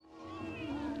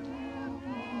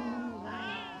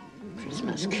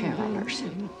Christmas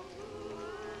carolers.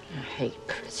 I hate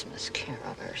Christmas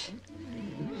carolers.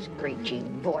 Screechy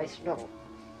voiced little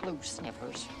blue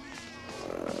sniffers.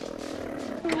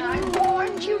 I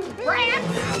warned you,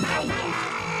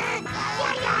 Brad!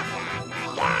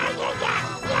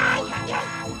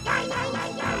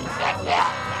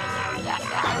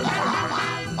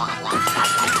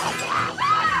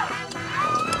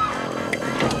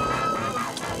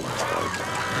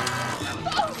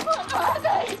 What are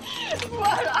they?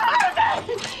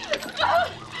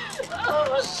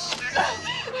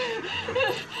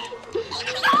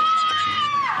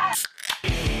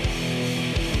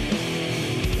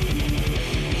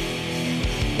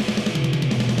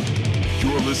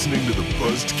 You're listening to the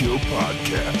Buzzkill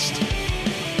Podcast.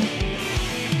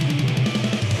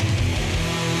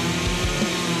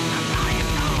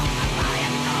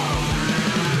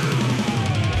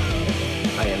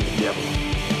 I am the devil,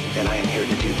 and I am here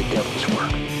to do the devil's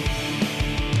work.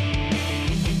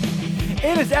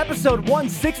 It is episode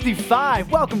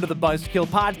 165. Welcome to the Buzzkill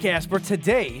Podcast, where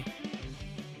today...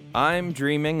 I'm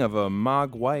dreaming of a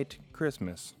Mogwai-ite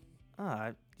Christmas.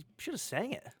 you should have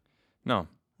sang it. No,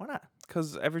 Why not?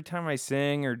 because every time I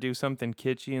sing or do something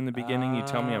kitschy in the beginning, you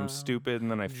tell me I'm stupid, and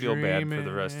then I feel bad for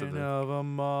the rest of Dreaming the... of a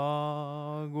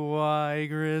Mogwai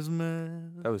Christmas.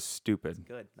 That was stupid.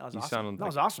 Good. That was You awesome. sounded That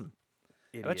was like awesome.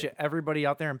 I bet you Idiot. everybody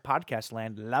out there in podcast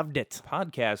land loved it.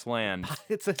 Podcast land.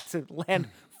 It's a land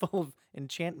full of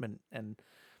enchantment and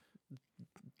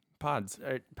Pods.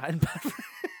 and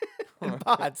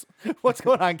pods. What's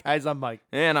going on, guys? I'm Mike.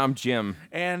 And I'm Jim.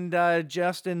 And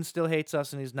Justin still hates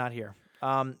us, and he's not here.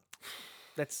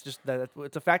 That's just that.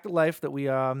 It's a fact of life that we're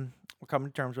coming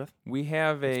to terms with. We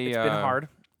have a... It's been hard.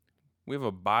 We have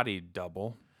a body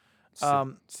double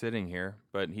sitting here,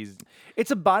 but he's...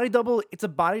 It's a body double. It's a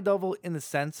body double in the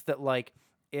sense that, like,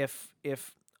 if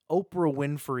Oprah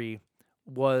Winfrey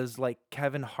was like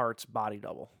Kevin Hart's body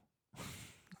double,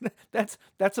 that's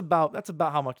about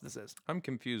how much this is. I'm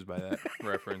confused by that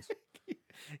reference.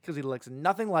 Because he looks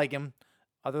nothing like him,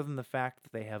 other than the fact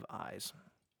that they have eyes.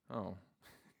 Oh.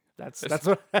 That's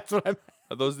what I'm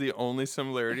Are those the only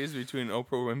similarities between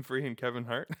Oprah Winfrey and Kevin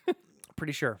Hart?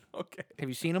 pretty sure. Okay. Have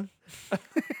you seen him?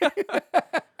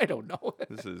 I don't know.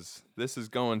 This is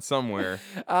going somewhere.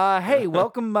 Hey,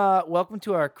 welcome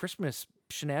to our Christmas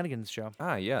shenanigans show.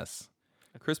 Ah, yes.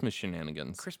 Christmas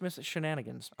shenanigans. Christmas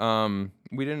shenanigans.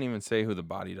 We didn't even say who the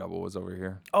body double was over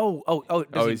here. Oh.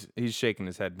 He's shaking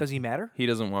his head. Does he matter? He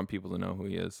doesn't want people to know who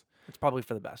he is. It's probably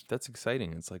for the best. That's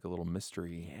exciting. It's like a little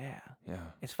mystery. Yeah. Yeah.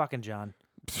 It's fucking John.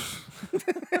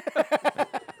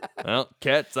 Well,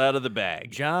 cat's out of the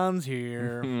bag. John's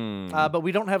here. Hmm. But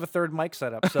we don't have a third mic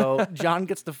set up, so John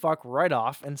gets to fuck right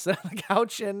off and sit on the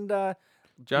couch and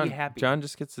John, be happy. John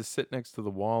just gets to sit next to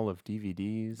the wall of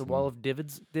DVDs. The wall of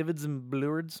divots and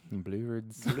blurreds. and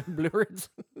Blu-rays Blurreds.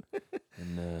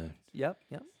 and Yep.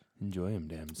 enjoy them,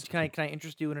 dams. Can I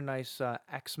interest you in a nice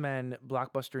X-Men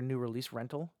blockbuster new release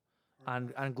rental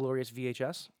on glorious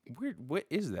VHS? Weird. What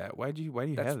is that? Why do you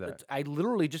have that? I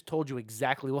literally just told you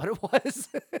exactly what it was.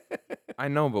 I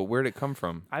know, but where'd it come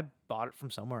from? I bought it from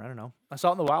somewhere. I don't know. I saw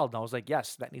it in the wild, and I was like,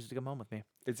 "Yes, that needs to come home with me."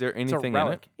 Is there It's a anything in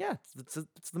relic. it? Yeah,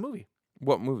 it's the movie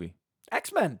What movie?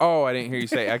 X-Men. Oh, I didn't hear you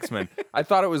say X-Men. I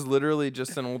thought it was literally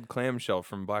just an old clamshell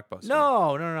from Blockbuster.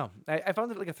 No. I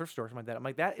found it at like a thrift store or something like that. I'm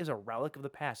like, that is a relic of the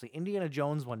past. Like Indiana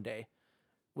Jones one day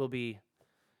will be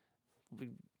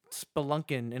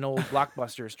spelunking in old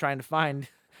blockbusters trying to find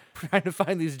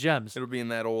these gems. It'll be in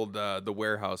that old the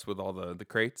warehouse with all the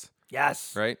crates,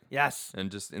 Yes. right? Yes. And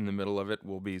just in the middle of it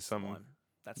will be some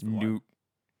That's the one.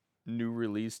 new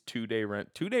release 2-day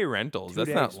rent. 2-day rentals. 2 That's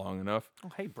not days. long enough.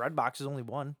 Oh, hey, Breadbox is only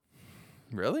one.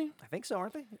 Really? I think so,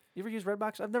 aren't they? You ever used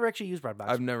Redbox? I've never actually used Redbox.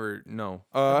 I've never no.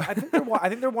 I think they're one. I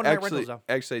think they're one night Actually, rentals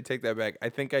though. I take that back. I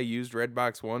think I used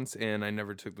Redbox once and I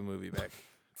never took the movie back.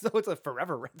 So it's a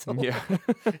forever rental. Yeah.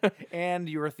 And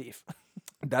you're a thief.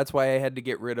 That's why I had to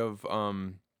get rid of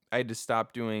I had to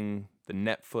stop doing the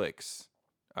Netflix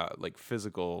like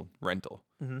physical rental.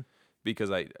 Mhm.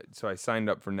 Because I signed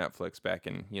up for Netflix back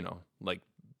in, like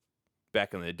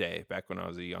back in the day, back when I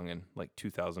was a youngin', like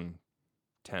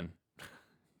 2010.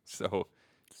 So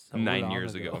 9 long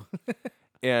years ago.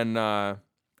 And I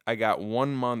got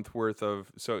 1 month worth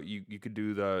of, so you could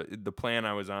do the plan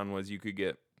I was on was you could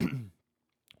get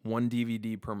one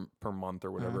DVD per month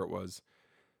or whatever it was.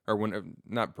 Or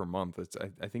not per month.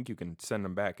 I think you can send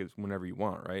them back whenever you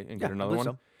want, right? And get another one.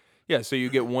 So. Yeah, so you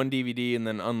get one DVD and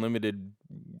then unlimited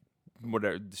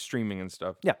whatever streaming and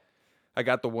stuff. Yeah. I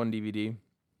got the one DVD.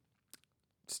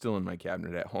 Still in my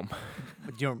cabinet at home.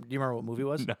 But do you remember what movie it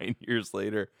was? 9 years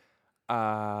later.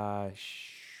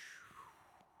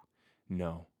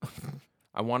 No.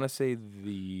 I want to say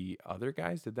The Other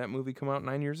Guys. Did that movie come out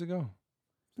 9 years ago?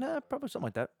 Nah, probably something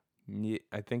like that. Yeah,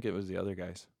 I think it was The Other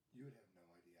Guys. You would have no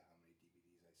idea how many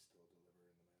DVDs I still deliver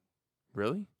in the mail.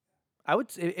 Really? I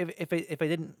would if it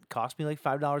didn't cost me like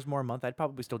 $5 more a month, I'd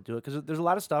probably still do it because there's a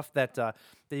lot of stuff that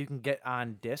you can get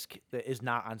on disc that is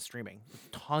not on streaming.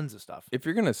 Tons of stuff. If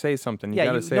you're gonna say something, you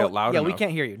gotta say it loud enough. Yeah, we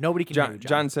can't hear you. Nobody can hear you, John.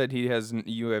 John said you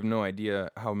have no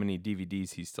idea how many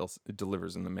DVDs he still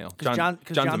delivers in the mail. Because John's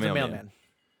a mailman. mailman.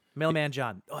 Mailman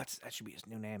John. Oh, that should be his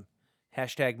new name.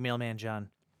 # Mailman John.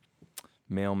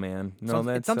 Mailman. No,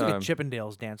 It sounds like a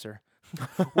Chippendales dancer.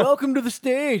 Welcome to the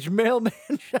stage, Mailman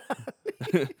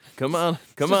John. Come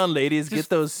on, ladies, get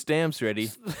those stamps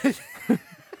ready.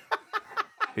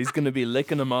 He's gonna be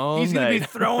licking them all He's night. gonna be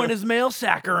throwing his mail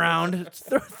sack around.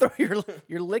 Throw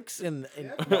your licks in.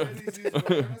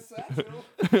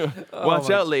 Watch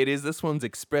out, ladies. This one's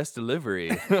express delivery.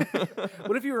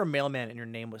 What if you were a mailman and your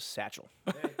name was Satchel?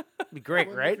 That'd be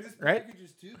great, right? This Right? package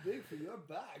is too big for your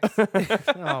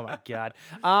box. Oh my god.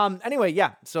 Anyway,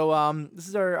 yeah. So this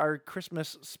is our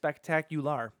Christmas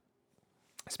spectacular.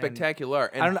 Spectacular.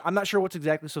 And I'm not sure what's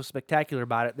exactly so spectacular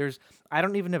about it. I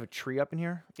don't even have a tree up in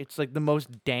here. It's like the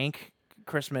most dank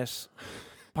Christmas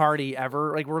party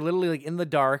ever. Like we're literally like in the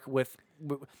dark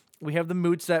we have the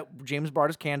mood set. James brought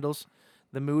his candles.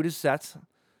 The mood is set.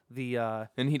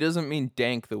 and he doesn't mean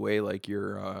dank the way like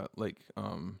your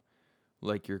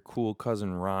your cool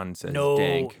cousin Ron says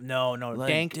dank. No, Like,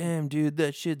 dank. damn, dude,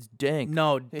 that shit's dank.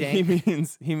 No, dank.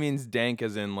 He means dank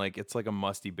as in like it's like a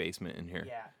musty basement in here.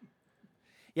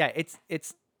 Yeah, it's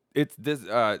It's this.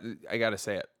 I gotta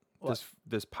say it. What?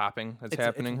 This popping that's it's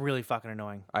happening. really fucking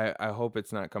annoying. I hope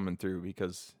it's not coming through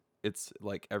because it's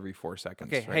like every 4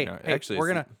 seconds. Okay, right now. hey, Actually,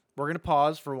 we're gonna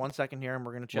pause for 1 second here and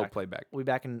we're gonna check. We'll play back. We'll be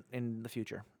back in the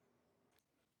future.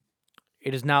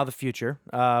 It is now the future.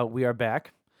 We are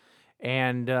back,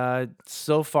 and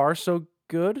so far so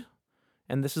good.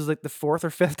 And this is like the 4th or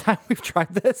 5th time we've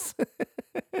tried this.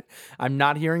 I'm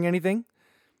not hearing anything.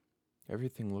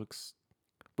 Everything looks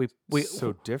We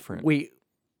so different.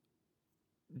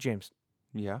 James,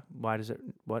 Yeah, why does it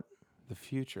what? the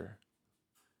future.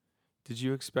 Did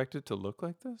you expect it to look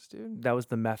like this, dude? That was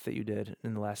the meth that you did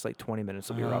in the last like 20 minutes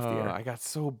that we were off the air. I got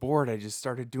so bored. I just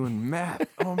started doing math.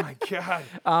 Oh my god.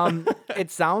 It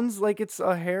sounds like it's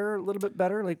a hair a little bit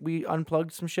better. Like we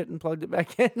unplugged some shit and plugged it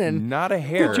back in. And Not a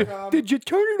hair. did you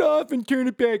turn it off and turn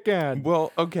it back on?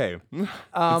 Well, okay.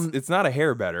 It's not a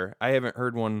hair better. I haven't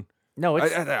heard one. No,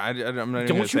 it's. I'm not even gonna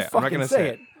Don't say you it. I'm not fucking gonna say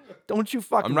it. Don't you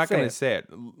fucking. I'm not say gonna it. say it.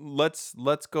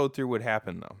 Let's go through what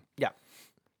happened though. Yeah.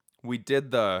 We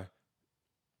did the.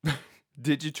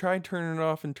 Did you try turning it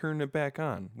off and turning it back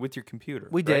on with your computer?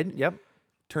 We right? did. Yep.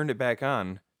 Turned it back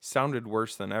on. Sounded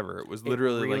worse than ever. It was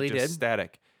literally really like just did.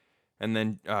 static. And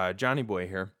then Johnny Boy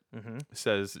here Mm-hmm.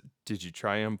 says, "Did you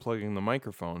try unplugging the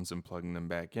microphones and plugging them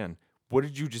back in? What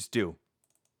did you just do?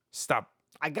 Stop!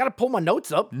 I gotta pull my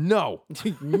notes up. No!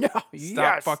 No.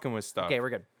 Stop fucking with stuff. Okay, we're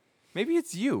good. Maybe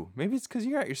it's you. Maybe it's because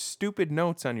you got your stupid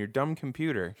notes on your dumb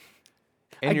computer,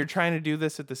 and you're trying to do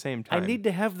this at the same I time. need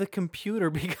to have the computer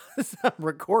because I'm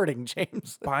recording,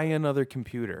 James. Buy another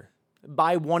computer.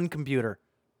 Buy one computer.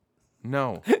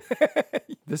 No.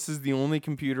 This is the only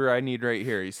computer I need right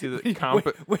here. You see the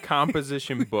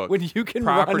composition book. when you can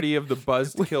property of the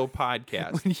Buzz to Kill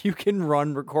podcast. When you can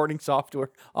run recording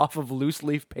software off of loose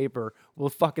leaf paper, we'll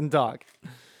fucking talk.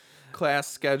 Class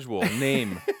schedule.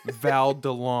 Name Val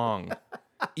DeLong.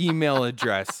 Email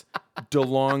address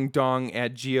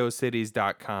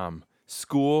delongdong@geocities.com.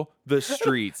 School The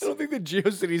Streets. I don't think the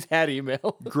GeoCities had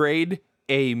email. Grade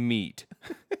A meet.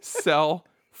 Cell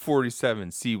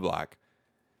 47 C block.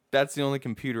 That's the only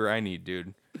computer I need,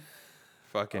 dude.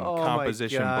 Fucking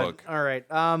composition book. All right.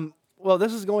 Well,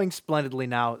 this is going splendidly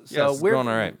now. So Yes, it's we're going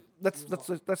all right. Let's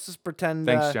just pretend.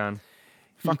 Thanks, John.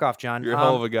 Fuck off, John. You're a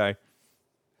hell of a guy.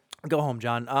 Go home,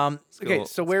 John. Okay, so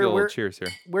let's get a little where cheers here.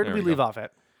 where did There we go. leave off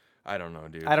at? I don't know,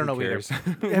 dude. I don't Who know either. cares?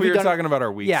 Have We you were done- talking about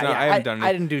our weeks. Yeah, No, yeah, I haven't done it.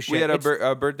 I didn't do We shit. had a, It's-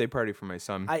 a birthday party for my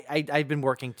son. I've been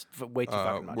working way too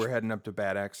fucking much. We're heading up to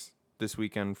Bad X this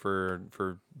weekend for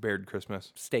Baird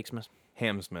Christmas. Steaksmas,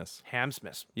 Hamsmas.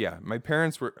 Hamsmas. Yeah, my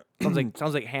parents were.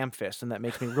 Sounds like ham fist, and that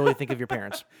makes me really think of your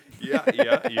parents.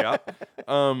 yeah.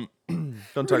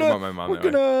 Don't talk about my mom that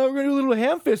way. We're gonna do a little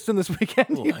ham fist in this weekend.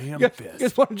 Little ham you fist.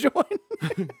 guys want to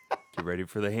join? Get ready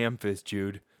for the ham fist,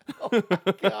 Jude.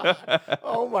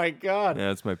 Oh my god! Yeah,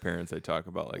 that's my parents I talk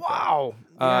about like Wow.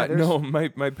 that. Yeah, No,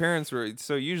 my parents were.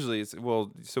 So usually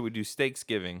so we do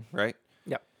Steaksgiving, right?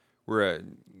 Yep.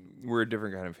 we're a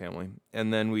different kind of family.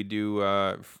 And then we do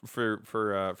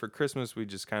for Christmas we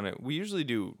just we usually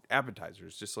do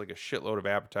appetizers, just like a shitload of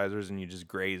appetizers, and you just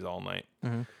graze all night.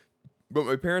 Mm-hmm. But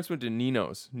my parents went to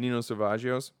Nino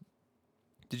Savaggio's.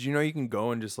 Did you know you can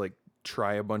go and just like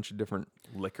try a bunch of different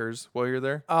liquors while you're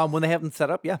there? When they have them set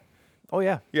up, yeah. Oh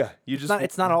yeah. Yeah,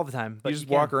 It's not all the time, but you just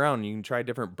walk around and you can try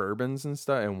different bourbons and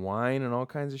stuff and wine and all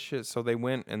kinds of shit. So they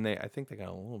went and I think they got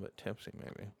a little bit tipsy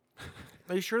maybe.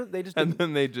 Are you sure they just? And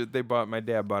then my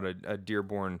dad bought a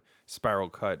Dearborn spiral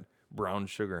cut brown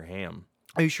sugar ham.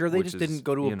 Are you sure they which just is, didn't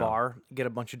go to you a know. bar, get a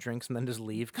bunch of drinks, and then just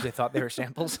leave because they thought they were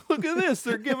samples? Look at this,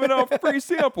 they're giving out free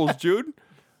samples, Jude.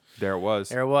 There it was.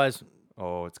 There it was.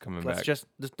 Oh, it's coming Let's back. just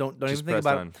don't Just even think press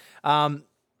about it.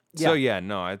 Yeah. So yeah,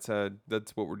 no, it's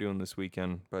that's what we're doing this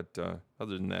weekend. But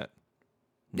other than that,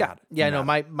 Yeah, nada. no,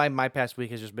 my past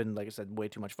week has just been, like I said, way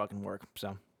too much fucking work.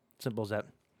 So simple as that.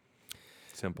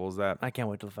 Simple as that. I can't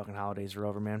wait till the fucking holidays are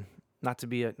over, man. Not to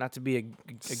be a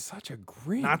Such a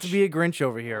Grinch. not to be a Grinch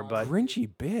over here, but Grinchy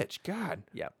bitch. God.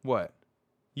 yeah. What?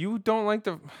 You don't like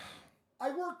the?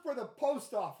 I work for the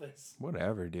post office.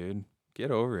 Whatever, dude. Get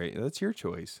over it. That's your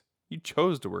choice. You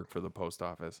chose to work for the post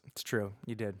office. It's true.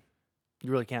 You did.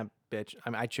 You really can't bitch. I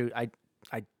mean,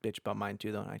 I bitch about mine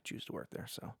too, though, and I choose to work there.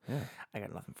 So Yeah. I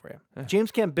got nothing for you.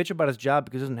 James can't bitch about his job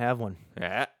because he doesn't have one.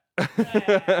 Yeah.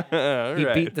 He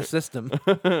beat the system.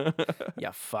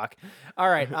 Yeah, fuck. All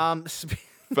right.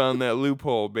 Found that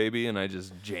loophole, baby, and I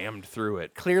just jammed through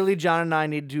it. Clearly, John and I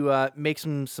need to make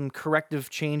some corrective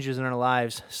changes in our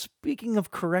lives. Speaking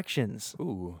of corrections,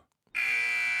 Ooh.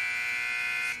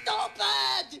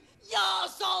 Stupid! You're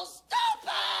so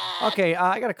stupid! okay,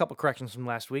 I got a couple corrections from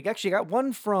last week. Actually, I got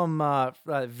one from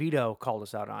Vito called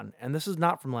us out on, and this is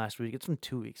not from last week. It's from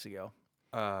 2 weeks ago.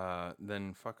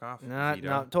 Then fuck off. No,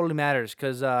 Vito. totally matters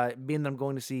because being that I'm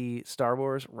going to see Star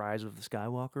Wars: Rise of the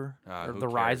Skywalker or Who the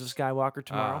Rise of cares? Skywalker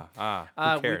tomorrow.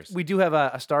 Who cares? We do have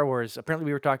a Star Wars. Apparently,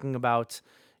 we were talking about.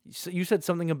 You said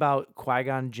something about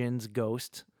Qui-Gon Jinn's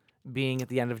ghost being at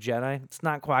the end of Jedi. It's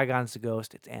not Qui-Gon's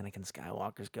ghost. It's Anakin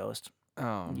Skywalker's ghost.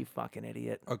 Oh. You fucking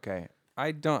idiot. Okay.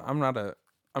 I'm not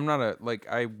a like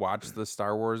I watch the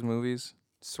Star Wars movies,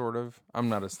 sort of. I'm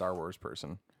not a Star Wars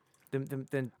person.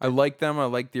 Then I like them. I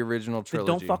like the original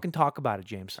trilogy. don't fucking talk about it,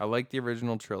 James. I like the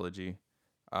original trilogy.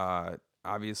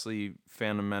 Obviously,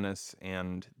 Phantom Menace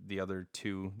and the other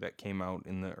two that came out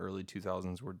in the early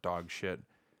 2000s were dog shit.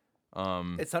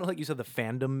 It sounded like you said the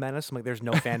fandom menace. I'm like, there's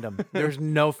no fandom. There's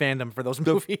no fandom for those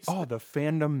movies. The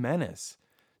Phantom Menace.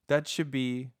 That should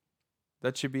be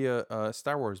a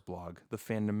Star Wars blog. The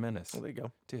Phantom Menace. Well, there you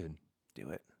go. Dude, Do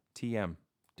it. TM.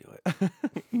 Do it.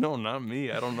 No, not me.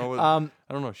 I don't know what. I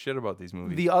don't know shit about these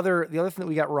movies. The other thing that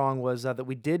we got wrong was that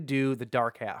we did do the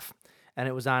dark half, and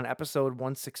it was on episode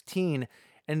 116,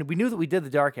 and we knew that we did the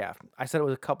dark half. I said it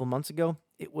was a couple months ago.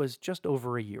 It was just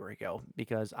over a year ago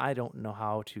because I don't know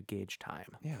how to gauge time.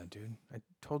 Yeah, dude. I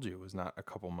told you it was not a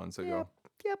couple months ago.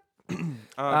 Yep.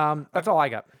 Uh, That's all I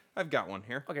got. I've got one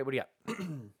here. Okay, what do you got?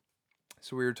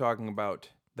 So we were talking about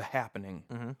the happening.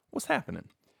 Mm-hmm. What's happening?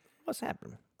 What's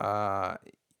happening?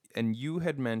 And you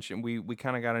had mentioned we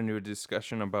kind of got into a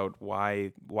discussion about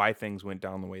why things went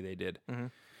down the way they did. Mm-hmm.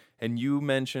 And you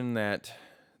mentioned that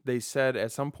they said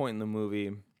at some point in the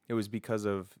movie it was because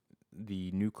of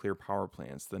the nuclear power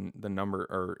plants, the number,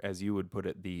 or as you would put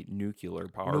it, the nuclear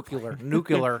power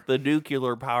Nuclear. the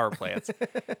nuclear power plants,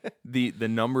 the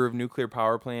number of nuclear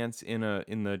power plants in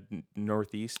the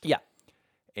Northeast. Yeah.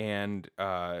 And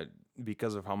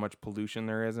because of how much pollution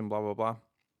there is and blah blah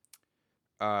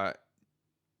blah.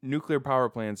 Nuclear power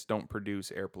plants don't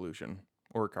produce air pollution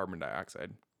or carbon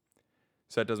dioxide,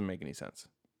 so that doesn't make any sense.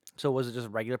 So was it just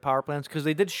regular power plants? Because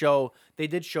they did show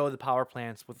the power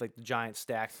plants with like the giant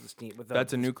stacks of steam.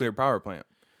 That's a nuclear power plant.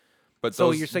 But So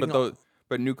those, you're saying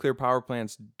but nuclear power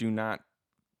plants do not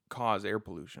cause air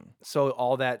pollution. So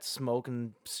all that smoke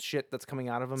and shit that's coming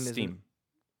out of them is Steam.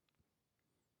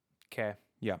 Okay.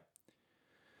 Yeah.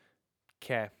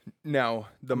 Okay. Now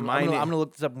the I'm mining. gonna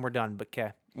look this up when we're done. But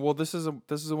okay. Well, this is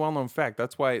a well-known fact.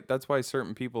 That's why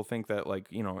certain people think that, like,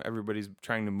 you know, everybody's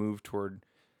trying to move toward.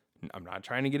 I'm not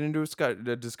trying to get into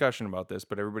a discussion about this,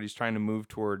 but everybody's trying to move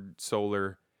toward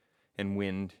solar and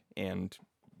wind and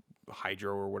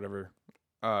hydro or whatever.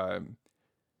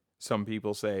 Some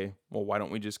people say, well, why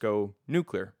don't we just go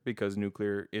nuclear? Because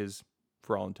nuclear is,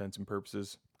 for all intents and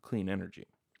purposes, clean energy.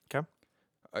 Okay.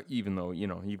 Even though, you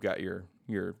know, you've got your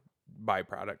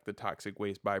byproduct, the toxic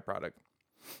waste byproduct.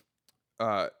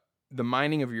 The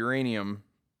mining of uranium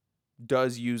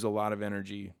does use a lot of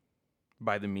energy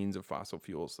by the means of fossil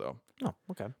fuels, though. Oh,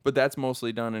 okay. But that's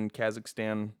mostly done in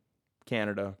Kazakhstan,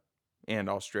 Canada, and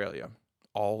Australia.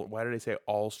 Why did I say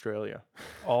Australia?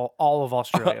 All of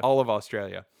Australia. All of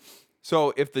Australia.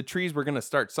 So if the trees were going to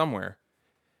start somewhere,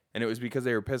 and it was because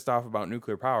they were pissed off about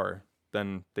nuclear power,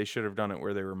 then they should have done it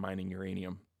where they were mining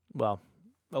uranium. Well,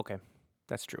 okay,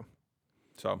 that's true.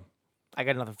 So I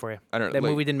got nothing for you. I don't know. That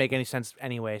like, movie didn't make any sense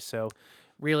anyway. So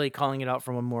really calling it out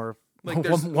for one more Like,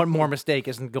 there's- one more mistake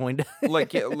isn't going to.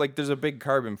 like there's a big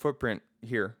carbon footprint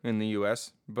here in the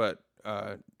U.S., but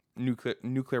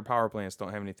nuclear power plants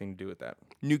don't have anything to do with that.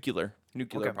 Nuclear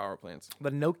Okay. power plants.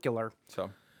 The nuclear.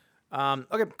 So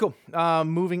Okay, cool.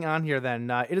 Moving on here then.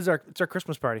 It's our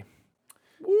Christmas party.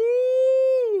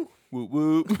 woo woo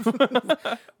woo.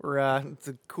 It's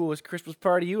the coolest Christmas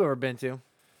party you ever been to.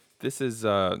 This is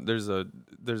there's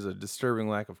a disturbing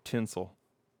lack of tinsel.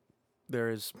 There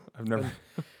is I've never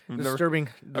disturbing.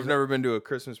 I've never been to a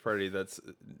Christmas party that's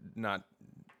not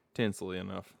tinsely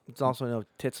enough. It's also no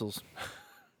titsels.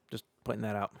 Just pointing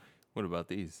that out. What about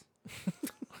these?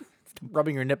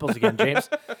 Rubbing your nipples again, James.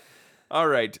 All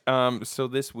right. So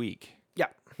this week, Yeah.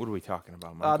 what are we talking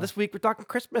about, Michael? This week we're talking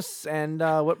Christmas and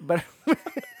what better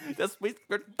this week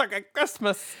we're talking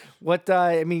Christmas.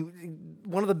 I mean,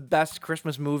 one of the best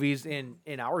Christmas movies in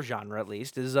our genre at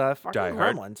least is fucking Die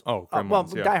Hard? Gremlins. Oh, Well,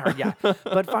 Gremlins, yeah. Die Hard, yeah.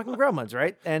 But fucking Gremlins,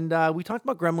 right? And we talked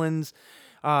about Gremlins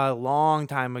a long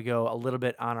time ago, a little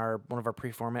bit on one of our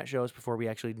pre-format shows before we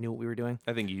actually knew what we were doing.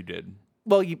 I think you did.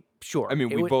 Well, sure. I mean,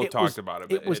 we both talked about it,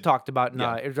 but It was it- talked about.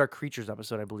 yeah. It was our Creatures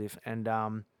episode, I believe, and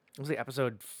it was like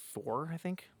episode 4, I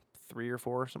think, 3 or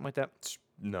 4, something like that,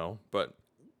 No, but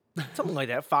something like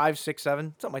that, 5, 6,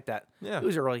 7, something like that. Yeah. It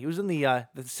was early. It was in the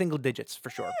single digits for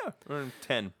sure. we're in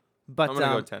 10. But I'm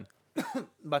gonna go 10.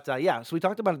 yeah, so we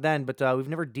talked about it then, but we've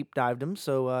never deep dived them,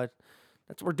 so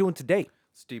that's what we're doing today.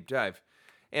 It's deep dive,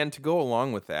 and to go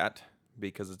along with that,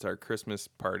 because it's our Christmas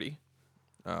party,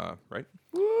 right?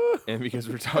 And because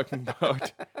we're talking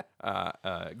about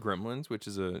Gremlins, which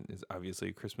is obviously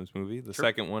a Christmas movie. The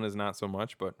second one is not so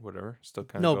much, but whatever. Still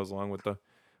kind of No. goes along with the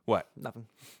what? Nothing.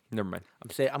 Never mind.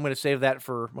 I'm going to save that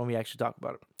for when we actually talk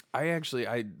about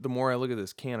it. The more I look at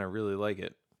this can, I really like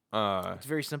it. It's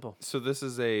very simple. So this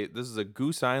is a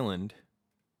Goose Island,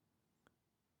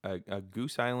 a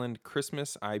Goose Island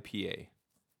Christmas IPA.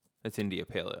 It's India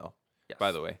Pale Ale,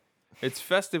 by the way. It's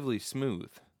festively smooth.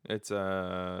 It's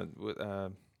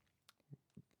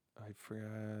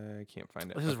I can't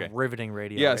find it. This is riveting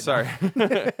radio. Yeah, right sorry.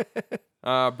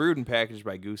 now. Brewed and packaged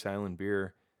by Goose Island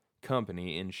Beer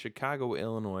Company in Chicago,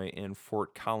 Illinois, and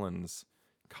Fort Collins,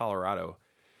 Colorado.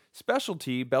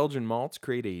 Specialty Belgian malts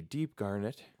create a deep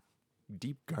garnet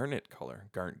color.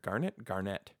 Garnet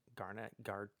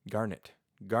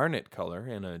color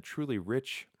and a truly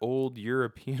rich old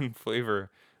European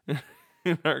flavor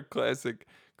in our classic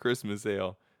Christmas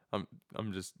ale.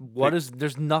 I'm just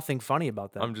There's nothing funny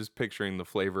about that. I'm just picturing the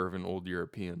flavor of an old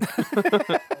European.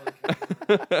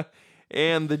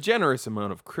 And the generous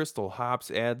amount of crystal hops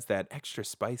adds that extra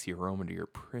spicy aroma to your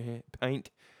pint.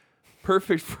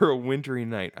 Perfect for a wintry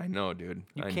night. I know, dude.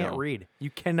 You I can't know. read. You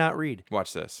cannot read.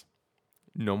 Watch this.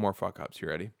 No more fuck ups. You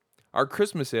ready? Our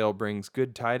Christmas ale brings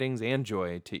good tidings and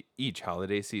joy to each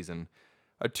holiday season.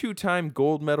 A 2-time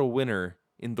gold medal winner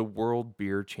in the World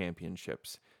Beer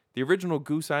Championships. The original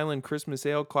Goose Island Christmas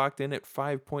Ale clocked in at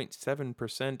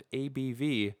 5.7%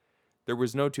 ABV. There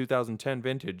was no 2010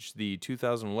 vintage. The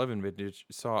 2011 vintage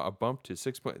saw a bump to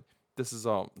 6. This is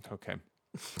all okay.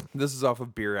 This is off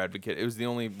of Beer Advocate. It was the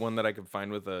only one that I could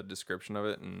find with a description of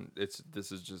it, and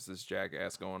this is just this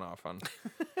jackass going off on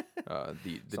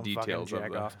the Some details fucking of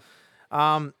jack the.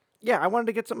 off. Yeah, I wanted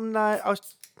to get something.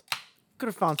 Could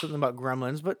have found something about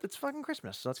Gremlins, but it's fucking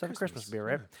Christmas, so let's have a Christmas beer,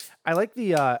 right? I like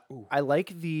the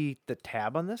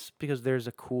tab on this because there's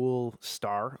a cool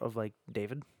star of like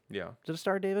David. Yeah. Is it a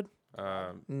star, David?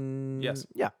 Yes.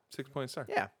 Yeah. 6-point star.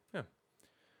 Yeah.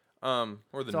 Or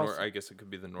the It's North. also- I guess it could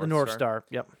be the North. The North Star.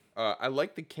 Yep. I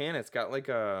like the can. It's got like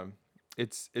a.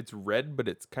 It's red, but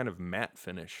it's kind of matte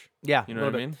finish. Yeah. You know a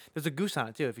what little I bit. mean? There's a goose on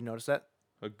it too. If you notice that,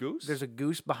 A goose. there's a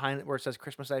goose behind it where it says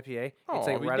Christmas IPA. Oh, it's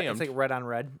like I'll be red. damned. It's like red on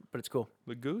red, but it's cool.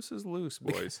 The goose is loose,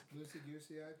 boys. Loosey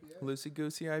goosey IPA. Loosey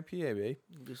goosey IPA, babe.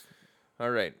 Just- All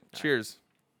right. Cheers.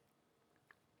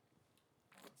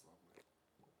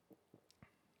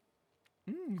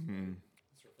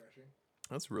 It's refreshing.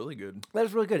 That's really good. That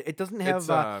is really good. It doesn't have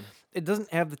It's, it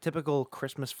doesn't have the typical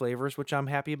Christmas flavors, which I'm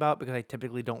happy about because I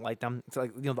typically don't like them. It's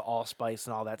like the allspice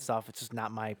and all that stuff. It's just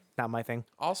not my thing.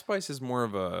 Allspice is more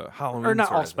of a Halloween. Or not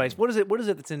sort of allspice. thing. What is it? What is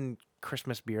it that's in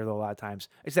Christmas beer though? A lot of times,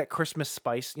 it's that Christmas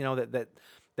spice. You know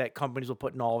that companies will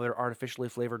put in all their artificially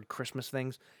flavored Christmas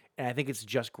things, and I think it's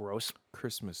just gross.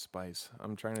 Christmas spice.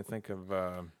 I'm trying to think of.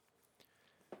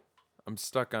 I'm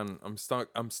stuck on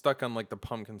like the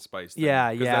pumpkin spice thing,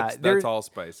 Yeah, 'cause yeah. That's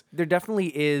allspice. There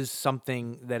definitely is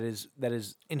something that is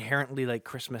inherently like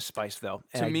Christmas spice though,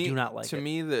 and I do not like to it.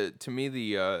 me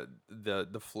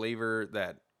the flavor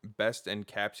that best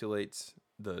encapsulates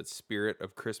the spirit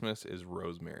of Christmas is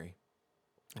rosemary.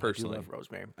 I Personally, do love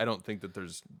rosemary. I don't think that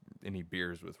there's any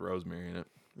beers with rosemary in it.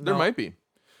 There No. might be,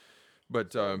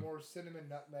 but More cinnamon,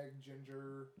 nutmeg,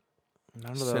 ginger,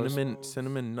 None of those.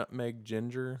 cinnamon, nutmeg,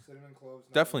 ginger. cinnamon cloves.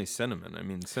 Definitely nutmeg. cinnamon. I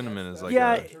mean, cinnamon is like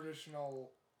Yeah, a,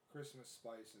 Traditional Christmas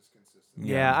spice is consistent.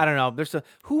 Yeah, I don't know. There's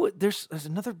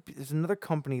another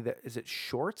company that is it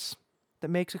Shorts that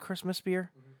makes a Christmas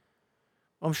beer.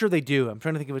 I'm sure they do. I'm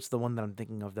trying to think if it's the one that I'm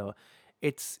thinking of though.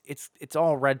 It's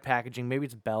all red packaging. Maybe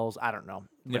it's Bell's. I don't know.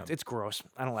 But Yeah. it's gross.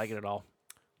 I don't like it at all.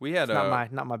 we had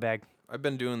It's not my bag. I've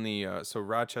been doing the so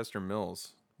Rochester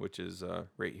Mills, which is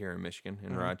right here in Michigan,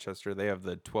 in Rochester. They have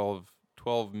the 12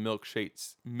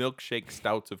 milkshake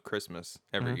stouts of Christmas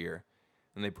every year,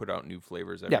 and they put out new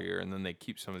flavors every year, and then they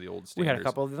keep some of the old We standards. had a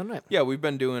couple the other night. Yeah, we've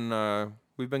been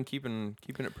keeping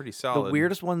it pretty solid. The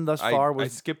weirdest one thus I far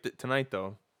was skipped it tonight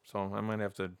though, so I might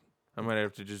have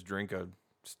to just drink a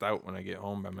stout when I get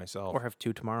home by myself. or have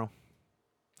two tomorrow.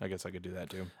 I guess I could do that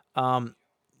too.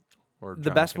 Or The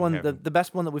John best can one, have it. the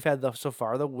best one that we've had so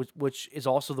far, though, which is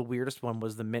also the weirdest one,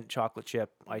 was the mint chocolate chip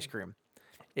ice cream.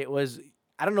 It was,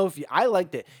 I don't know if I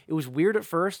liked it. It was weird at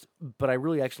first, but I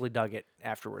really actually dug it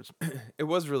afterwards. It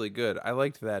was really good. I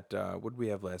liked that. What did we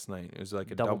have last night? It was like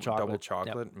a Double double chocolate.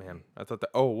 chocolate. Man, I thought that.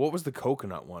 Oh, what was the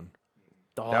coconut one?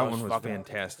 Oh, That it one was fucking,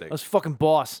 fantastic. That was fucking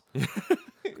boss.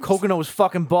 Coconut was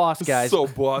fucking boss, guys. So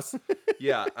boss.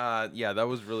 Yeah, that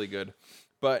was really good.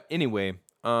 But anyway,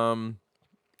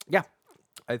 yeah.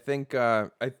 I think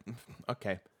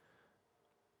okay.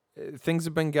 Things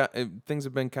have been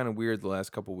kind of weird the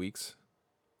last couple weeks,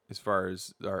 as far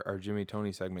as our Jimmy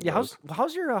Tony segment Yeah, goes.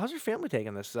 how's your family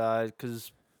taking this?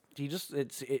 Because he just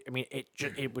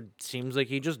seems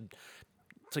like it's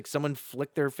like someone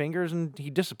flicked their fingers and he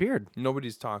disappeared.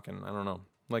 Nobody's talking. I don't know.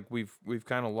 Like we've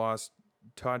kind of lost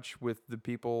touch with the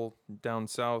people down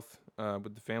south,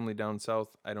 with the family down south.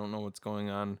 I don't know what's going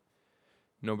on.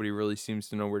 Nobody really seems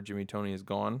to know where Jimmy Tony is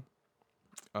gone.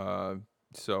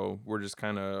 So we're just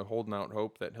kind of holding out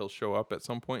hope that he'll show up at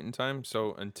some point in time.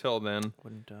 So until then,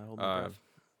 Wouldn't hold my breath.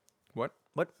 what?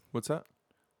 What? What's that?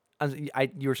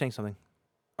 You were saying something.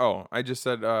 Oh, I just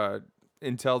said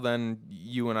until then,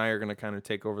 you and I are going to kind of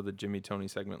take over the Jimmy Tony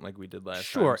segment like we did last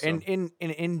Sure, time. and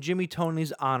in Jimmy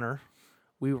Tony's honor,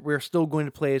 we're still going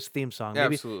to play his theme song.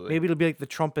 Maybe, Absolutely. Maybe it'll be like the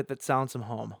trumpet that sounds him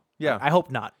home. Yeah. I hope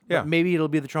not. Yeah. But maybe it'll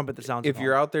be the trumpet that sounds him If home.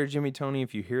 you're out there, Jimmy Tony,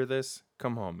 if you hear this,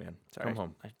 come home, man. Sorry, Come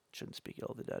home. I shouldn't speak ill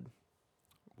of the dead.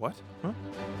 What?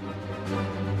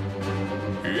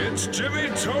 It's Jimmy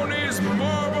Tony's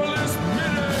Marvelous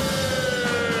Minute!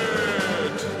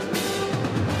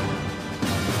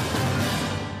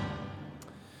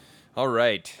 All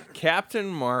right. Captain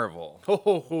Marvel.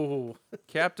 Oh,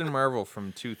 Captain Marvel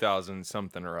from 2000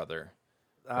 something or other.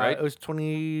 Right? It was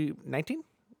 2019.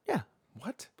 Yeah,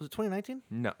 What? was it 2019?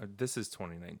 No, this is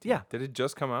 2019. Yeah. Did it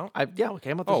just come out? Yeah, it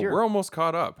came out this Oh, year. we're almost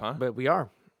caught up, huh? But we are.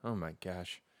 Oh my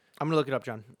gosh. I'm gonna look it up,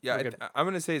 John. Yeah, We're good. I'm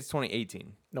going to say it's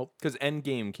 2018. Nope. Because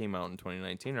Endgame came out in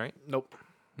 2019, right? Nope.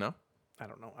 No? I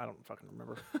don't know. I don't fucking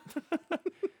remember.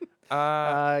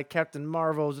 Uh, Captain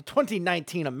Marvel is a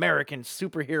 2019 American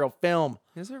superhero film.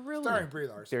 is it really? Starring Brie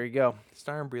Larson. There you go.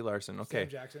 Starring Brie Larson. Okay. Sam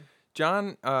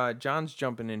Jackson. John's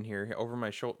jumping in here over my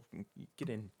shoulder. Get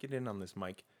in on this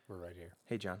mic. We're right here.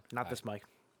 Hey, John. Not this mic.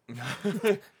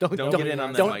 Don't get in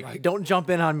on that don't, mic. Don't jump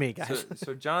in on me, guys.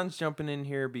 So John's jumping in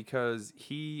here because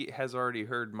he has already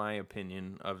heard my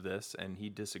opinion of this and he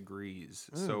disagrees.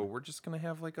 So we're just gonna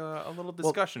have like a little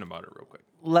discussion about it real quick.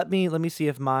 let me see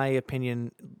if my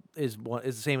opinion is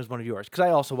the same as one of yours, because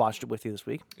I also watched it with you this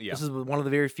week. Yeah. This is one of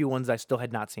the very few ones I still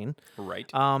had not seen. Right.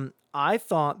 I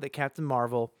thought that Captain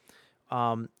Marvel,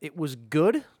 it was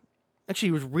good. Actually,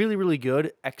 it was really, really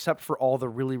good, except for all the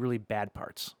really, really bad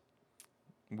parts.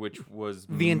 Which was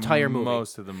The entire movie.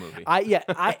 most of the movie.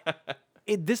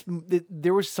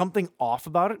 There was something off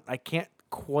about it. I can't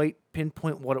quite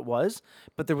pinpoint what it was,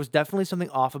 but there was definitely something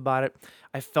off about it.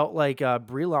 I felt like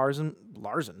Brie Larson,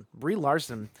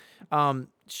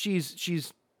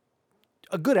 she's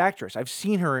a good actress. I've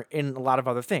seen her in a lot of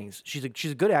other things. She's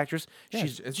a good actress. Yeah,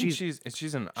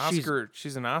 she's an Oscar.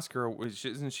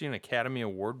 Isn't she an Academy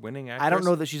Award winning actress? I don't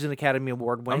know that she's an Academy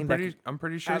Award winning. I'm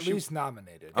pretty sure At she. least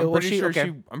nominated. I'm was pretty she? sure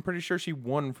Okay. I'm pretty sure she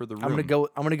won for the room. I'm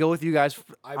gonna go with you guys.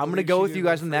 I'm gonna believe go she with did you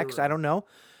win guys for on The next. I Room. don't know,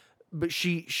 but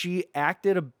she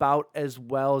acted about as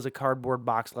well as a cardboard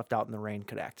box left out in the rain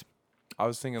could act. I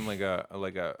was thinking like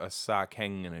a sock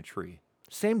hanging in a tree.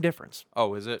 Same difference.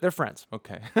 Oh, is it? They're friends.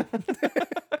 Okay.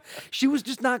 She was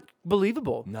just not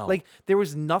believable. No. Like, there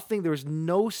was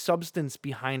no substance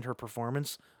behind her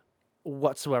performance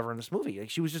whatsoever in this movie. Like,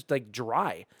 she was just, like,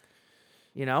 dry.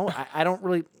 You know? I don't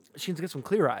really... She needs to get some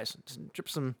clear eyes. Just drip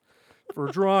some... For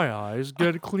dry eyes,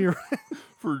 get clear...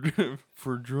 for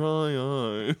dry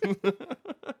eyes.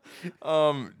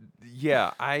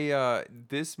 Yeah,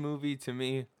 this movie to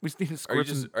me... We just need to squirt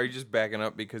some... Are you just backing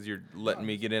up because you're letting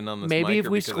me get in on this Maybe mic, if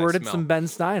or we because I squirted smell? some Ben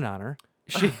Stein on her...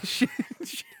 She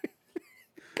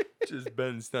Just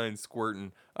Ben Stein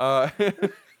squirting. Oh.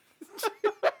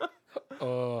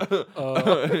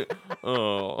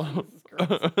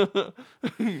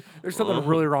 There's something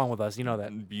really wrong with us. You know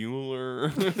that.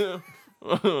 Bueller.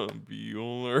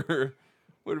 Bueller.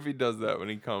 What if he does that when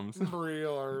he comes?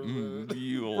 Breeler.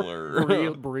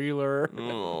 Bueller. Breeler.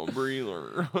 Oh,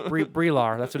 Breeler.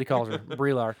 Breelar. That's what he calls her.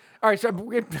 Breelar. All right, so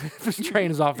this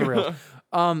train is off the rails.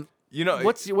 You know,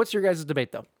 What's your guys'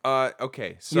 debate though?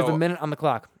 Okay, so You have a minute on the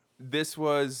clock. this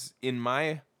was, in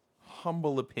my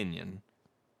humble opinion,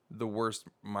 the worst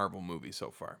Marvel movie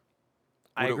so far.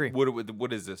 I agree.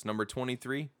 What is this, number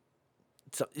 23?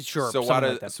 So, sure. So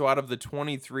something like that. out of the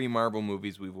 23 Marvel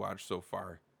movies we've watched so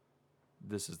far,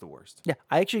 this is the worst. Yeah,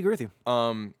 I actually agree with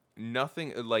you.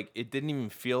 Nothing, like, it didn't even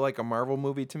feel like a Marvel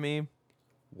movie to me.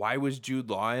 Why was Jude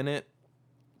Law in it?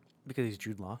 Because he's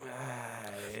Jude Law.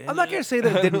 I'm not going to say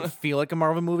that it didn't feel like a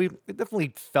Marvel movie. It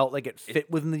definitely felt like it fit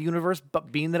within the universe,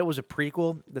 but being that it was a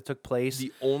prequel that took place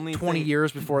The only 20 thing-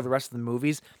 years before the rest of the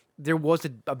movies, there was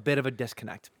a bit of a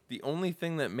disconnect. The only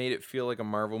thing that made it feel like a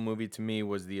Marvel movie to me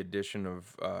was the addition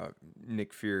of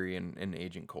Nick Fury and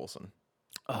Agent Coulson.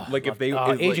 Like if they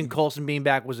Agent Coulson being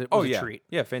back was a treat.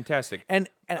 Yeah, fantastic. And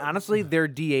honestly, their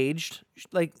de-aged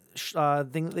thing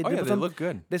that they did with they them, look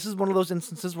good. This is one of those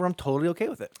instances where I'm totally okay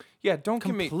with it. Yeah, don't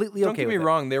get me Completely don't okay get me with it.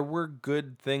 wrong. There were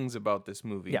good things about this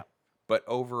movie. Yeah. But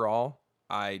overall,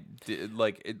 I did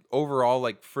overall,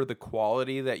 like, for the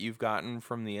quality that you've gotten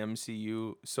from the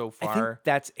MCU so I far. think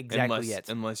that's exactly unless, it.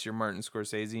 Unless you're Martin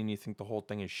Scorsese and you think the whole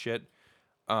thing is shit.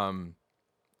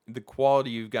 The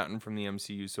quality you've gotten from the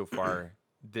MCU so far,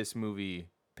 this movie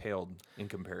paled in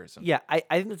comparison. Yeah, I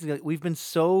think that's, like, we've been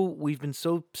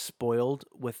so spoiled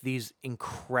with these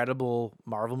incredible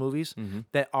Marvel movies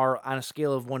that are on a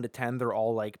scale of 1 to 10, they're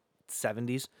all like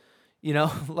 70s, you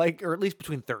know, like, or at least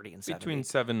between 30 and 70. Between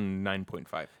 7 and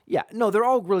 9.5. Yeah, no, they're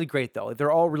all really great though.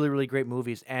 They're all really, really great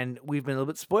movies, and we've been a little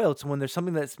bit spoiled. So when there's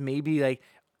something that's maybe like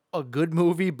a good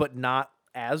movie but not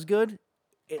as good,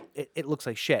 it looks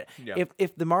like shit. Yeah.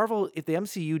 If the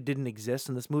MCU didn't exist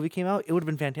and this movie came out, it would have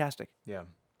been fantastic. Yeah.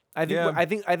 I think Yeah.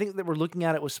 I think that we're looking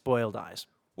at it with spoiled eyes.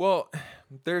 Well,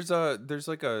 there's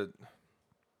like a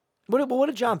What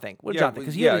did John think? What did John think?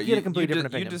 Because he had a completely different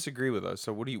opinion. You disagree with us.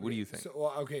 So what do you think? So,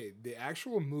 well, okay, the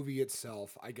actual movie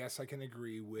itself, I guess I can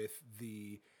agree with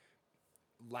the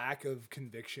lack of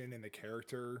conviction in the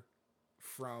character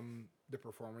from the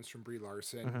performance from Brie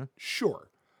Larson.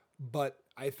 Sure. But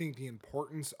I think the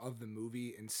importance of the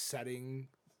movie in setting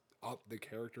up the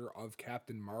character of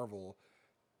Captain Marvel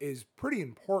is pretty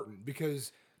important,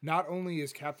 because not only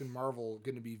is Captain Marvel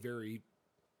going to be very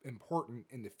important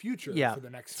in the future for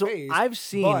the next phase. I've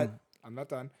seen. But I'm not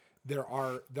done. There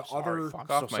are the other. I'm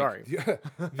so sorry.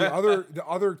 The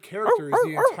other characters,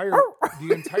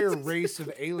 the entire race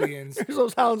of aliens. There's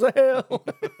those hounds of hell.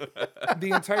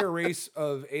 The entire race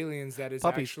of aliens that is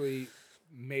Puppies. actually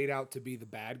made out to be the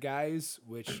bad guys,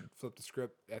 which flip the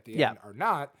script at the Yeah. end are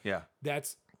not. Yeah.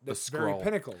 That's very Skrull.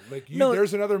 pinnacle. Like No.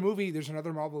 there's another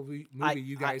Marvel movie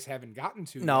you guys haven't gotten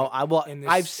to. No, yet I in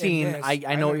I've this- seen. in this. I know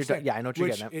what you're. understand. Yeah, I know what you're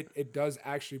Which getting at. it does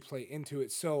actually play into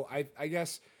it. So I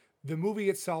guess the movie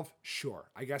itself,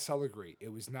 sure, I guess I'll agree.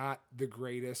 It was not the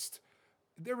greatest.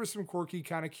 There were some quirky,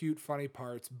 kind of cute, funny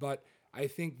parts, but I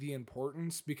think the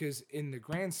importance, because in the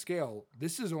grand scale,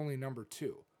 this is only number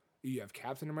 2. You have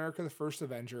Captain America, the First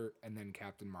Avenger, and then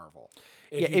Captain Marvel.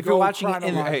 If you're watching it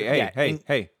in- chronologically-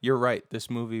 Hey, you're right. This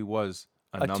movie was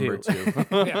a number 2.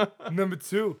 yeah, number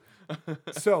 2.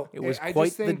 So It was I quite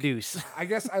just think, the deuce. I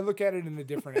guess I look at it in a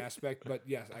different aspect, but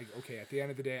yes, at the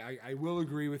end of the day, I will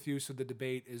agree with you. So the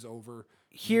debate is over.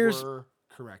 Here's- You're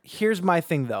correct. Here's my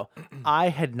thing though. I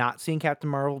had not seen Captain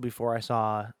Marvel before I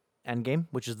saw Endgame,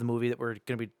 which is the movie that we're going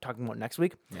to be talking about next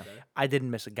week. Yeah. I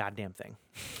didn't miss a goddamn thing.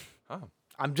 Oh.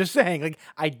 I'm just saying, like,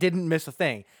 I didn't miss a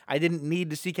thing. I didn't need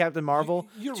to see Captain Marvel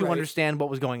You're to right. understand what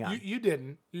was going on. You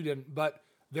didn't. But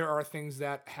there are things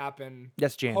that happen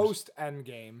Yes, James. post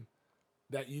Endgame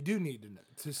that you do need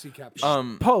to see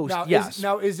Captain. Post, now, yes.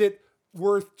 is it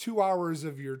worth 2 hours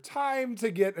of your time to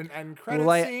get an end credit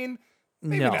Well, scene?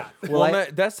 Maybe no. not. Well,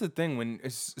 that's the thing.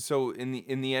 So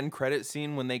in the end credit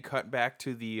scene, when they cut back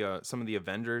to the some of the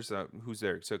Avengers, who's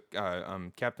there? So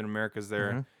Captain America's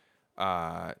there,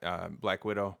 Black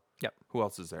Widow. Yep. Who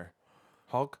else is there?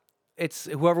 Hulk. It's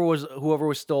whoever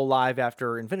was still alive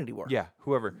after Infinity War. Yeah,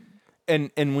 whoever. And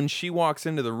when she walks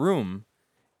into the room,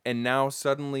 and now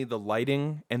suddenly the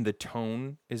lighting and the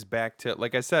tone is back to,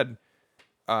 like I said,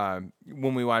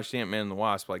 when we watched Ant-Man and the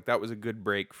Wasp, like that was a good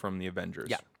break from the Avengers.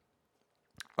 Yeah.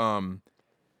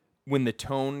 When the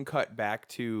tone cut back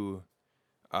to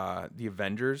the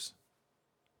Avengers,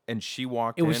 and she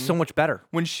walked It was in, so much better.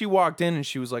 when she walked in and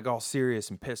she was like all serious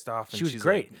and pissed off, and She was she's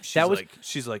great. Like, That was-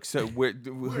 she's like, so where?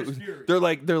 Fury? They're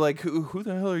like, who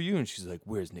the hell are you? And she's like,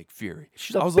 where's Nick Fury?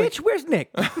 She's like, I was bitch, where's Nick?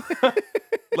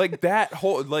 like that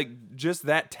whole, like just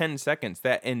that 10 seconds,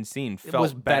 that end scene felt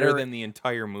was better better- than the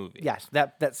entire movie. Yes,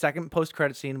 that second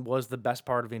post-credit scene was the best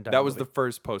part of the entire That was movie. the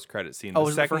first post-credit scene. Oh, The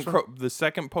was it the second, first one? the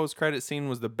second post-credit scene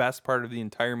was the best part of the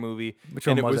entire movie. Which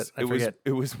and one was it? I forget.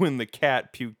 It was when the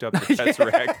cat puked up the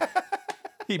Tesseract.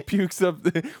 He pukes up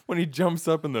when he jumps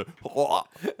up in the.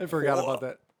 I forgot about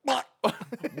that.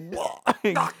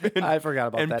 and, I forgot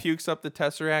about and that. pukes up the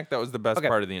Tesseract. That was the best Okay,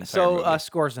 part of the entire so movie.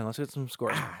 scores then. Let's get some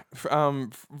scores.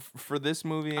 For this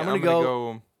movie, I'm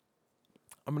gonna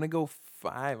I'm gonna go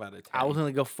 5 out of 10. I was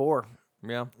gonna go 4.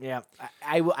 Yeah. Yeah,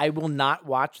 I will not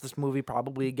watch this movie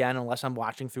probably again unless I'm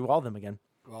watching through all of them again.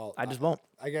 Well, I just won't.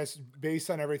 I guess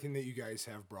based on everything that you guys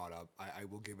have brought up, I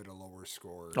will give it a lower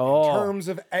score. Oh. In terms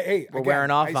of, hey, We're again,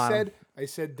 wearing off on 'em. I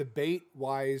said debate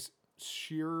wise,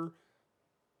 sheer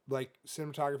like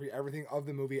cinematography, everything of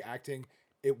the movie, acting,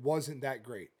 it wasn't that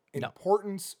great. No.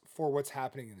 Importance for what's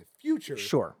happening in the future,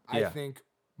 Sure. I Yeah. think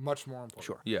much more important.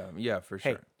 Sure. Yeah, for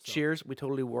Hey, sure. cheers! We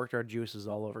totally worked our juices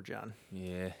all over John.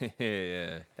 Yeah.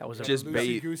 That was a Just Loosey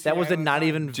bathe. goosey That was a island not time.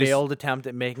 even Just- veiled attempt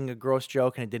at making a gross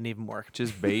joke, and it didn't even work.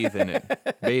 Just bathe in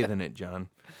it. Bathe in it, John.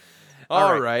 All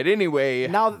All right. right. Anyway,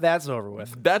 Now that that's over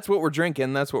with, that's what we're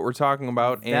drinking. That's what we're talking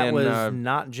about. that and was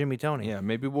not Jimmy Tony. yeah,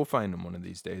 maybe we'll find him one of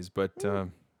these days. But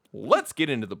let's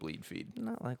get into the bleed feed.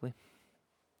 Not likely.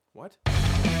 What?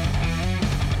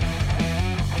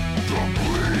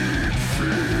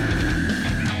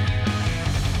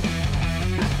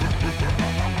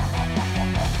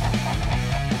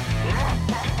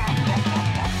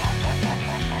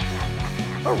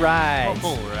 All right.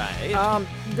 All right.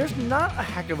 There's not a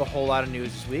heck of a whole lot of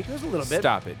news this week. There's a little bit.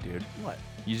 Stop it, dude. What?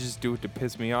 You just do it to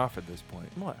piss me off at this point.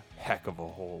 What? Heck of a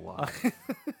whole lot.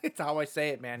 It's how I say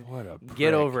it, man. What a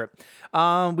Get prick. over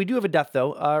it. We do have a death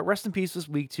though. Rest in peace this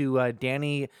week to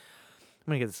Danny. I'm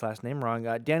gonna get this last name wrong.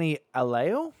 Danny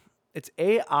Aiello. It's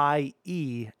Aieello.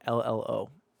 Aiello.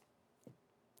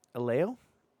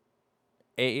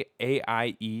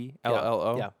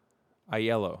 Aieello. Yeah.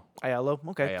 Aiello. Aiello.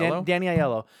 Okay. Aiello? Danny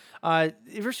Aiello. Have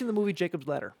you ever seen the movie Jacob's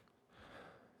Ladder?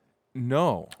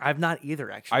 No, I've not either,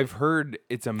 actually. I've heard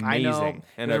it's amazing, I know.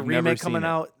 and There's I've a remake never coming seen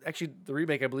out. Actually, the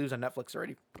remake I believe is on Netflix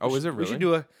already. Oh, We is should- it We should really?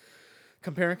 do a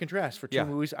compare and contrast for two Yeah.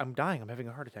 movies. I'm dying. I'm having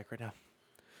a heart attack right now.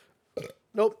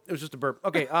 Nope, it was just a burp.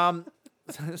 Okay.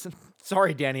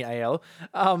 Sorry, Danny Aiello.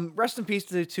 Rest in peace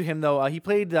to him though. He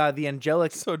played the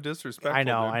angelic. it. So disrespectful. I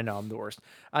know. dude. I know. I'm the worst.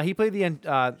 He played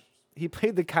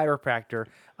the chiropractor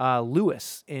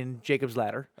Lewis in Jacob's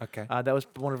Ladder. Okay. That was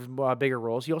one of his bigger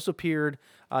roles. He also appeared.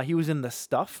 He was in The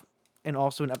Stuff, and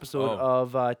also an episode Oh.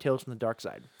 of Tales from the Dark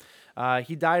Side.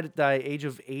 He died at the age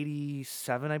of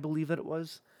 87, I believe that it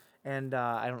was. And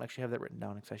I don't actually have that written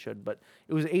down because I should, but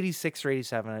it was 86 or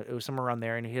 87. It was somewhere around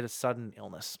there, and he had a sudden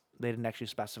illness. They didn't actually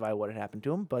specify what had happened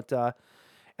to him, but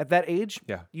at that age,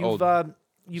 Yeah, you've old.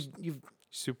 you've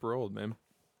Super old, man.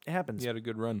 it happens. He had a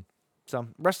good run. So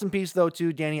rest in peace though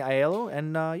to Danny Aiello,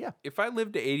 and yeah, If I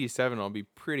live to 87, I'll be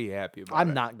pretty happy about it.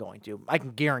 I'm not going to. I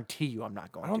can guarantee you, I'm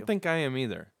not going I to. don't think I am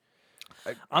either.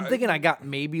 I'm thinking I got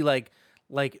maybe like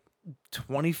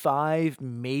 25,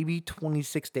 maybe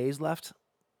 26 days left.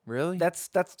 Really? That's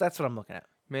what I'm looking at.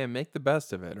 Man, make the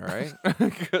best of it, all right?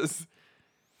 Because,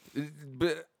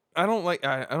 but I don't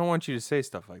want you to say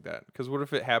stuff like that. Because what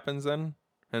if it happens then,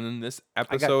 and then this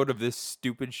episode of this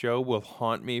stupid show will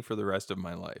haunt me for the rest of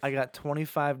my life? I got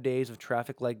 25 days of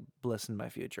traffic light bliss in my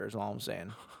future. Is all I'm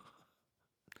saying.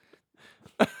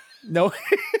 No,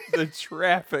 The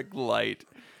traffic light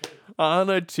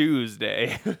on a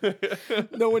Tuesday.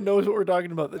 no one knows what we're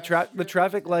talking about. The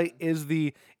traffic light is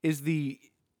the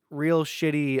real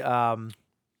shitty.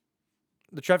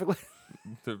 The traffic light.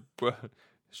 The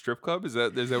strip club, is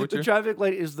that what The you're? traffic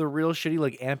light is the real shitty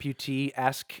like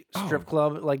amputee-esque strip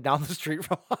club like down the street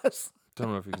from us.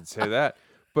 Don't know if you can say that,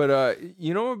 but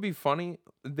you know what would be funny?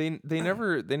 They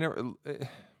never.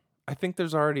 I think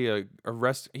there's already a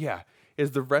rest. Yeah,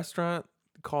 Is the restaurant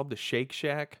called the Shake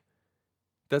Shack?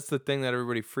 That's the thing that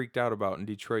everybody freaked out about in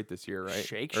Detroit this year, right?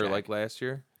 Shake Or Shack? like last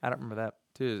year. I don't remember that.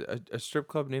 Dude, a strip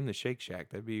club named the Shake Shack.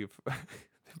 That'd be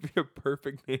a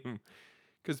perfect name.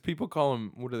 Because people call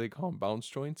them, what do they call them? Bounce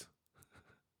joints?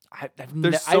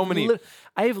 There's so many.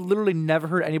 I have literally never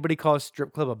heard anybody call a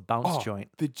strip club a bounce joint.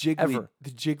 The jiggly, Ever. the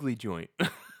jiggly joint.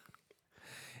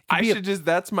 be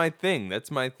That's my thing.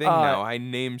 That's my thing now. I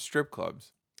name strip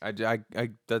clubs.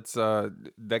 That's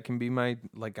that can be my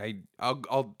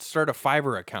I'll start a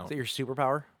Fiverr account. Is that your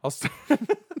superpower? I'll start.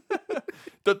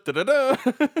 Da-da-da-da.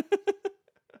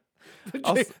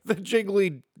 The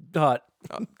jiggly dot.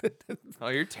 Oh,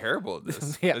 you're terrible at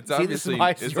this. Yeah, It's see, this is obviously why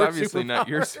it's it's your obviously not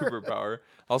your superpower. superpower.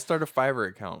 I'll start a Fiverr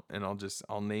account and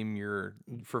I'll name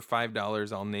for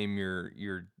 $5. I'll name your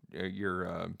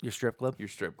strip club. your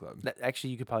strip club.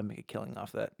 Actually, you could probably make a killing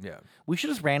off that. Yeah, We should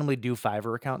just randomly do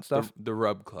Fiverr account stuff. the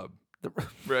Rub Club.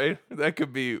 Right? That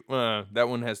could be. That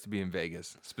one has to be in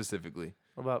Vegas specifically,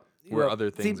 What about where other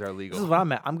things are This is legal. what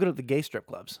I'm at. I'm good at the gay strip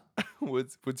clubs.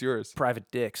 What's yours? Private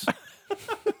dicks.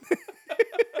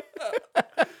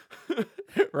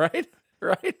 Right?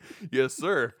 Yes,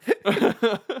 sir.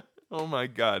 Oh my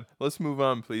God. Let's move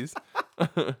on, please.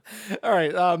 All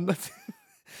right. Let's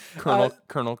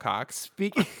Colonel Cox.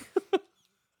 speaking.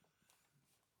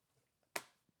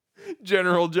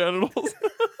 General genitals.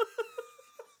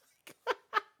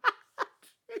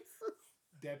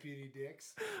 Deputy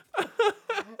Dicks.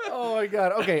 Oh my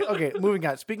God. Okay. Moving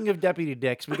on. Speaking of deputy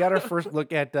dicks, we got our first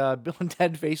look at Bill and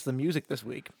Ted Face the Music this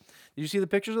week. Did you see the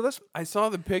pictures of this? I saw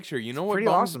the picture. You know what pretty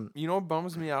bums, awesome. You know what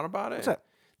bums me out about it? What's that?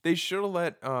 They should have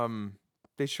let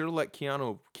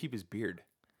Keanu keep his beard.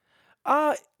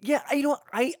 Yeah.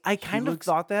 I kind of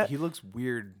thought that, He looks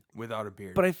weird without a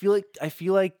beard. but I feel like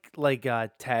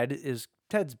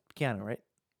Ted's Keanu, right?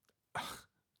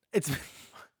 It's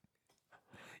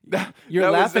you're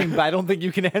that was- laughing, but I don't think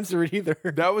you can answer it either.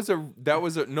 That was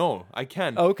a no, I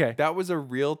can. Okay. That was a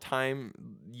real time.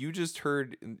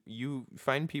 You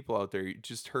find people out there, you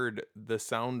just heard the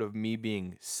sound of me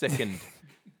being sickened.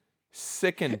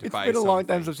 Sickened It's by been a long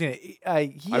time something. since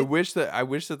I've seen it. I wish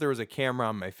that there was a camera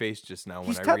on my face just now when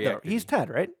He's I Ted, though. reacted. He's Ted,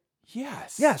 right?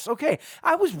 Yes. Yes. Okay.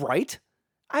 I was right.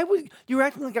 You were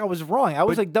acting like I was wrong. I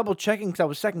was like double checking because I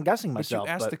was second guessing But myself.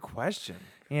 you asked the question.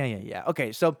 Yeah.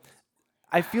 Okay. So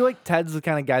I feel like Ted's the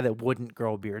kind of guy that wouldn't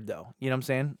grow a beard, though. You know what I'm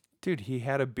saying? Dude, he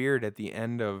had a beard at the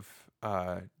end of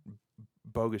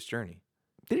Bogus Journey.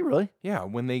 Did he really? Yeah,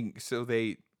 when they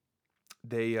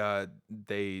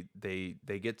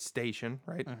get Station,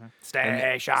 right?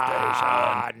 Station.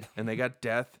 And they got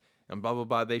Death and blah blah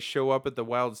blah. They show up at the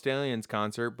Wild Stallions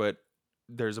concert, but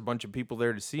there's a bunch of people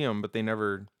there to see them, but they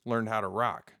never learned how to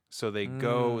rock. So they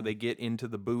they get into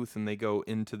the booth and they go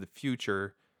into the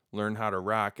future, learn how to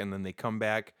rock, and then they come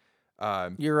back.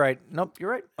 You're right. Nope, you're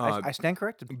right. I stand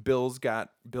corrected. Bill's got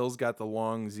the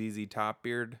long ZZ Top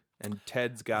beard, and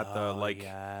Ted's got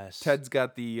Yes. Ted's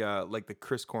got the like the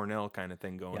Chris Cornell kind of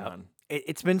thing going Yep. on.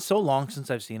 It's been so long since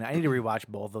I've seen it. I need to rewatch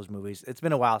both those movies. It's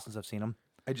been a while since I've seen them.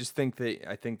 I think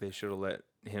they should have let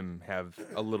him have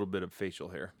a little bit of facial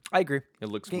hair. I agree. It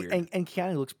looks And, weird. and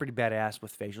Keanu looks pretty badass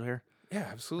with facial hair. Yeah,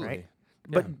 absolutely. Right?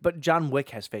 Yeah. But John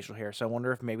Wick has facial hair, so I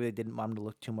wonder if maybe they didn't want him to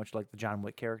look too much like the John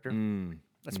Wick character.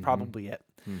 That's probably it.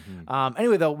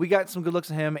 Anyway, though, we got some good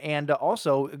looks at him, and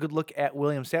also a good look at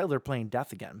William Sadler playing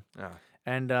Death again. Ah,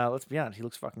 And let's be honest, he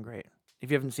looks fucking great. If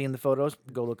you haven't seen the photos,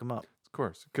 go look him up. of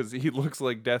course, because he looks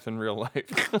like Death in real life.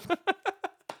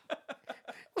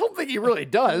 I don't think he really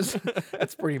does.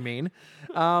 That's pretty mean.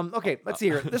 Okay, let's see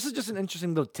here. This is just an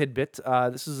interesting little tidbit.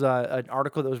 This is an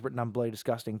article that was written on Bloody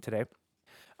Disgusting today.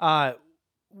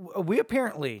 We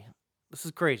apparently, this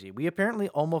is crazy, we apparently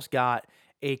almost got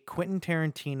a Quentin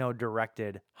Tarantino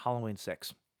directed Halloween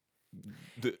 6.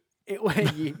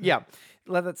 Yeah,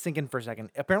 let that sink in for a second.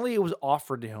 Apparently it was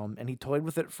offered to him and he toyed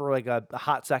with it for like a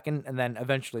hot second and then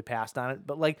eventually passed on it.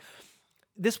 But like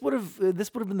this would have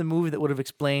been the movie that would have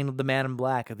explained The Man in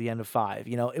Black at the end of 5.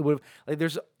 You know, it would have, like,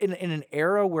 there's in an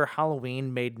era where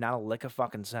Halloween made not a lick of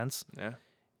fucking sense. Yeah.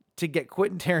 To get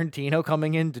Quentin Tarantino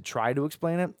coming in to try to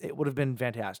explain it, it would have been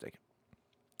fantastic.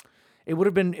 It would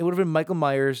have been Michael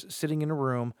Myers sitting in a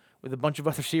room with a bunch of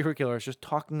other serial killers just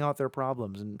talking out their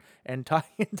problems and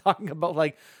talking about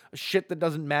like shit that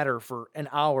doesn't matter for an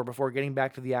hour before getting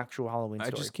back to the actual Halloween I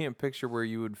story. just can't picture where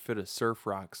you would fit a surf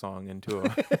rock song into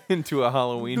a into a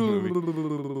Halloween movie.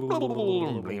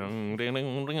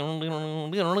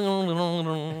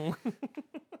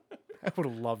 would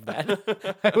have loved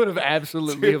that. I would have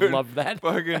absolutely have loved that.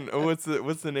 Fucking what's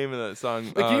the name of that song?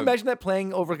 Like, can you imagine that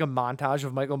playing over like a montage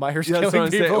of Michael Myers Yeah, that's what killing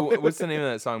I'm people? saying. What's the name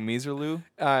of that song? Meeserloo?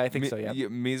 I think so. Yeah.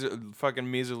 Fucking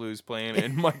Meeserloo's playing,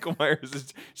 and Michael Myers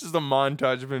is just a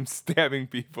montage of him stabbing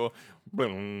people.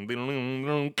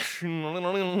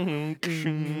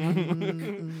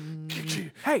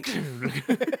 Hey.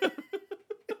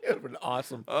 It would have been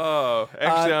awesome. Oh,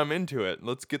 actually, I'm into it.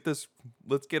 Let's get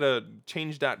a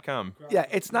change.com. Yeah,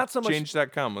 it's not so much.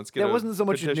 Change.com. Let's get There a wasn't so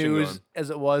much petition news going. as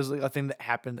it was like a thing that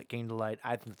happened that came to light.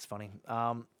 I think it's funny.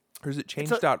 Or is it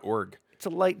change.org? It's a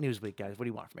light news week, guys. What do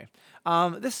you want from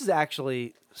me? This is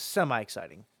actually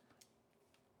semi-exciting.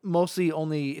 Mostly it's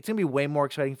going to be way more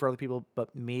exciting for other people,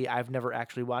 but me, I've never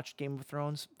actually watched Game of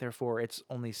Thrones. Therefore, it's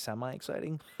only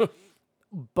semi-exciting.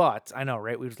 But I know,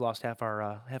 right? We just lost half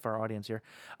our audience here.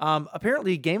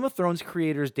 Apparently, Game of Thrones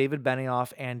creators David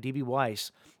Benioff and D.B.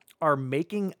 Weiss are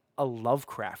making a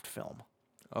Lovecraft film.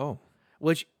 Oh.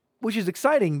 Which is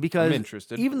exciting because I'm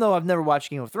interested. Even though I've never watched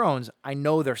Game of Thrones, I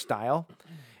know their style.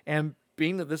 And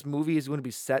being that this movie is going to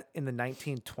be set in the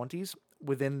 1920s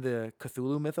within the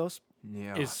Cthulhu mythos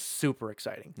is super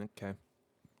exciting. Okay.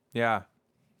 Yeah.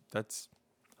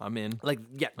 I'm in. Like,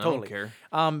 yeah, I totally. don't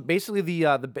care. Basically, the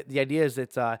idea is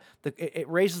that it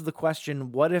raises the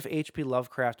question: what if H.P.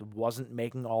 Lovecraft wasn't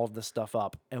making all of this stuff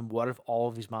up, and what if all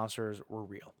of these monsters were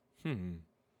real?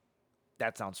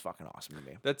 That sounds fucking awesome to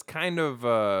me. That's kind of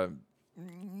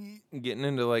getting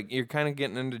into you're kind of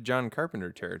getting into John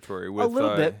Carpenter territory with A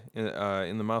little bit.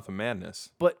 In the Mouth of Madness.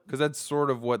 But because that's sort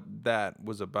of what that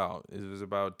was about. It was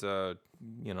about it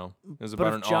was But about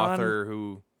if an John- author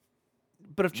who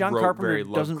but if John wrote Carpenter very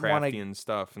doesn't want to, Lovecraftian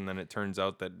stuff, and then it turns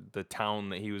out that the town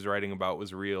that he was writing about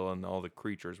was real, and all the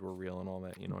creatures were real, and all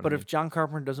that. You know. but if John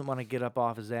Carpenter doesn't want to get up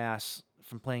off his ass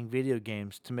from playing video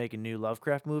games to make a new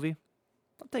Lovecraft movie,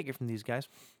 I'll take it from these guys.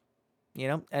 You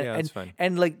know, and, Yeah, that's fine.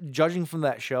 And like judging from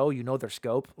that show, you know their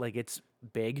scope, like it's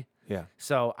big. Yeah.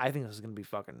 So I think this is gonna be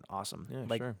fucking awesome. Yeah,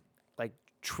 like, sure. like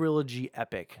trilogy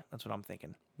epic. That's what I'm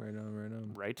thinking. Right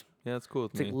on. Right? Yeah, that's cool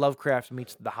with It's me. like Lovecraft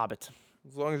meets The Hobbit.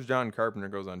 As long as John Carpenter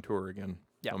goes on tour again,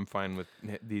 Yeah. I'm fine with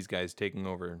these guys taking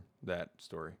over that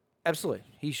story. Absolutely,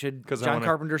 he should. 'Cause I John wanna-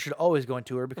 Carpenter should always go on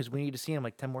tour because we need to see him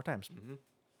like 10 more times.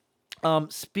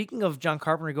 Speaking of John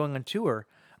Carpenter going on tour,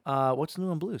 what's new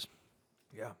on Blues?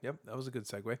 Yeah. Yep. That was a good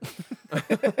segue.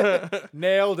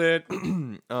 Nailed it.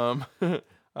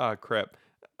 Crap.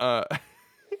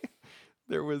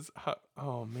 There was,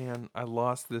 oh man, I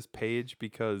lost this page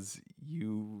because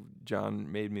John,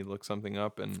 made me look something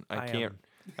up, and I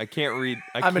can't read.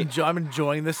 I'm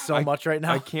enjoying this so much right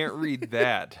now. I can't read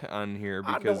that on here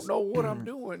I because don't know what I'm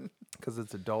doing.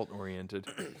 it's adult oriented.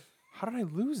 How did I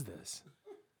lose this?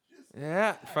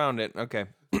 Yeah, found it. Okay.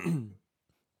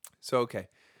 Okay.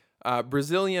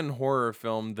 Brazilian horror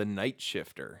film The Night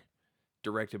Shifter,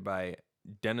 directed by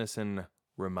Denison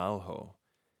Ramalho,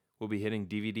 will be hitting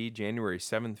DVD January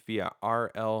 7th via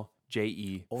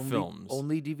RLJE Films.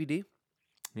 Only DVD?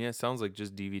 Yeah, it sounds like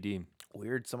just DVD.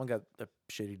 Weird. Someone got a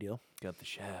shitty deal. Got the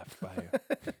shaft by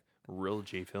Real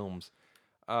J Films.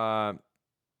 I've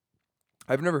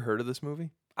never heard of this movie.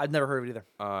 I've never heard of it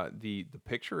either. The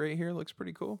picture right here looks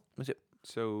pretty cool. Is it?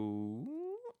 So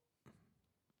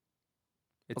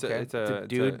it's Okay. it's a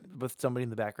dude with somebody in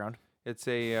the background. It's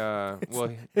a well.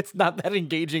 It's not that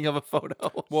engaging of a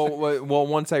photo. Well,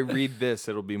 once I read this,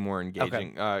 it'll be more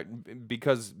engaging.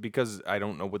 Because I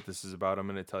don't know what this is about, I'm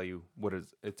going to tell you what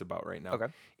it's about right now. Okay.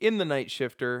 In The Night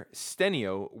Shifter,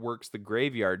 Stenio works the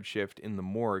graveyard shift in the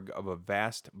morgue of a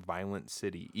vast, violent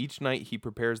city. Each night, he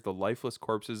prepares the lifeless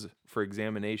corpses for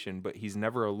examination, but he's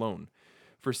never alone.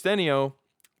 For Stenio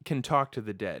can talk to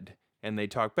the dead, and they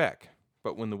talk back.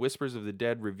 But when the whispers of the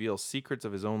dead reveal secrets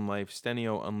of his own life,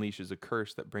 Stenio unleashes a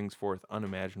curse that brings forth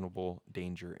unimaginable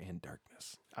danger and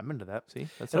darkness. I'm into that. See,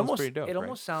 that sounds pretty dope. It right?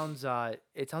 almost sounds.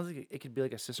 It sounds like it could be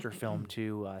like a sister film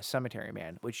to Cemetery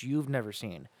Man, which you've never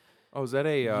seen. Oh, is that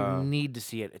a? You need to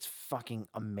see it. It's fucking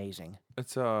amazing.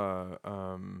 It's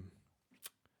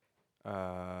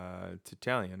it's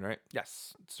Italian, right?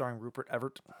 Yes, starring Rupert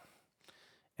Everett,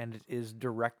 and it is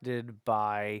directed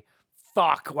by.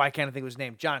 Fuck! Why can't I think of his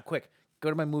name? John, quick, go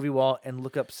to my movie wall and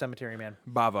look up Cemetery Man.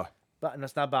 Bava. But no,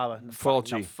 it's not Baba.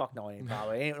 Fulci. No, it ain't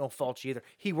Baba. It ain't no Fulci either.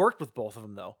 He worked with both of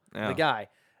them though. Yeah. The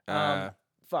guy.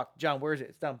 Fuck, John, where is it?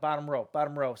 It's down bottom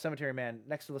row. Cemetery Man,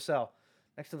 next to the cell.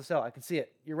 I can see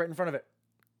it. You're right in front of it.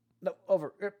 No,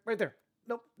 over. Right there.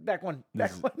 Nope. Back one.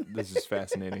 This is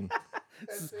fascinating.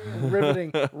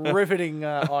 riveting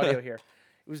audio here.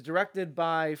 It was directed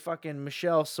by fucking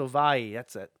Michelle Sovai.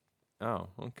 That's it. Oh,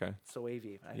 okay.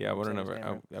 Soavi. Yeah, I would have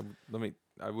never.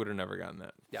 I would have never gotten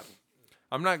that. Yep.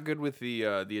 I'm not good with the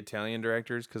Italian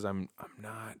directors because I'm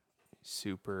not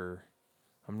super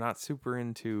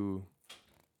into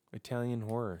Italian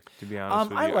horror, to be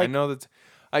honest with you. I know that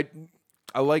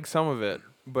I like some of it,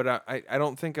 but I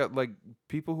don't think like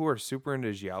people who are super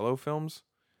into giallo films.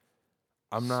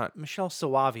 I'm not Michelle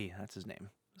Soavi, that's his name.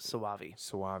 Soavi.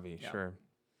 Sure.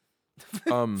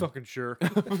 Fucking sure.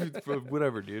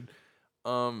 Whatever, dude.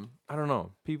 I don't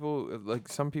know. People like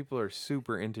some people are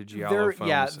super into giallo films.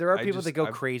 Yeah, there are people that go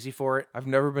crazy for it. I've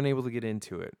never been able to get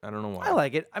into it. I don't know why. I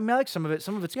like it. I mean, I like some of it.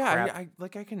 Some of it's crap.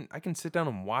 I can sit down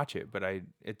and watch it, but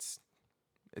it's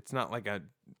not like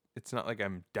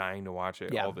I'm dying to watch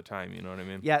it all the time. You know what I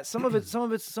mean? Yeah, some of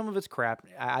it's crap.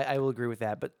 I will agree with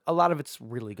that, but a lot of it's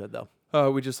really good though.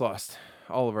 We just lost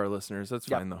all of our listeners. That's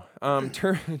fine though.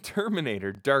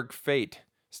 Terminator: Dark Fate,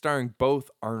 starring both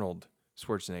Arnold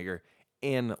Schwarzenegger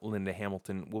and Linda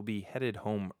Hamilton, will be headed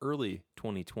home early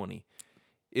 2020.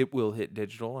 It will hit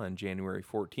digital on January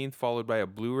 14th, followed by a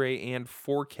Blu-ray and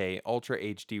 4K Ultra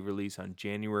HD release on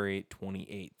January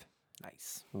 28th.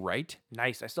 Nice. Right?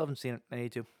 Nice. I still haven't seen it. I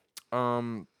need to.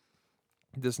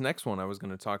 This next one I was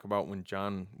going to talk about when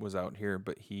John was out here,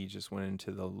 but he just went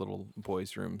into the little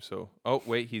boys' room. So, oh,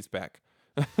 wait, he's back.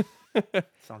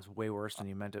 Sounds way worse than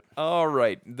you meant it. All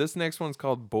right. This next one's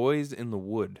called Boys in the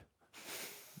Wood.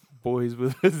 Boys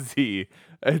with a Z.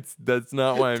 That's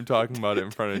not why I'm talking about it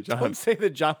in front of John. Don't say that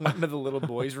John went into the little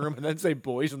boys' room and then say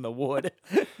Boys in the Wood.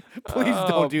 Please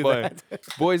don't do that.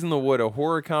 Boys in the Wood, a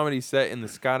horror comedy set in the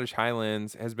Scottish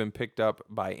Highlands, has been picked up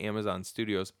by Amazon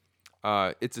Studios.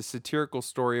 It's a satirical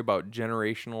story about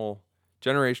generational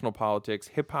politics,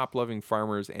 hip hop loving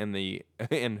farmers, and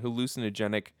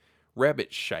hallucinogenic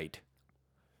rabbit shite.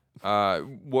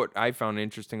 What I found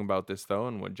interesting about this, though,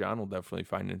 and what John will definitely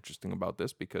find interesting about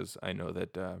this, because I know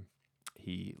that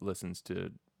he listens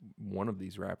to one of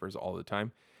these rappers all the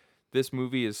time. This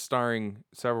movie is starring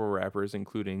several rappers,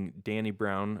 including Danny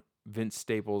Brown, Vince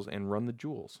Staples, and Run the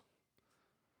Jewels.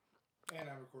 And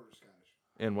I'm a quarter Scottish.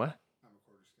 And what? I'm a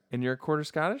quarter Scottish. And you're a quarter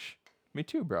Scottish? Me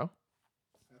too, bro.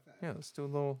 Yeah, let's do a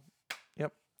little...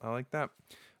 Yep, I like that.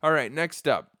 All right, next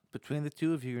up. Between the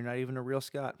two of you, you're not even a real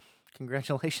Scot.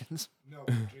 Congratulations. No,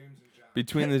 James and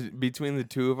John. Between the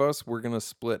two of us, we're gonna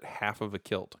split half of a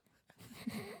kilt.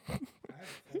 I have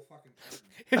a full fucking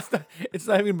tartan. It's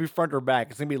not even gonna be front or back.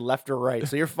 It's gonna be left or right.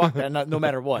 So you're fucked no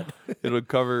matter what. It'll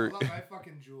cover. I love my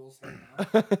fucking jewels.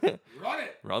 Run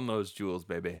it. Run those jewels,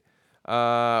 baby.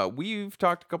 We've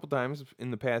talked a couple times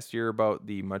in the past year about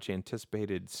the much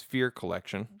anticipated Sphere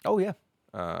collection. Oh yeah.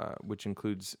 Which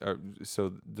includes,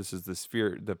 so this is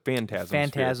the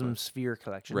Phantasm Sphere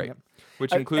collection, right? Yep.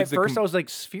 Which includes at first I was like,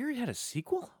 Sphere had a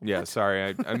sequel? Yeah, What?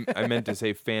 sorry, I meant to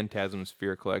say Phantasm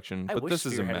Sphere collection, but this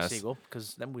is a mess.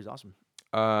 Because that movie's awesome.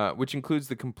 Which includes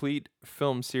the complete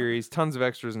film series, tons of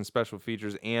extras and special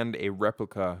features, and a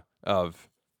replica of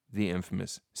the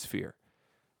infamous Sphere.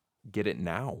 Get it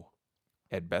now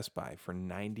at Best Buy for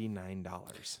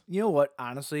 $99. You know what?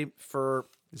 Honestly,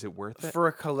 Is it worth it? for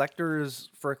a collector's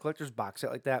box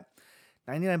set like that,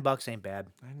 $99 ain't bad.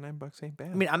 $99 ain't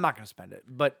bad. I mean, I'm not gonna spend it,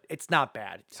 but it's not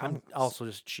bad. I'm also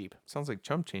just cheap, Sounds like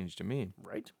chump change to me.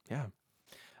 right? Yeah.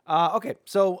 Okay,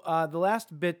 so the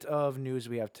last bit of news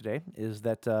we have today is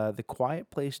that the Quiet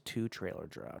Place 2 trailer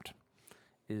dropped.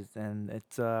 I'm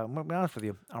gonna be honest with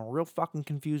you, I'm real fucking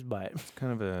confused by it. It's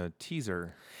kind of a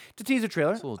teaser. It's a teaser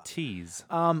trailer. It's a little tease.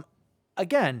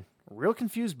 Again, real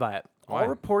confused by it. Why? All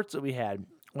reports that we had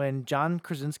when John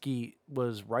Krasinski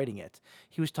was writing it,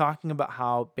 he was talking about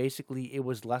how basically it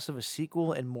was less of a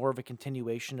sequel and more of a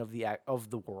continuation of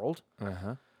the world.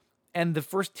 Uh-huh. And the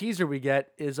first teaser we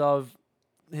get is of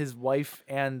his wife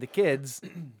and the kids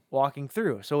walking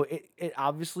through. So it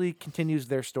obviously continues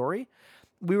their story.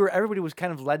 Everybody was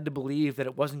kind of led to believe that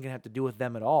it wasn't going to have to do with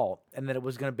them at all, and that it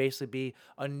was going to basically be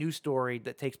a new story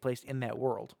that takes place in that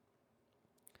world.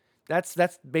 That's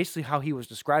basically how he was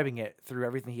describing it through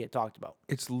everything he had talked about.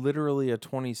 It's literally a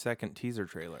 20-second teaser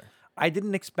trailer. I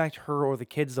didn't expect her or the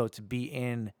kids, though, to be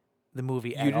in the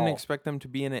movie at all. You didn't expect them to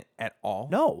be in it at all?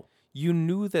 No. You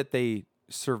knew that they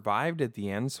survived at the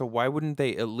end, so why wouldn't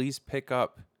they at least pick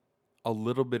up a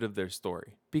little bit of their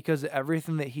story? Because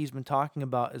everything that he's been talking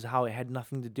about is how it had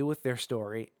nothing to do with their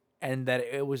story, and that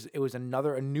it was a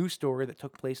new story that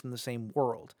took place in the same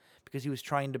world, because he was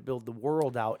trying to build the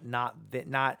world out, not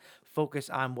focus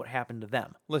on what happened to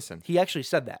them. Listen, He actually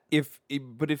said that. if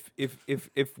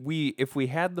we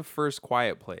had the first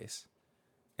Quiet Place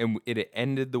and it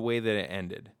ended the way that it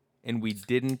ended, and we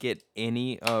didn't get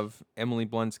any of Emily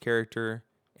Blunt's character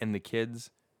and the kids,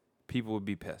 people would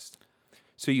be pissed.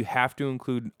 So you have to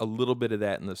include a little bit of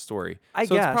that in the story. I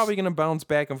so guess. it's probably going to bounce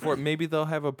back and forth. Maybe they'll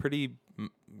have a pretty,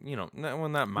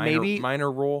 not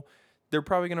minor role. They're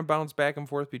probably going to bounce back and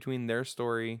forth between their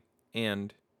story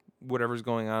and whatever's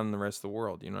going on in the rest of the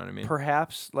world. You know what I mean?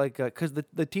 Perhaps like because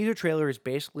the teaser trailer is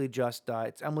basically just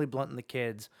it's Emily Blunt and the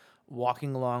kids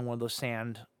walking along one of those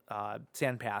sand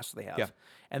paths they have, Yeah.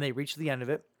 and they reach the end of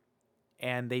it,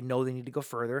 and they know they need to go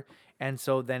further, and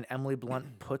so then Emily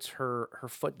Blunt puts her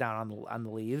foot down on the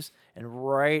leaves, and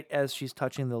right as she's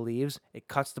touching the leaves, it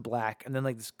cuts to black, and then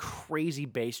like this crazy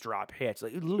bass drop hits.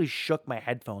 Like, it literally shook my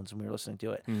headphones when we were listening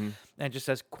to it, and it just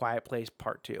says "Quiet Place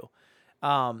Part 2."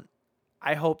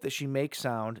 I hope that she makes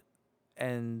sound,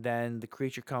 and then the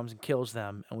creature comes and kills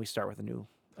them, and we start with a new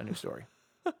story.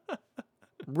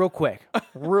 real quick,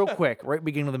 right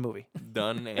beginning of the movie.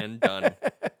 Done and done.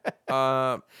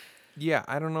 Yeah,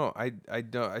 I don't know. I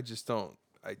just don't.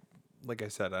 Like I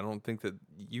said, I don't think that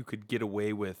you could get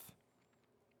away with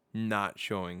not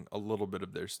showing a little bit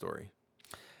of their story.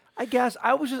 I guess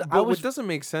What doesn't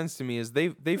make sense to me is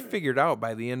they figured out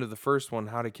by the end of the first one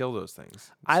how to kill those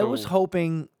things. I was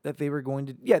hoping that they were going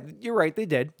to. Yeah, you're right. They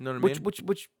did. Know what I mean?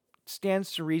 Which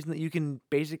stands to reason that you can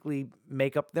basically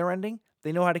make up their ending.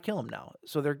 They know how to kill them now,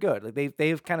 so they're good. Like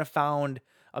they've kind of found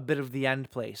a bit of the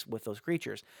end place with those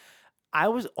creatures. I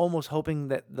was almost hoping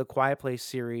that the Quiet Place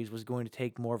series was going to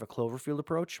take more of a Cloverfield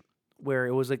approach, where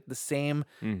it was like the same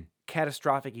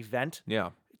catastrophic event. Yeah.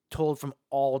 Told from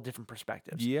all different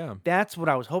perspectives. Yeah. That's what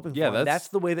I was hoping Yeah, for. That's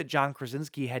the way that John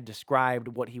Krasinski had described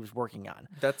what he was working on.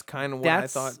 That's kind of what I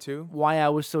thought too. Why I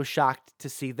was so shocked to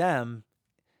see them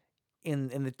in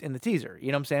the teaser.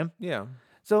 You know what I'm saying? Yeah.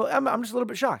 So I'm just a little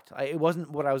bit shocked. It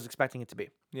wasn't what I was expecting it to be.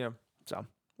 Yeah. So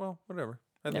Well, whatever.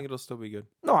 I think it'll still be good.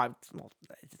 no,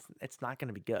 it's not going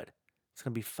to be good. It's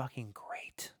going to be fucking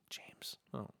great, James.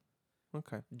 Oh.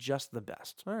 Okay. Just the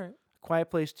best. All right. Quiet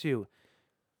Place 2,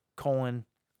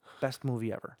 best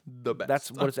movie ever. The best.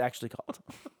 That's what it's actually called.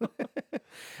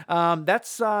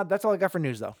 That's all I got for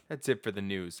news, though. That's it for the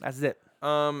news. That's it.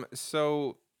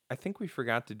 So I think we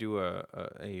forgot to do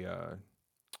a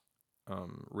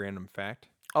random fact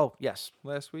Oh, yes.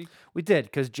 last week. We did,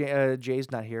 because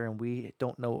Jay's not here, and we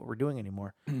don't know what we're doing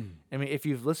anymore. I mean, if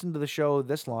you've listened to the show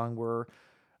this long, we're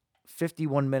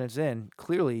 51 minutes in.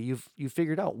 Clearly, you've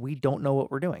figured out we don't know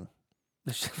what we're doing.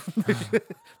 The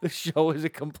show is a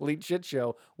complete shit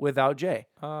show without Jay.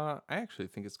 I actually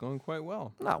think it's going quite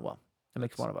well. Not well. It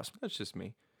makes one of us. That's just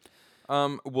me.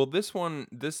 Well, this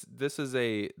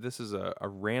is a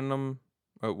random.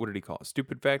 What did he call it?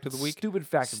 Stupid fact of the week. Stupid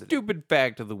fact of the day. Stupid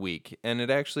fact of the week, and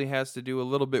it actually has to do a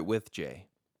little bit with Jay,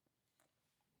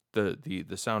 the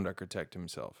sound architect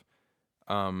himself.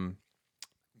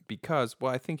 Because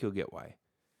I think you'll get why.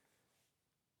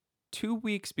 2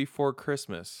 weeks before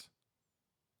Christmas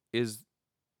is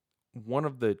one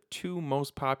of the two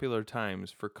most popular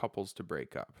times for couples to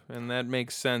break up, and that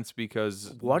makes sense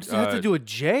because What does that have to do with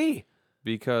Jay?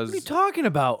 Because What are you talking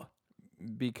about?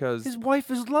 Because His wife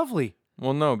is lovely.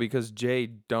 Well, no, because Jay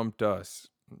dumped us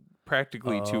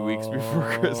practically 2 weeks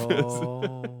before Christmas.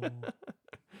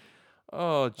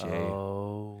 Oh, Jay.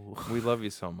 Oh. We love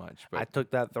you so much. But I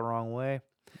took that the wrong way,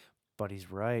 but he's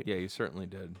right. yeah, you certainly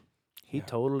did. He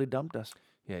totally dumped us.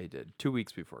 Yeah, he did. 2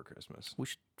 weeks before Christmas. We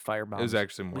should firebomb. It was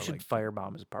actually more We should like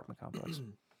firebomb his apartment complex.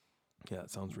 Yeah,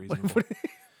 that sounds reasonable.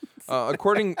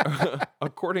 According,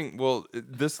 well,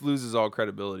 this loses all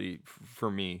credibility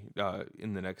for me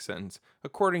in the next sentence.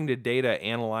 According to data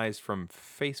analyzed from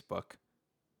Facebook.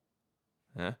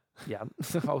 Huh? Yeah.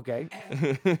 Okay.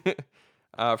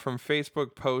 From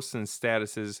Facebook posts and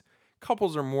statuses,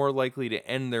 couples are more likely to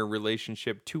end their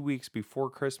relationship 2 weeks before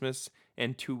Christmas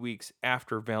and 2 weeks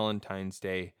after Valentine's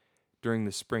Day during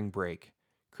the spring break.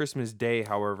 Christmas Day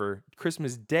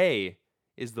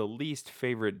is the least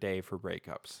favorite day for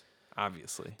breakups,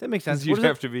 obviously. That makes sense. You'd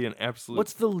have to be an absolute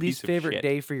What's the least piece of favorite shit.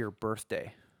 day for your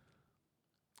birthday?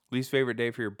 Least favorite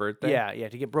day for your birthday? Yeah,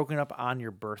 to get broken up on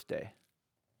your birthday.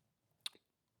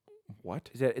 What?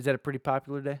 Is that a pretty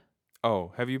popular day?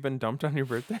 Oh, have you been dumped on your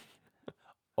birthday?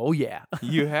 Oh yeah.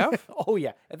 You have? Oh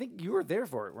yeah. I think you were there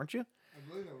for it, weren't you? I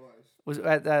believe I was. Was it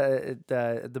at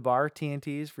the bar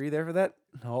TNT's? Were you there for that?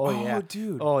 Oh yeah,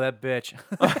 dude. Oh, that bitch.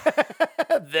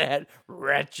 That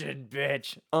wretched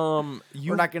bitch.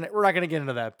 We're not gonna get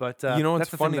into that, but you know what's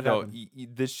that's the thing funny that though?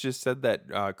 happened. This just said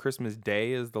that Christmas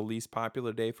Day is the least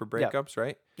popular day for breakups,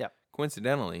 right? Yeah.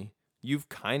 Coincidentally, you've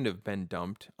kind of been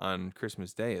dumped on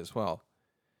Christmas Day as well.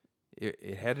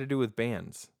 It had to do with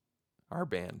bands. Our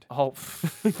band. Oh,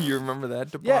 You remember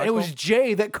that debacle? yeah. It was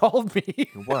Jay that called me.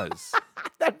 It was.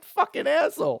 That fucking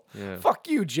asshole. Yeah. Fuck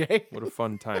you, Jay. What a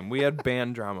fun time. We had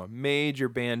band drama, major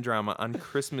band drama on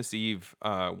Christmas Eve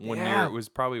one year. It was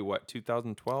probably,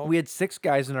 2012? We had 6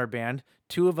 guys in our band.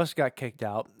 2 of us got kicked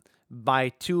out by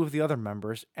 2 of the other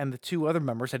members, and the 2 other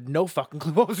members had no fucking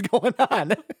clue what was going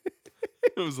on.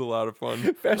 It was a lot of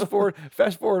fun. fast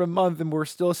forward a month, and we're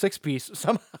still a 6-piece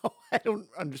somehow. I don't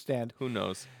understand. Who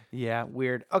knows? Yeah,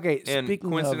 weird. Okay, And speaking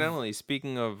coincidentally,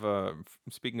 speaking of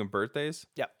birthdays,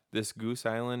 Yep. this Goose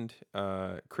Island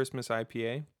Christmas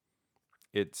IPA,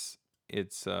 its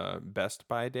best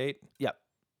buy date, Yep.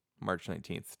 March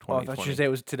 19th, Oh, I 2020. thought you say it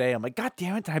was today. I'm like, God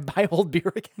damn it, did I buy old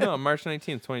beer again? No, March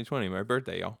 19th, 2020, my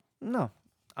birthday, y'all. No,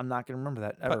 I'm not going to remember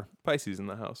that ever. Pisces in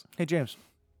the house. Hey, James.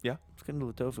 Yeah? Let's get into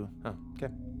the tofu. Oh,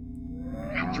 okay.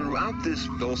 Throughout this,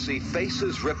 they'll see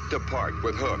faces ripped apart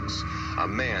with hooks, a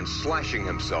man slashing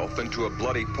himself into a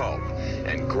bloody pulp,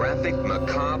 and graphic,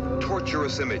 macabre,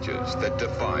 torturous images that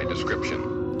defy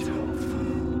description.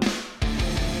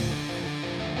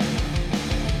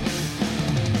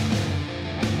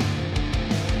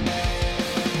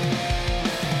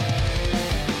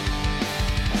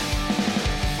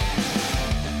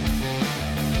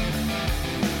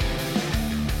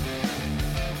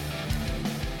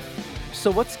 So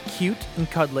what's cute and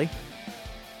cuddly,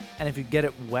 and if you get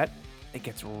it wet, it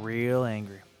gets real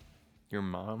angry? Your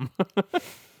mom.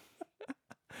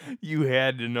 You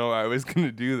had to know I was going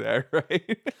to do that,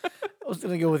 right? I was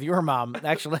going to go with your mom.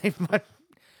 Actually, my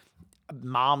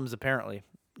moms, apparently.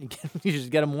 You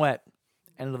just get them wet.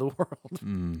 End of the world.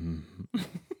 Mm-hmm.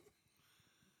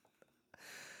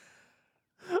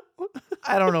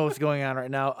 I don't know what's going on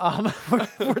right now.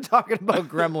 We're talking about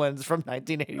Gremlins from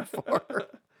 1984.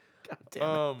 God damn it.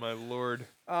 Oh, my Lord.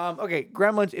 Okay,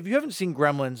 Gremlins. If you haven't seen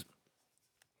Gremlins,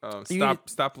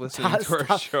 Stop listening to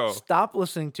our show. Stop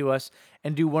listening to us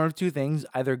and do one of 2 things.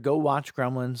 Either go watch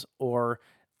Gremlins or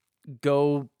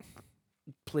go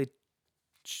play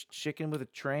chicken with a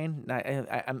train.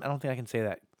 I don't think I can say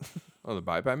that. Oh, the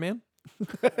Bye-Bye Man?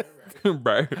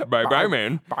 Bye-bye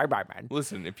Man. Bye-bye, man.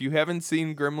 Listen, if you haven't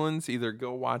seen Gremlins, either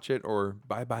go watch it or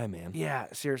Bye-Bye Man. Yeah,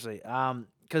 seriously.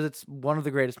 Because it's one of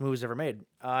the greatest movies ever made.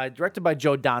 Directed by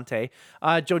Joe Dante.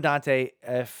 Joe Dante,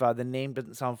 if the name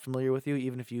doesn't sound familiar with you,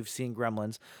 even if you've seen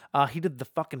Gremlins, he did The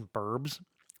fucking Burbs,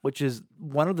 which is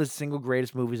one of the single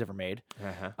greatest movies ever made.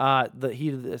 He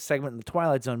did a segment in the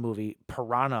Twilight Zone movie,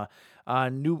 Piranha. A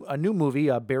new movie,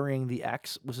 Burying the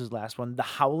X, was his last one. The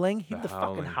Howling. He did the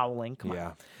fucking Howling. Come Yeah,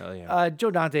 on. hell yeah.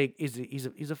 Joe Dante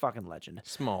he's a fucking legend.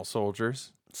 Small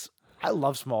Soldiers. I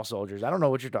love Small Soldiers. I don't know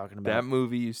what you're talking about. That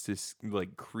movie used to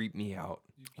creep me out.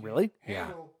 Really? Yeah.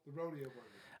 The rodeo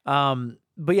burger.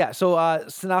 But yeah, so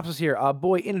synopsis here. A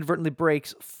boy inadvertently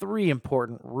breaks 3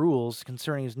 important rules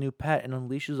concerning his new pet and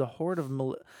unleashes a horde of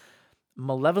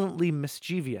malevolently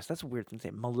mischievous. That's a weird thing to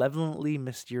say. Malevolently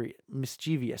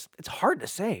mischievous. It's hard to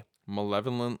say.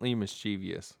 Malevolently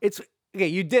mischievous. It's okay,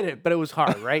 you did it, but it was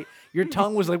hard, right? Your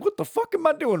tongue was like, what the fuck am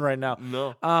I doing right now?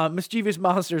 No. Mischievous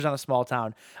monsters on a small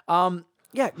town.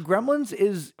 Yeah, Gremlins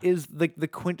is the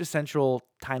quintessential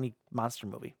tiny monster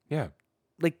movie. Yeah.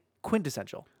 Like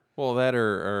quintessential. Well, that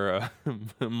or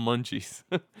Munchies.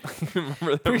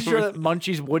 Remember that Pretty sure movie? that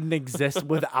Munchies wouldn't exist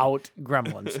without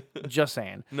Gremlins. Just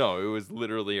saying. No, it was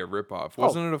literally a ripoff.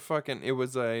 Wasn't it a fucking... It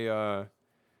was a...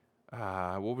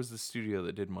 what was the studio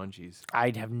that did Munchies?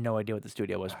 I have no idea what the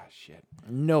studio was. Ah, shit.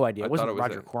 No idea. I It wasn't thought it was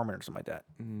Roger a- Corman or something like that.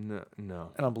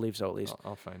 No. I don't believe so, at least.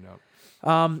 I'll find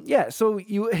out. Yeah, so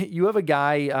you have a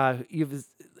guy, I don't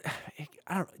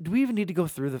know, do we even need to go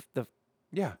through the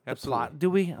Yeah, the absolutely. plot? Do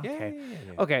we? Yeah, Okay.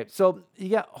 yeah. Okay, so you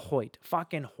got Hoyt.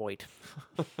 Fucking Hoyt.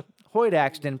 Hoyt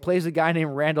Axton plays a guy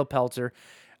named Randall Peltzer.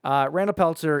 Randall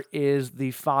Peltzer is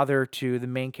the father to the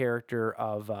main character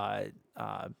of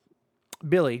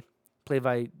Billy, played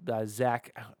by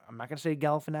Zach. I'm not going to say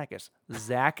Galifianakis.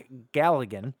 Zach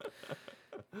Galligan.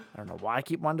 I don't know why I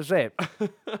keep wanting to say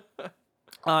it.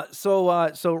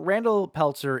 So Randall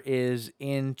Peltzer is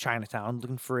in Chinatown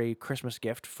looking for a Christmas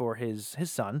gift for his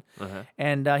son,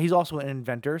 and he's also an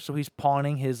inventor. So he's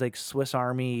pawning his like Swiss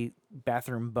Army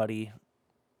bathroom buddy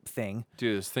thing.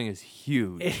 Dude, this thing is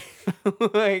huge.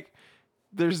 Like,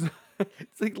 there's...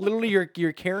 It's like literally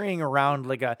you're carrying around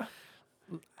like a.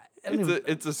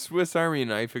 It's a Swiss Army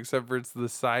knife, except for it's the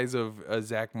size of a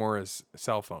Zach Morris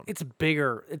cell phone. It's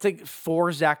bigger. It's like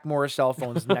 4 Zach Morris cell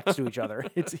phones next to each other.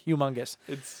 It's humongous.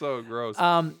 It's so gross.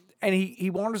 And he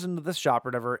wanders into this shop or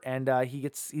whatever, and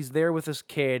he's there with this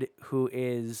kid who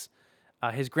is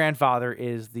his grandfather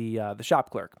is the shop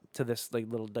clerk to this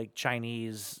like little like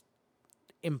Chinese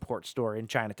import store in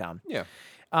Chinatown. Yeah.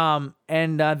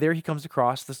 And there he comes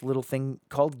across this little thing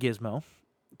called Gizmo.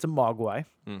 It's a Mogwai.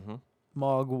 Mm-hmm.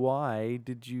 Mogwai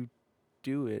did you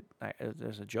do it?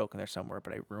 There's a joke in there somewhere,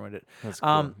 but I ruined it. That's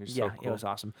cool. You're so Yeah, cool. it was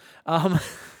awesome.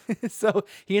 So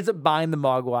he ends up buying the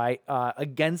Mogwai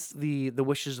against the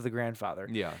wishes of the grandfather.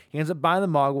 Yeah. He ends up buying the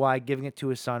Mogwai, giving it to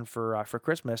his son for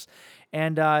Christmas,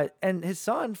 and his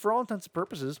son, for all intents and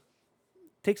purposes,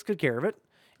 takes good care of it.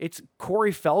 It's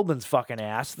Corey Feldman's fucking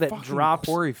ass that Fucking drops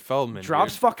Corey Feldman,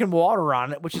 drops dude. fucking water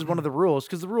on it, which is one of the rules.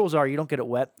 Because the rules are you don't get it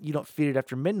wet, you don't feed it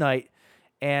after midnight,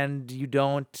 and you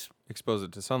don't Expose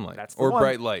it to sunlight. That's the or one.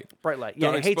 bright light. bright light. Yeah,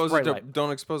 Don't it hates expose bright it to light. don't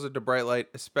expose it to bright light,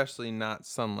 especially not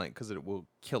sunlight, because it will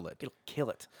kill it. It'll kill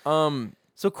it. Um,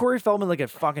 So Corey Feldman, like a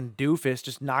fucking doofus,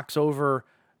 just knocks over,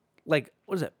 like,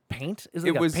 what is it? Paint? Is it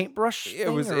like it was a paintbrush? It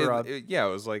thing, was or yeah. It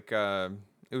was like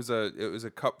it was a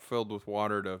cup filled with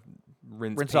water to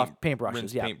rinse off paintbrushes.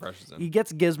 rinse Yeah, paintbrushes in. he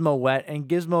gets Gizmo wet, and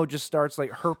Gizmo just starts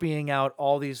like herping out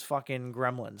all these fucking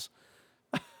gremlins.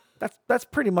 That's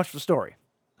pretty much the story.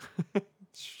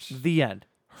 The end.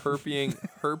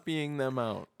 Herpying them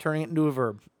out. Turning it into a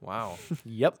verb. Wow.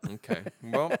 Yep. Okay.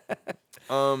 Well,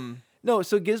 No,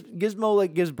 so Gizmo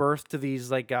like gives birth to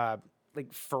these like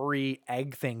furry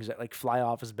egg things that like fly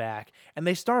off his back, and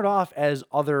they start off as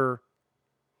other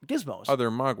Gizmos, other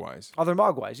Mogwais. other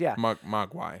Mogwais, yeah.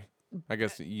 Mogwai. I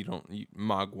guess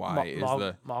Mogwai is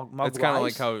the. Mogwais? It's kind of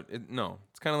like how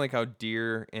it's kind of like how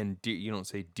deer and you don't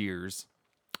say deers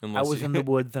I unless was in the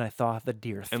woods and I thought the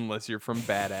deer. unless you're from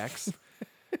Bad Axe.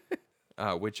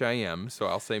 Which I am, so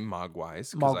I'll say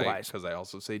Mogwais. Mogwais. Because I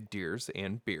also say deers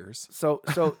and beers. So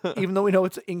even though we know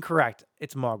it's incorrect,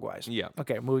 it's Mogwais. Yeah.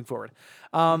 Okay, moving forward.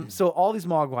 So all these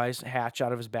Mogwais hatch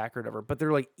out of his back or whatever, but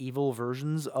they're like evil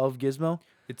versions of Gizmo.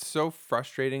 It's so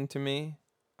frustrating to me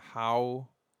how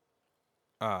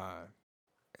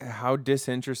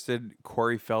disinterested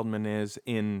Corey Feldman is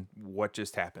in what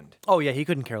just happened. Oh yeah, he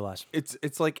couldn't care less.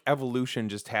 It's like evolution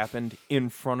just happened in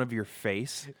front of your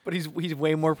face. But he's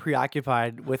way more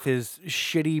preoccupied with his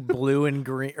shitty blue and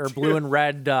green or blue and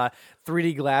red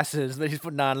 3D glasses that he's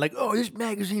putting on. Like, oh, this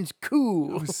magazine's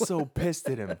cool. I was so pissed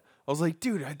at him. I was like,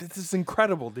 dude, this is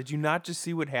incredible. Did you not just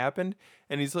see what happened?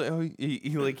 And he's like,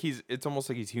 it's almost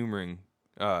like he's humoring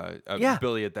Yeah.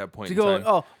 Billy at that point To in go,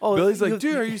 time. oh, Billy's like, you-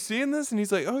 dude, are you seeing this? And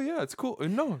he's like, oh yeah, it's cool.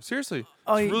 No, seriously,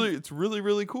 it's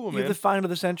really cool, You're man. the find of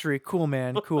the century. Cool,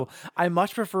 man. Cool. I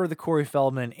much prefer the Corey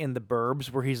Feldman in The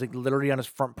Burbs, where he's like literally on his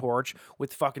front porch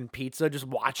with fucking pizza, just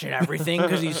watching everything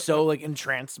because he's so like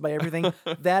entranced by everything.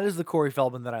 That is the Corey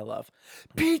Feldman that I love.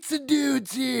 Pizza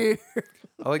dude's here.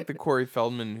 I like the Corey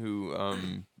Feldman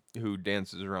who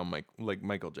dances around like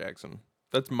Michael Jackson.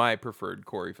 That's my preferred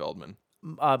Corey Feldman.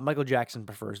 Michael Jackson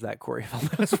prefers that Corey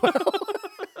Feldman as well.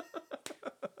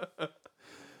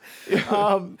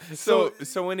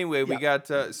 So anyway, we got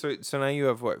so now you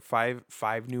have what five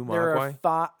new There Mogwai? are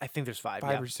five. I think there's five.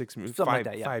 Five yeah. or six, Something like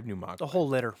that, yeah. five new Mogwai. The whole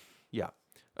litter. Yeah,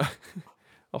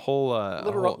 a whole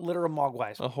Litter of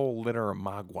Mogwais. a whole litter of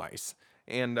Mogwais,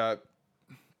 and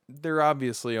they're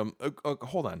obviously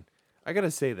hold on, I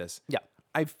gotta say this. Yeah.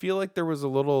 I feel like there was a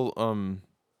little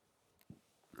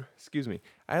excuse me,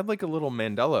 I had like a little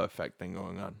Mandela effect thing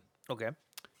going on. Okay.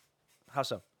 How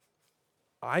so?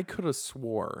 I could have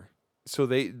swore. So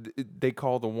they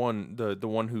call the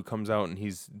one who comes out and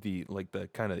he's the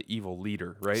kind of evil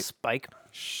leader, right? Spike.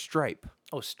 Stripe.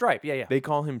 Oh, Stripe. Yeah, yeah. They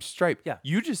call him Stripe. Yeah.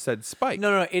 You just said Spike.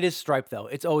 No, it is Stripe though.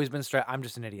 It's always been Stripe. I'm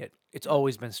just an idiot. It's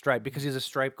always been Stripe because he's a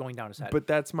stripe going down his head. But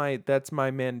that's my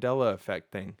Mandela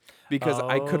effect thing, because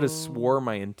I could have swore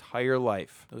my entire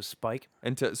life. It was Spike.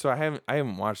 So I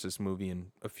haven't watched this movie in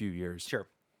a few years. Sure.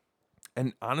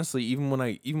 And honestly, even when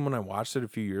I watched it a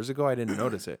few years ago, I didn't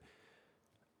notice it.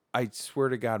 I swear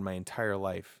to God, my entire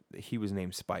life he was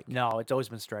named Spike. No, it's always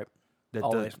been Stripe. That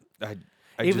always. I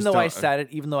Even just though I don't- said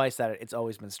it, it's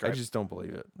always been I Stripe. just don't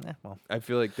believe it. Well. I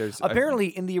feel like there's Apparently,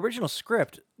 in the original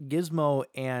script, Gizmo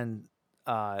and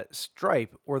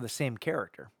Stripe were the same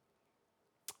character.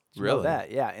 Did you know Really?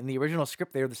 that? Yeah. In the original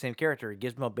script, they were the same character.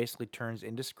 Gizmo basically turns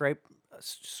into Stripe.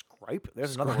 Stripe?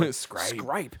 There's another one.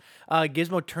 Stripe.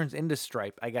 Gizmo turns into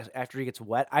Stripe, I guess, after he gets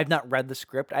wet. I've not read the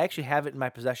script. I actually have it in my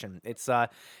possession. It's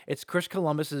Chris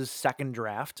Columbus's second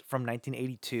draft from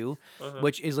 1982,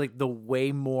 which is like the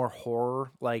way more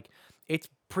horror. Like, it's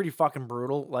pretty fucking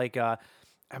brutal. Like,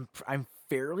 I'm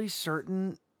fairly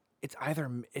certain it's either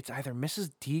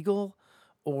Mrs. Deagle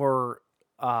or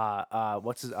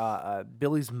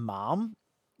Billy's mom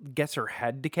gets her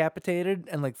head decapitated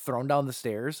and like thrown down the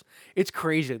stairs. It's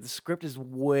crazy. The script is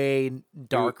way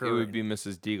darker. It would be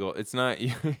Mrs. Deagle. It's not.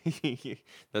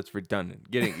 That's redundant.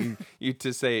 Getting you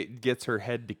to say it gets her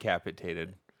head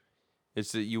decapitated.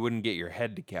 It's that you wouldn't get your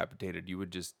head decapitated. You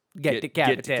would just Get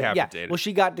decapitated. Yeah. Well,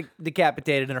 she got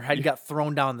decapitated and her head got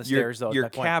thrown down the stairs. Though your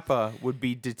at that point. kappa would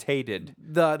be detated.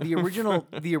 The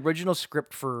original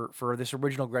script for this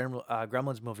original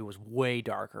Gremlins movie was way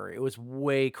darker. It was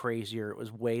way crazier. It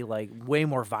was way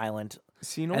more violent.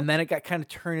 See, and then it got kind of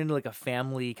turned into like a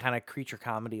family kind of creature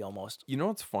comedy almost. You know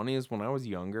what's funny is when I was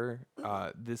younger,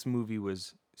 this movie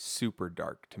was super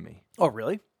dark to me. Oh,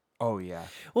 really? Oh yeah.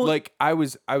 Well, like I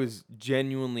was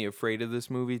genuinely afraid of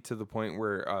this movie to the point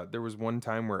where there was one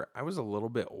time where I was a little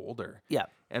bit older. Yeah.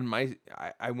 And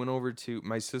I went over to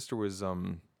my sister was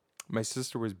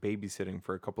babysitting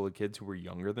for a couple of kids who were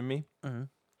younger than me.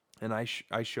 Mm-hmm. And I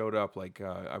showed up like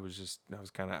I was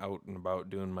kind of out and about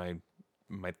doing my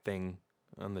thing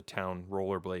on the town,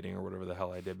 rollerblading or whatever the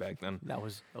hell I did back then. That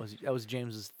was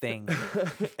James's thing.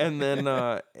 And then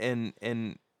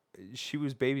and she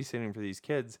was babysitting for these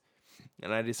kids.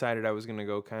 And I decided I was gonna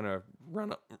go kind of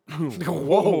run up.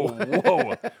 whoa!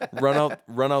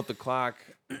 run out the clock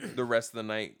the rest of the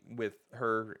night with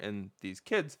her and these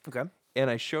kids. Okay. And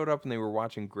I showed up and they were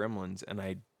watching Gremlins, and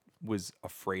I was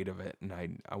afraid of it, and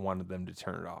I wanted them to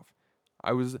turn it off.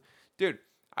 I was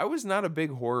not a big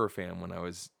horror fan when I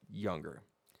was younger.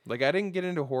 Like I didn't get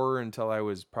into horror until I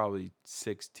was probably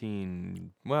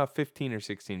 15 or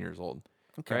 16 years old.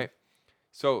 Okay. Right.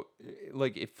 So,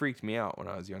 like, it freaked me out when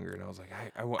I was younger, and I was like,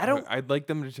 I'd like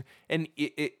them to, and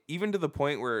it even to the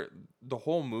point where the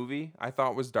whole movie I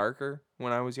thought was darker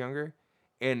when I was younger,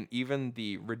 and even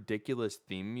the ridiculous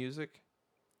theme music,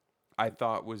 I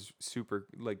thought was super,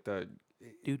 like the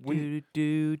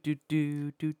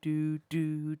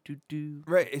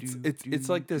right. It's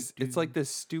like this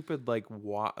stupid like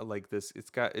this.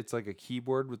 It's like a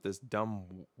keyboard with this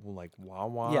dumb like wah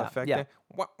wah effect. Yeah.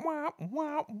 Wah wah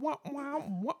wah wah wah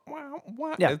wah wah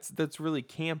wah. Yeah. That's really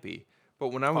campy. But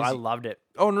when I was, I loved it.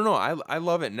 Oh no, I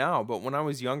love it now. But when I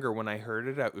was younger, when I heard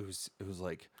it, it was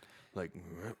like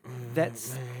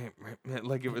that's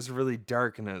like it was really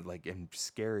dark and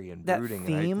scary and that brooding.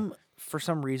 Theme for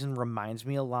some reason reminds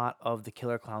me a lot of the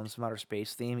Killer Clowns from Outer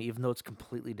Space theme, even though it's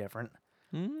completely different.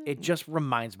 It just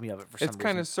reminds me of it for some reason. It's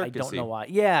kind of circusy. I don't know why.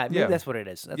 Yeah, maybe that's what it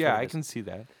is. I can see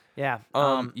that. Yeah.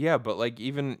 Yeah, but like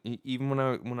even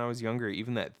when I was younger,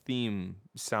 even that theme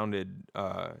sounded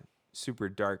super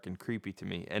dark and creepy to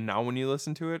me. And now when you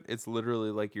listen to it, it's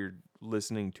literally like you're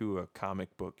listening to a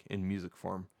comic book in music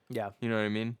form. Yeah. You know what I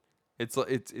mean? It's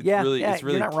really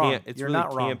you're not wrong. It's You're really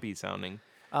not wrong. campy sounding.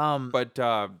 But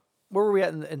where were we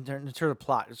at in terms of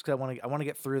plot? Just because I want to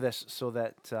get through this so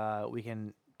that we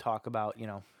can talk about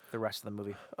the rest of the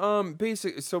movie.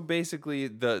 Basically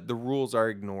the rules are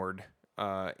ignored,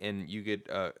 and you get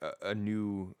a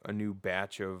new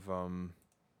batch of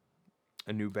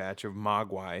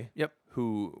Mogwai. Yep.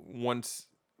 Who once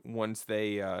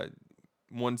they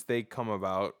come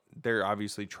about, they're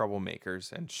obviously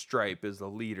troublemakers, and Stripe is the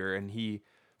leader, and he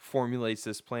formulates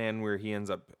this plan where he ends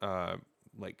up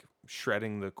like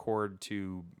shredding the cord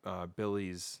to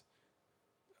Billy's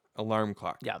alarm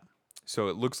clock. Yeah. So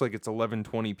it looks like it's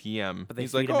 11:20 p.m. But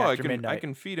he's like, him after I midnight.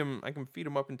 can feed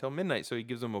him up until midnight. So he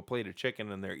gives them a plate of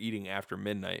chicken, and they're eating after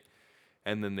midnight,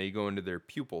 and then they go into their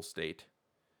pupal state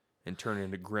and turn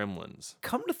into gremlins.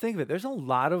 Come to think of it, there's a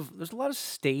lot of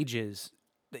stages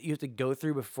that you have to go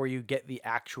through before you get the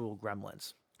actual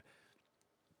gremlins.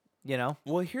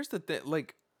 Well, here's the thing,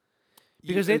 like,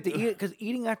 because they have to eat it, because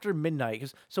eating after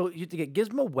midnight. So you have to get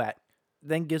Gizmo wet,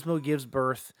 then Gizmo gives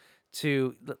birth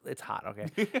to. It's hot, okay.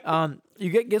 You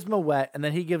get Gizmo wet, and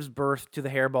then he gives birth to the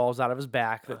hairballs out of his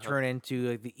back that turn into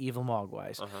like the evil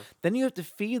Mogwais. Then you have to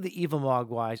feed the evil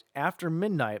Mogwais after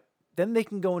midnight. Then they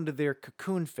can go into their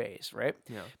cocoon phase, right?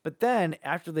 Yeah. But then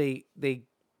after they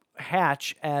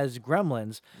hatch as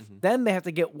gremlins, then they have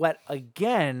to get wet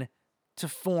again to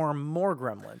form more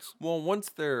gremlins. Well, once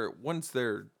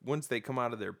they come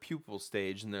out of their pupal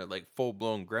stage and they're like full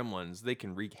blown gremlins, they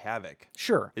can wreak havoc.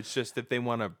 Sure. It's just if they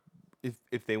want to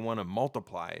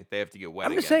multiply, they have to get wet.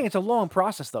 I'm just saying it's a long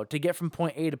process though to get from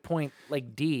point A to point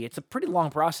like D. It's a pretty long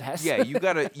process. Yeah, you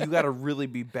gotta really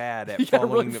be bad at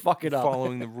following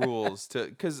the rules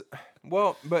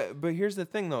but here's the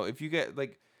thing though, if you get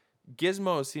like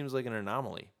Gizmo seems like an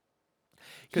anomaly.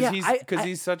 Because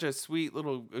he's such a sweet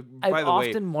little. I've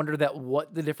often wondered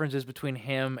what the difference is between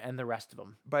him and the rest of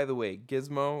them. By the way,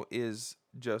 Gizmo is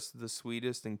just the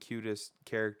sweetest and cutest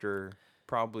character,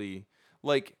 probably.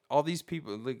 Like all these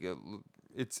people, like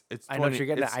it's. I know what you're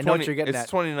getting at. I know what you're getting at.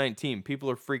 It's 2019.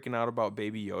 People are freaking out about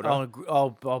Baby Yoda.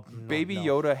 No, Baby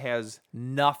Yoda has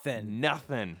nothing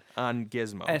on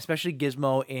Gizmo, and especially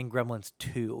Gizmo in Gremlins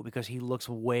 2 because he looks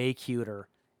way cuter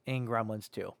in Gremlins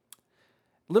 2.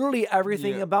 Literally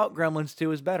everything about Gremlins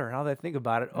 2 is better. Now that I think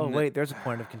about it, oh wait, there's a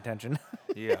point of contention.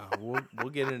 Yeah, we'll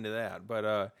get into that.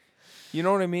 But you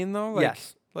know what I mean though? Like,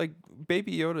 Yes. Like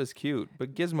Baby Yoda's cute,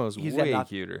 but Gizmo's He's way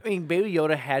cuter. I mean, Baby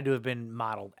Yoda had to have been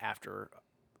modeled after.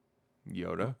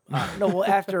 Yoda. No, well,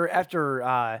 after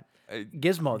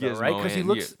Gizmo though, right? Because he and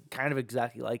looks kind of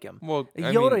exactly like him. Well, I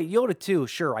Yoda too.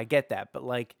 Sure, I get that, but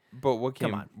like, But what came?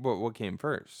 Come on. But what came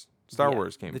first? Star yeah,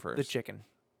 Wars came first. The chicken.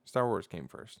 Star Wars came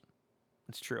first.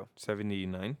 It's true.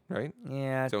 79, right?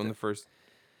 Yeah. So in the first.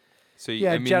 So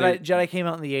yeah, I mean, Jedi came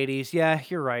out in the 80s. Yeah,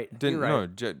 you're right. Didn't you're right.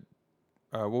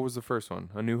 no. What was the first one?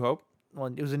 A New Hope. Well,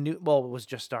 it was it was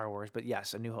just Star Wars, but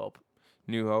yes, A New Hope.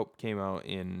 New Hope came out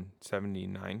in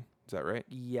 79. Is that right?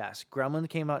 Yes, Gremlin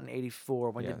came out in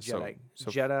 84. When Yeah, did Jedi?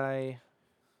 so- Jedi.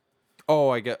 Oh,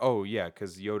 I get. Oh, yeah,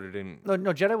 because Yoda didn't. No,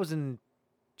 Jedi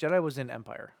was in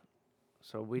Empire.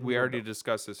 So We already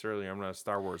discussed this earlier. I'm not a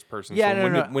Star Wars person. Yeah, so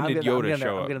no, when I'm did getting- I'm Yoda getting there,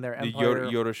 show I'm up? getting there. Did Empire-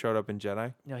 Yoda showed up in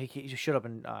Jedi? No, he showed up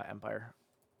in Empire.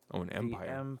 Oh, in The Empire.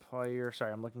 Empire.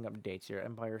 Sorry, I'm looking up dates here.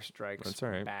 Empire Strikes That's all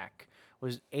right. Back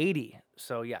was 80.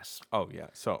 So yes. Oh, yeah.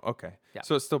 So, okay. Yeah.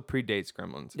 So it still predates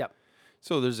Gremlins. Yep.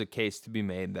 So there's a case to be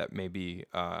made that maybe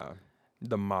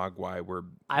the Mogwai were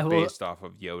I will- based off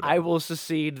of Yoda. I will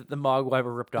secede. The Mogwai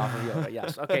were ripped off of Yoda.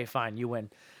 Yes. Okay, fine. You win.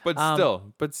 but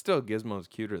still, Gizmo's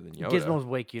cuter than Yoda. Gizmo's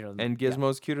way cuter than And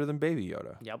Gizmo's cuter than Baby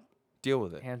Yoda. Yep. Deal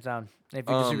with it. Hands down. And if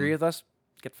you disagree with us,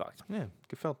 get fucked. Yeah,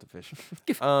 gefilte fish.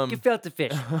 Get felt the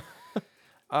fish.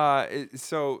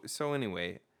 So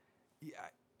anyway, yeah,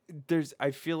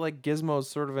 I feel like Gizmo's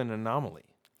sort of an anomaly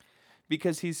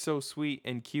because he's so sweet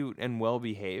and cute and well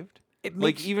behaved. It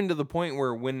Like makes- even to the point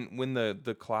where when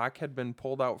the clock had been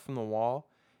pulled out from the wall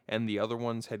and the other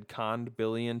ones had conned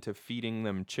Billy into feeding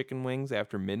them chicken wings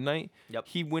after midnight, Yep.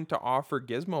 he went to offer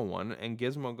Gizmo one and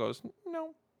Gizmo goes,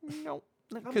 no,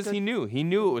 Like, I'm because good. he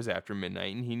knew it was after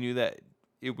midnight and he knew that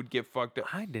it would get fucked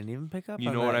up. I didn't even pick up You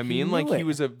on know that. what I mean? Like knew he it.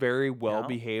 was a very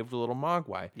well-behaved little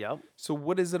Mogwai. Yep. So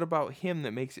what is it about him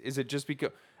that makes? Is it just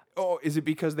because? Oh, is it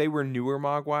because they were newer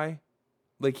Mogwai?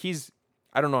 Like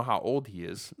I don't know how old he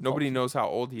is. Nobody knows how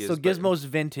old he is. So but Gizmo's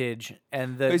vintage,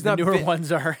 and the He's not newer vin-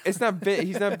 ones are. It's not.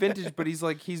 He's not vintage, but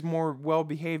he's more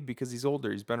well-behaved because he's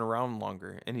older. He's been around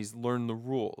longer and he's learned the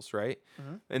rules, right?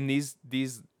 Mm-hmm. And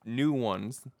these new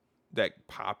ones that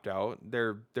popped out,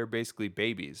 they're basically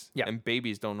babies. Yeah. And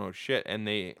babies don't know shit, and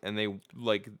they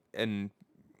like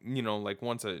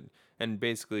once and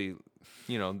basically,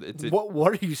 it's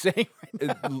What are you saying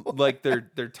right now? like they're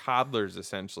toddlers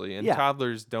essentially, and Yeah.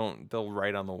 toddlers they'll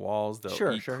write on the walls, they'll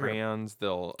Sure, eat sure. crayons,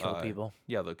 they'll Kill people.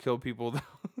 Yeah, they'll kill people.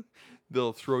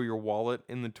 They'll throw your wallet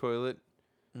in the toilet.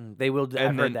 They will.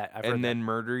 I've heard that. I've heard and that. then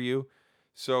murder you.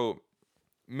 So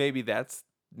maybe that's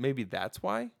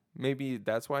why. Maybe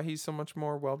that's why he's so much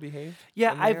more well behaved.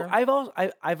 Yeah,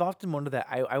 I've often wondered that.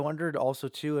 I wondered also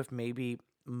too if maybe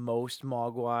most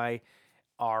Mogwai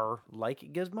are like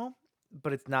Gizmo,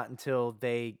 but it's not until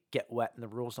they get wet and the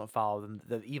rules don't follow them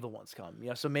the evil ones come. You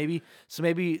know, so maybe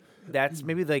that's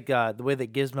like the way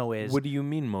that Gizmo is. What do you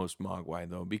mean most Mogwai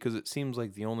though? Because it seems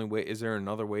like the only way. Is there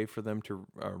another way for them to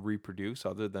reproduce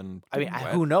other than? I mean, being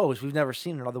wet? who knows? We've never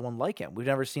seen another one like him. We've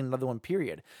never seen another one.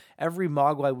 Period. Every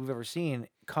Mogwai we've ever seen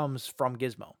comes from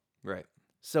Gizmo. Right.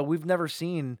 So we've never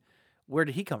seen where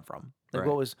did he come from? Like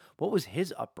Right. what was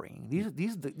his upbringing? These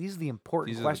are the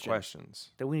important These are questions, the questions.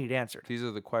 that we need answered. These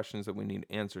are the questions that we need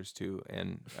answers to,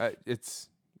 and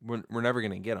we're never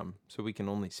gonna get them, so we can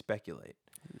only speculate.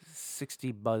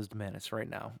 60 buzzed minutes right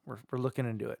now. We're looking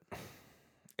into it.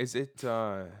 Is it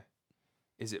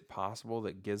possible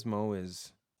that Gizmo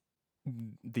is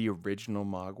the original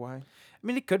Mogwai? I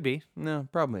mean, it could be. No,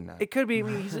 probably not. It could be. I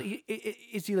mean,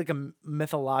 is he like a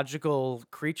mythological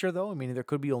creature though? I mean, there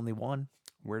could be only one.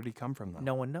 Where did he come from though?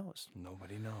 No one knows.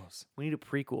 Nobody knows. We need a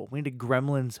prequel. We need a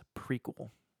Gremlins prequel.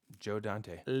 Joe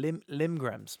Dante.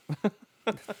 Limgrems.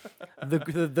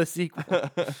 the sequel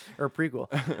or prequel.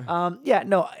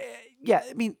 Yeah.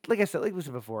 I mean, like I said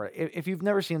before, if you've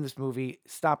never seen this movie,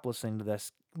 stop listening to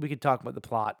this. We could talk about the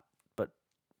plot, but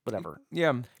whatever.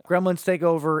 Yeah. Gremlins take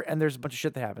over, and there's a bunch of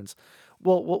shit that happens.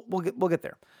 We'll get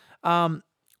there.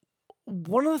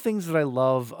 One of the things that I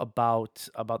love about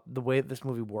the way that this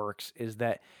movie works is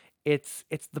that it's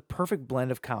the perfect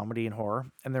blend of comedy and horror,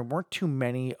 and there weren't too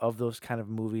many of those kind of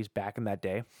movies back in that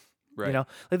day. Right. You know,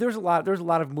 like there's a lot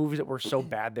of movies that were so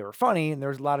bad they were funny, and there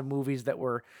was a lot of movies that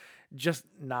were just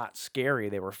not scary,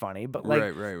 they were funny. But like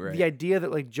Right. the idea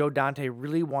that like Joe Dante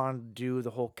really wanted to do the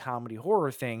whole comedy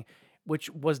horror thing, which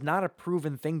was not a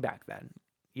proven thing back then.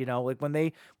 You know, like when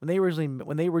they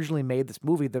originally made this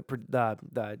movie, the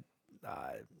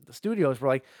studios were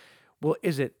like, well,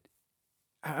 is it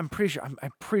I'm pretty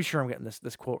sure I'm getting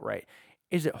this quote right.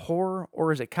 Is it horror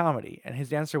or is it comedy? And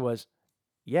his answer was,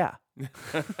 yeah.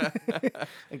 Like,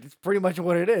 it's pretty much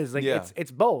what it is. Like Yeah.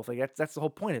 it's both. Like that's the whole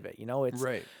point of it. You know, it's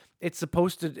Right. It's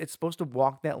supposed to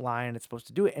walk that line. It's supposed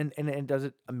to do it, and it does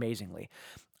it amazingly.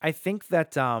 I think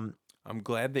that I'm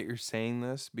glad that you're saying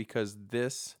this because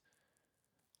this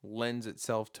lends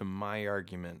itself to my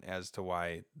argument as to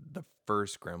why the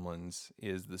first Gremlins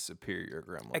is the superior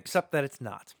Gremlins. except that it's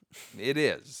not. It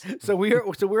is. So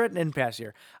we're at an impasse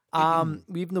here. Even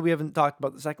though we haven't talked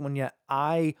about the second one yet,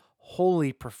 I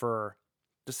wholly prefer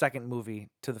the second movie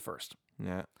to the first.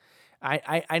 Yeah.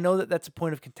 I know that that's a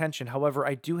point of contention. However,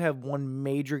 I do have one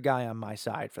major guy on my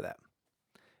side for that.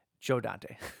 Joe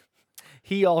Dante.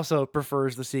 He also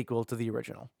prefers the sequel to the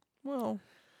original. Well,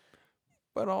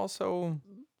 but also,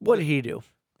 What did he do?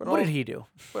 But What al- did he do?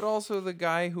 but also the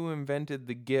guy who invented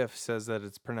the GIF says that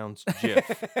it's pronounced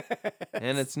GIF,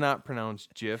 and it's not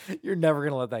pronounced GIF You're never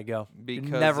gonna let that go. because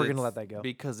You're never gonna it's- let that go.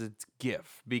 because it's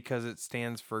GIF because it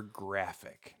stands for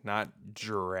graphic, not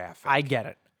giraffe. I get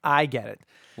it.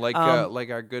 Like Um,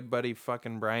 like our good buddy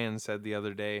fucking Brian said the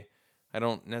other day, I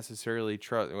don't necessarily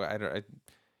trust.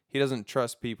 He doesn't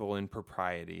trust people in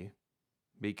propriety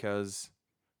because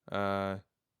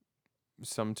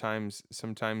sometimes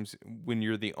when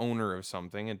you're the owner of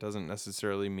something, it doesn't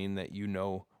necessarily mean that you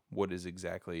know what is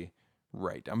exactly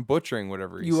right. I'm butchering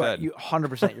whatever he said, You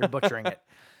 100%. You're butchering it.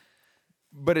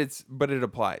 but it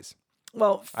applies.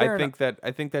 Well, fair enough.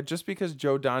 I think that just because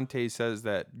Joe Dante says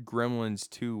that Gremlins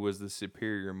 2 was the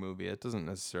superior movie, it doesn't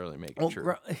necessarily make it Well,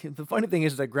 true. the funny thing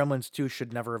is that Gremlins 2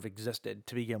 should never have existed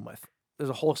to begin with. There's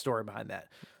a whole story behind that.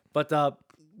 But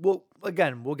we'll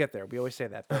get there. We always say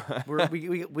that. But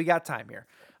we got time here.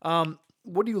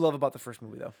 What do you love about the first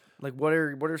movie though? Like what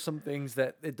are some things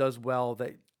that it does well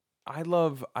that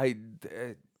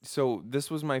So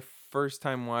this was my first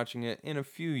time watching it in a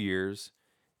few years,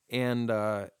 and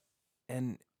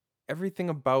everything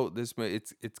about this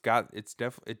it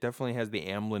definitely has the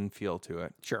Amblin feel to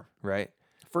it, sure. right?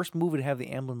 First movie to have the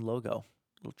Amblin logo.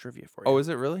 Little trivia for you. Oh, is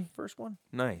it really? First one?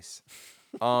 Nice.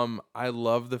 I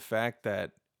love the fact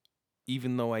that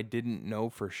even though I didn't know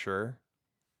for sure,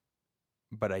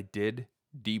 but I did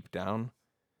deep down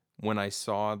when I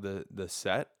saw the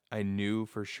set, I knew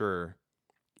for sure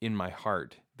in my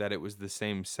heart that it was the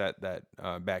same set that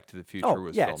Back to the Future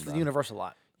was yeah, filmed it's the on. Universal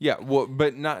lot. Yeah, well,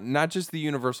 but not just the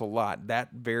Universal lot,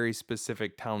 that very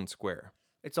specific town square.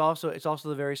 It's also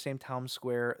the very same town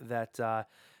square that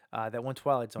that one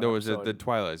Twilight Zone. There was episode the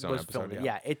Twilight Zone was episode. filmed.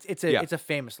 Yeah. Yeah, it's a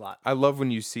famous lot. I love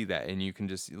when you see that and you can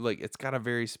just it's got a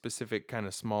very specific kind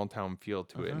of small town feel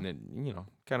to it, and it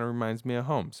kind of reminds me of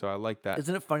home. So I like that.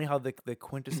 Isn't it funny how the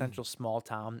quintessential small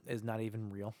town is not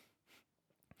even real?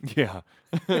 Yeah.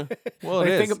 Well, Like,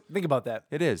 it is. think about that.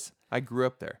 It is. I grew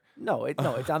up there. No, it's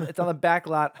on the back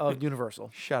lot of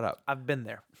Universal. Shut up. I've been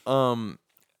there.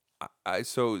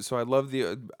 So I love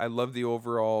the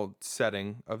overall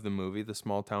setting of the movie, the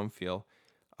small town feel.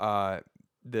 The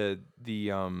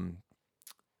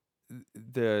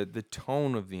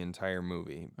tone of the entire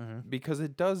movie, because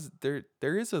it does there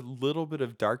is a little bit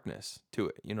of darkness to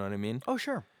it, you know what I mean? Oh,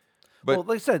 sure. But Well,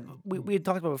 like I said, we had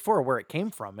talked about before where it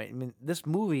came from. I mean, this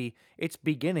movie, its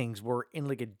beginnings were in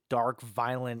like a dark,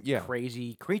 violent, Yeah.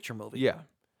 crazy creature movie. yeah.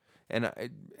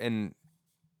 And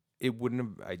it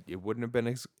wouldn't have been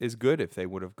as good if they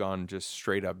would have gone just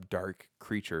straight up dark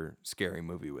creature scary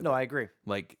movie with No, it. I agree.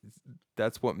 Like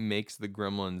that's what makes the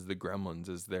Gremlins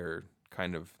is their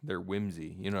kind of their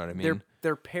whimsy, you know what I mean?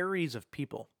 They're parodies of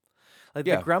people. Like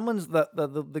Yeah. the Gremlins,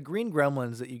 the green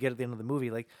Gremlins that you get at the end of the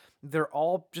movie, like they're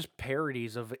all just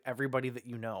parodies of everybody that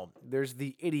you know. There's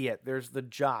the idiot, there's the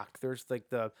jock, there's like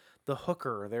the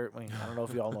hooker. I mean, I don't know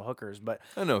if you all know hookers, but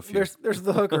I know a few. there's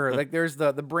the hooker, like there's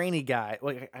the brainy guy.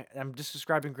 Like I'm just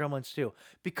describing Gremlins too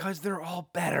because they're all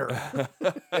better.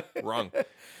 Wrong.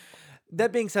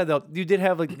 That being said, though, you did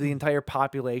have like the entire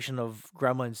population of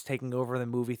Gremlins taking over the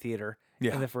movie theater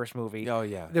Yeah. in the first movie. Oh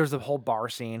yeah. There was the whole bar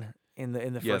scene in the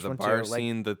Yeah, first the one bar too. Like,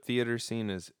 scene, the theater scene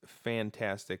is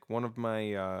fantastic. One of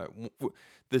my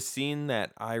the scene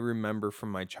that I remember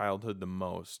from my childhood the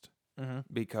most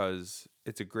because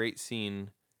it's a great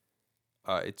scene.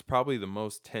 It's probably the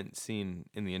most tense scene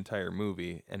in the entire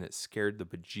movie, and it scared the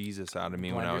bejesus out of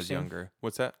me when I Blender was scene? younger.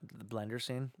 What's that? the blender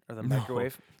scene or the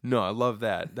microwave. No, I love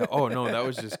that. Oh no, that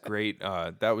was just great.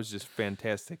 That was just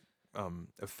fantastic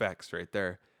effects right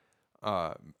there.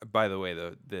 By the way,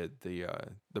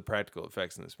 the practical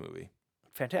effects in this movie,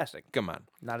 Fantastic. come on,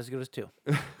 Not as good as 2.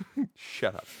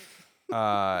 shut up.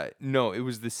 No, it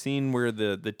was the scene where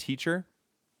the teacher,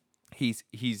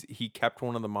 he kept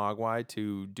one of the Mogwai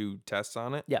to do tests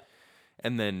on it. Yeah.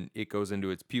 and then it goes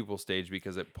into its pupal stage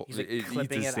because it He's like eats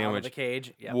clipping his it out of sandwich. the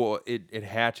cage. Yeah. Well, it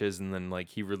hatches, and then like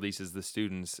he releases the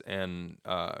students, and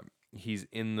he's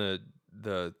in the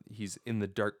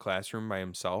dark classroom by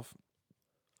himself,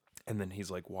 and then he's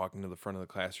like walking to the front of the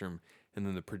classroom, and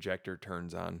then the projector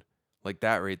turns on, like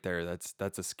that right there. That's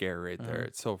a scare right there.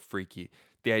 It's so freaky.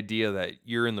 The idea that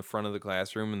you're in the front of the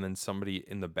classroom and then somebody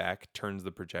in the back turns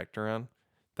the projector on.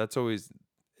 That's always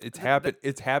it's happened.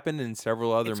 It's happened in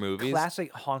several other It's movies.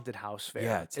 classic haunted house fare.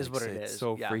 Yeah, it's is like, what it it's is.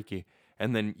 so Yeah. freaky.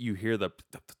 And then you hear the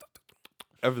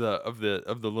of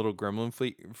the little gremlin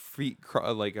feet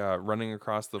running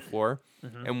across the floor.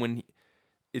 And when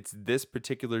it's this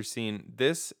particular scene,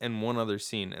 this and one other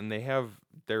scene, and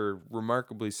they're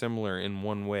remarkably similar in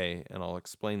one way, and I'll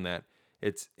explain that.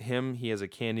 It's him. He has a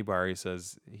candy bar. He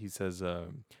says,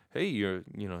 "Hey,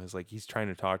 he's trying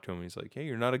to talk to him. He's like, hey,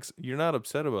 you're not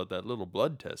upset about that little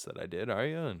blood test that I did, are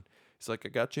you?" And he's like, "I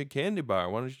got you a candy bar.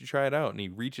 Why don't you try it out?" And he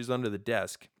reaches under the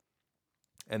desk,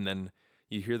 and then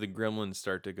you hear the gremlin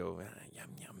start to go yum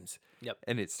yums. Yep.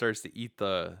 And it starts to eat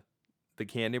the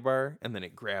candy bar, and then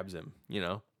it grabs him,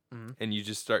 and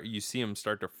you see him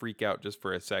start to freak out just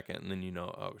for a second, and then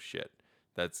oh shit,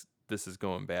 this is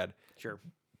going bad. Sure.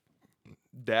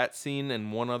 That scene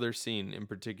and one other scene in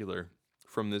particular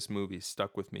from this movie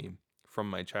stuck with me from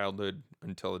my childhood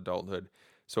until adulthood.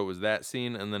 So it was that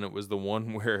scene, and then it was the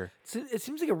one where It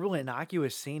seems like a really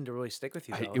innocuous scene to really stick with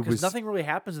you, though, it because was- nothing really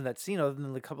happens in that scene other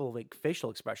than a couple of like facial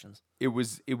expressions. it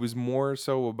was more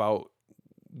so about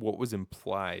what was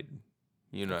implied,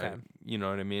 Okay. you know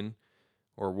what I mean,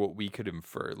 or what we could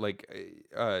infer. Like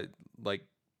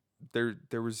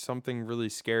there was something really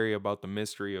scary about the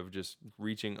mystery of just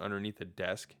reaching underneath a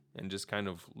desk and just kind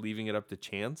of leaving it up to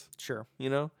chance. Sure.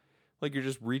 Like you're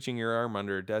just reaching your arm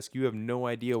under a desk. You have no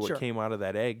idea what Sure. came out of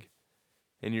that egg,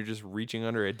 and you're just reaching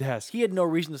under a desk. He had no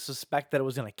reason to suspect that it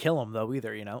was going to kill him, though,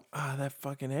 either. That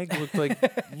fucking egg looked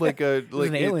like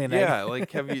an alien egg. Yeah,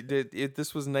 like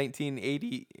this was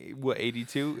 1980, what,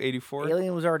 82, 84?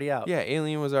 Alien was already out. Yeah,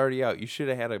 Alien was already out. You should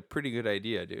have had a pretty good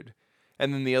idea, dude.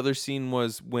 And then the other scene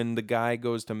was when the guy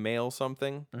goes to mail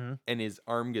something, and his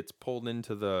arm gets pulled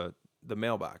into the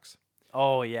mailbox.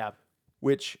 Oh yeah.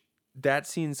 Which that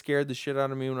scene scared the shit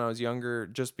out of me when I was younger,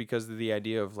 just because of the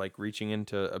idea of like reaching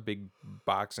into a big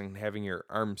box and having your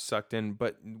arm sucked in.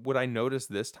 But what I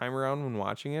noticed this time around when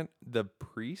watching it,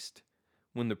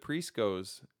 when the priest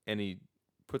goes and he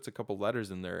puts a couple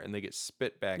letters in there and they get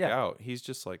spit back out, he's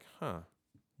just like,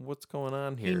 what's going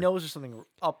on here? He knows there's something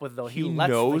up with though. He lets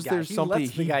knows the guy, there's he something.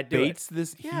 Lets the He guy do baits it.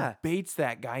 this. Yeah. He baits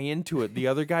that guy into it. The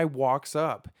other guy walks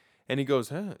up and he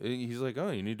goes, he's like,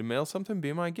 "Oh, you need to mail something?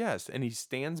 Be my guest." And he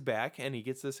stands back and he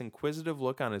gets this inquisitive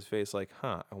look on his face, like,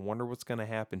 I wonder what's gonna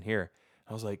happen here.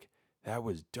 I was like, that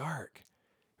was dark.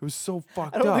 It was so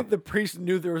fucked I don't up. think the priest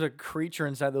knew there was a creature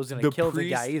inside that was going to kill the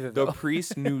guy either. The Though.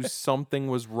 priest knew something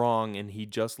was wrong, and he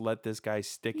just let this guy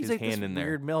stick He's his like, hand this in there.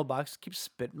 weird mailbox keeps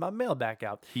spitting my mail back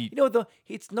out. He- you know what though?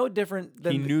 It's no different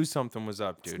than He knew something was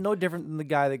up, It's dude. no different than the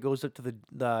guy that goes up to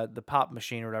the pop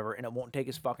machine or whatever, and it won't take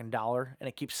his fucking dollar, and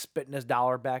it keeps spitting his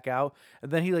dollar back out,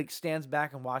 and then he like stands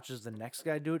back and watches the next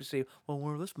guy do it to see, well,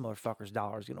 where this motherfucker's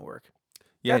dollar is gonna work.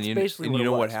 Yeah, That's and basically and what you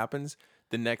it know what was. happens?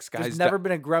 The next guy's There's never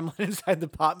been a gremlin inside the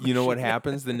pop machine. You know what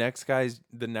happens? The next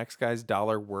guy's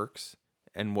dollar works,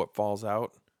 and what falls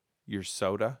out? Your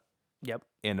soda Yep.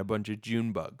 and a bunch of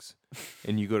June bugs.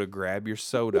 And you go to grab your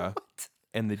soda,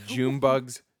 and the June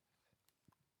bugs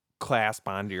clasp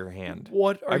onto your hand.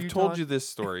 What are I've you told talking- you this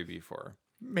story before.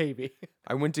 Maybe.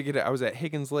 I was at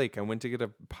Higgins Lake. I went to get a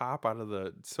pop out of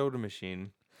the soda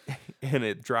machine, and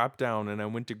it dropped down, and I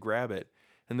went to grab it,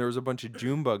 and there was a bunch of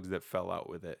June bugs that fell out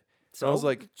with it. So I was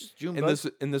like, Just June and bugs?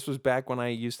 this was back when I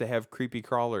used to have creepy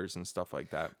crawlers and stuff like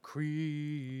that.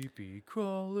 Creepy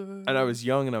crawler. And I was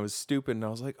young and I was stupid, and I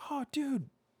was like, "Oh, dude,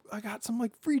 I got some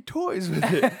like free toys with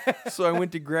it." So I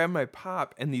went to grab my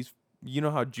pop, and these, you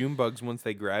know how June bugs, once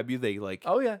they grab you, they like,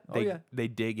 Oh yeah. they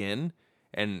dig in,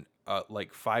 and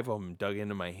like 5 of them dug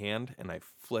into my hand, and I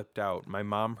flipped out. My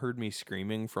mom heard me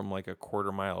screaming from like a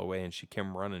quarter mile away, and she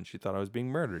came running. She thought I was being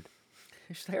murdered.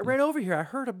 She's like, I ran over here. I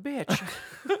heard a bitch.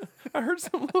 I heard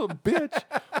some little bitch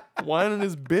whining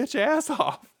his bitch ass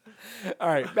off. All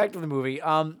right, back to the movie.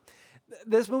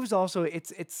 This movie's also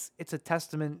it's a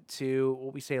testament to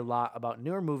what we say a lot about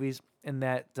newer movies, in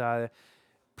that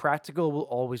practical will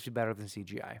always be better than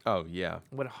CGI. Oh yeah,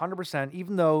 100%.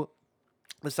 Even though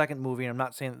the second movie, and I'm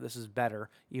not saying that this is better,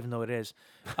 even though it is,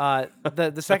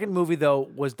 the second movie though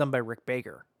was done by Rick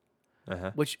Baker.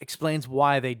 Which explains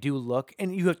why they do look,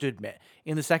 and you have to admit,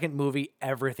 in the second movie,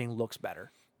 everything looks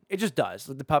better. It just does.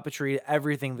 The puppetry,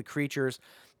 everything, the creatures,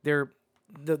 they're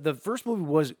the first movie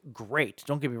was great.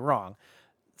 Don't get me wrong.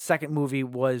 Second movie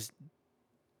was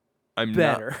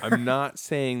better. I'm not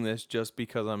saying this just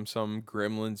because I'm some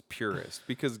Gremlins purist,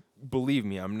 because believe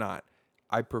me, I'm not.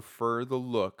 I prefer the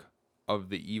look of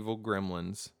the evil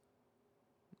Gremlins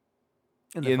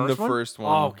in the first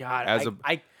one. Oh God,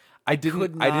 I could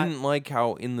didn't like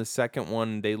how in the second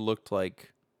one they looked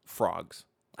like frogs.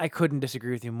 I couldn't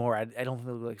disagree with you more. I don't think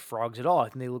they look like frogs at all. I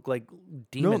think they look like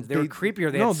demons. They were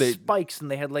creepier. They had spikes, and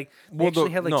they had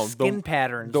skin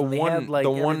patterns. The and they one, had, like,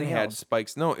 the one everything had else.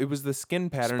 spikes. No, it was the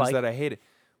skin patterns Spike? that I hated.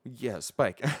 Yeah,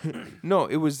 Spike. No,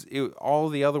 it was all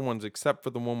the other ones except for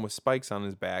the one with spikes on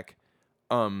his back.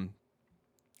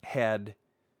 Had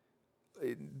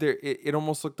there? It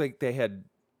almost looked like they had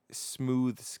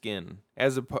smooth skin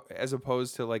as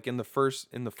opposed to like in the first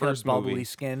bubbly movie.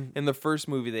 skin. In the first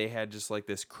movie, they had just like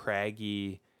this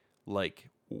craggy, like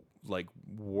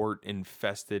wart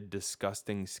infested,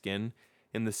 disgusting skin.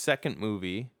 In the second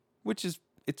movie, which is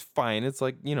it's fine. It's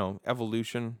like,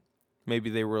 evolution. Maybe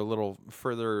they were a little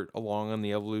further along on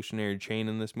the evolutionary chain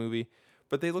in this movie,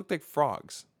 but they looked like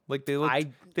frogs. Like they looked.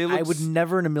 I would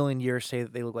never in a million years say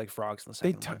that they look like frogs in the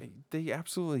second movie. They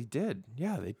absolutely did.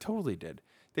 Yeah, they totally did.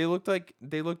 They looked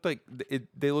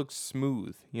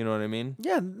smooth. You know what I mean?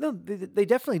 Yeah, no, they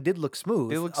definitely did look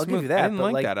smooth. They look I'll smooth. give you that. I didn't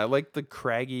but like that. I liked the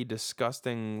craggy,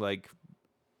 disgusting, like,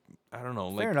 I don't know,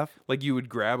 like, Fair enough. like you would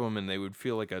grab them and they would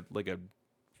feel like a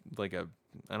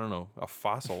I don't know, a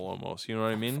fossil almost. You know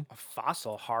what I mean? A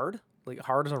fossil, hard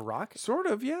as a rock. Sort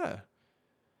of, yeah.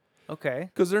 Okay.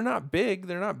 Because they're not big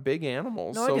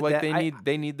animals, No, I so get like that.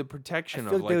 they need the protection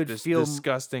feel of like they like would this feel-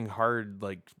 disgusting, hard,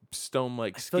 like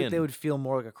stone-like I feel skin. like they would feel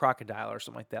more like a crocodile or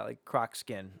something like that, like croc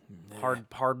skin,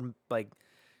 hard, like.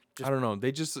 I don't know.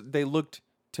 They looked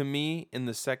to me in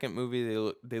the second movie.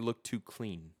 They looked too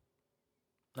clean.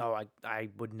 No, I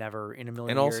would never in a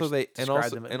million And also years they- and describe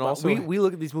also- them. and But also- we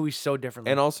look at these movies so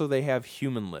differently. And also they have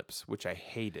human lips, which I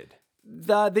hated.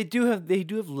 They do have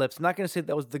lips. I'm not going to say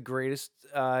that was the greatest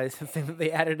thing that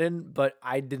they added in, but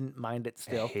I didn't mind it I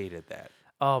still. hated that.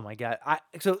 Oh my God!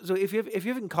 So if you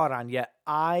haven't caught on yet,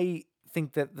 I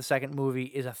think that the second movie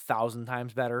is 1,000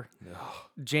 times better.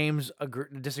 James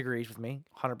disagrees with me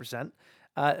 100%.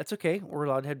 That's okay. We're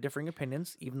allowed to have differing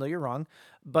opinions, even though you're wrong.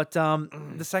 But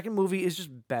the second movie is just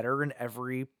better in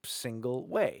every single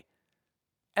way.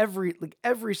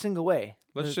 Every single way.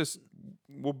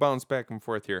 We'll bounce back and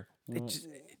forth here.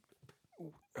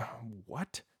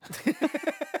 What?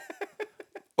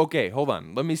 Okay, hold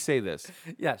on. Let me say this.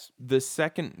 Yes. The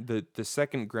second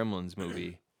Gremlins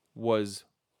movie was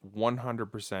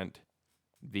 100%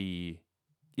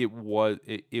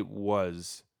 it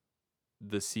was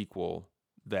the sequel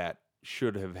that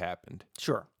should have happened.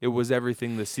 Sure. It was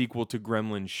everything the sequel to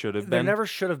Gremlins should have There been. never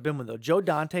should have been one though. Joe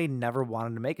Dante never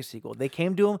wanted to make a sequel. They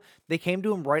came to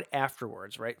him right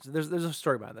afterwards, right? So there's a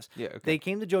story behind this. Yeah, okay. They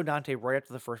came to Joe Dante right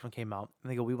after the first one came out,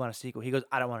 and they go, "We want a sequel." He goes,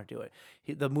 "I don't want to do it."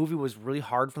 The movie was really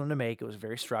hard for them to make. It was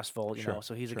very stressful, you know.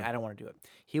 So he's like, "I don't want to do it."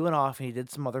 He went off and he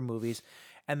did some other movies,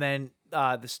 and then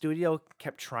the studio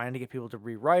kept trying to get people to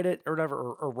rewrite it or whatever,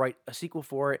 or write a sequel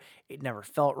for it. It never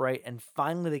felt right, and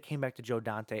finally they came back to Joe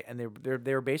Dante, and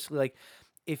they were basically like,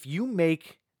 "If you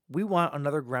make, we want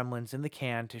another Gremlins in the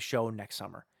can to show next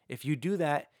summer. If you do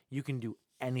that, you can do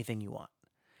anything you want."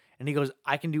 And he goes,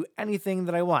 "I can do anything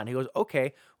that I want." And he goes,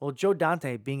 "Okay, well, Joe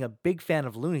Dante being a big fan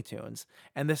of Looney Tunes,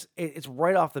 and it's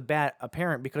right off the bat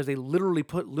apparent because they literally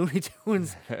put Looney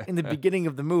Tunes in the beginning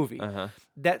of the movie.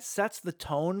 That sets the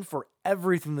tone for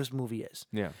everything this movie is.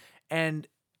 Yeah. And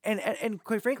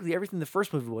quite frankly, everything the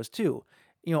first movie was too.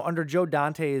 You know, under Joe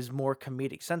Dante's more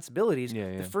comedic sensibilities,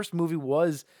 the first movie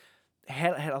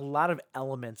had a lot of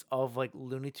elements of like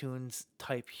Looney Tunes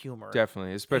type humor.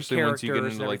 Definitely, especially once you get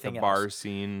characters into and like the everything bar else.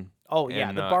 scene. Oh, yeah,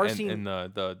 and, the bar and, scene- and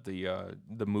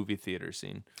the movie theater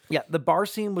scene. Yeah, the bar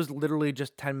scene was literally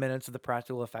just 10 minutes of the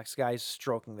practical effects guys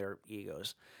stroking their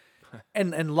egos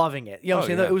and loving it. You know what I'm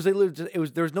saying? yeah. It was literally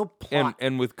there was no plot.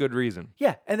 And with good reason.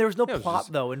 Yeah, and there was no Yeah, it was plot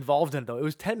just- though involved in it though. It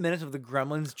was 10 minutes of the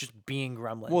Gremlins just being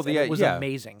Gremlins. Well, and it was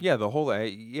amazing. Yeah, the whole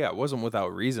it wasn't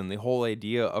without reason. The whole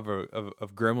idea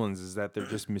of Gremlins is that they're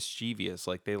just mischievous,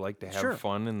 like they like to have Sure.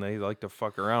 fun and they like to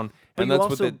fuck around, But and you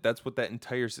that's what that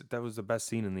entire that was the best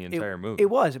scene in the entire movie. It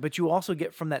was, but you also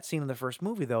get from that scene in the first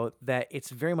movie though that it's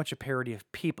very much a parody of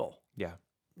People. Yeah,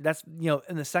 That's, you know,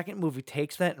 and the second movie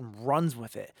takes that and runs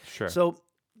with it. Sure. So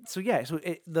yeah,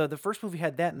 the first movie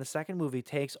had that, and the second movie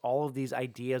takes all of these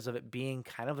ideas of it being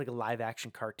kind of like a live action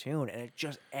cartoon, and it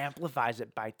just amplifies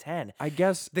it by 10. I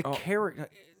guess The character.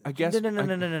 I guess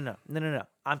No.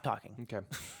 I'm talking.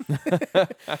 Okay.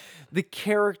 The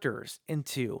characters in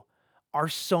 2 are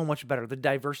so much better. The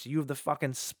diversity. You have the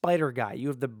fucking spider guy. You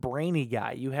have the brainy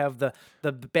guy. You have the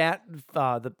bat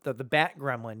the bat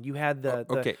gremlin. You had the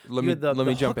Okay, you had the let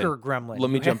me jump in. hooker gremlin. Let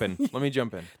me You jump had- in. Let me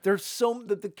jump in. There's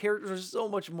the characters are so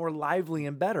much more lively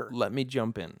and better. Let me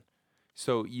jump in.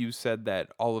 So you said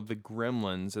that all of the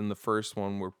gremlins in the first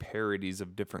one were parodies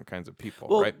of different kinds of people,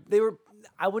 Well, right? they were.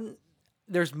 I wouldn't.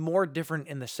 There's more different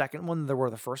in the second one than there were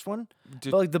the first one.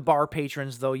 Did- But like the bar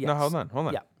patrons, though, yes. No, hold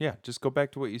on. Yeah. Just go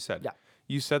back to what you said. Yeah.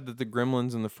 You said that the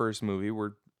gremlins in the first movie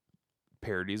were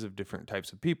parodies of different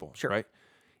types of people, Sure. right?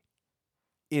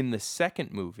 In the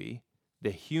second movie,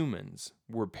 the humans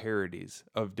were parodies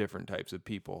of different types of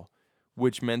people,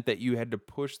 which meant that you had to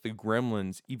push the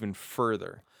gremlins even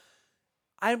further.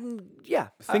 That's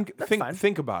fine.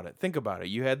 Think about it. Think about it.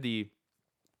 You had the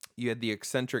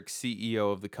eccentric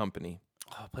CEO of the company,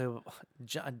 Oh, play with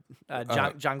John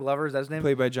Glover, is that his name?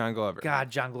 played by John Glover. God,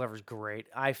 John Glover's great.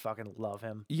 I fucking love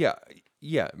him. Yeah,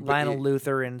 but Lionel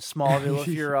Luther in Smallville, if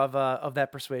you're of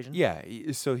that persuasion. Yeah,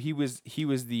 so he was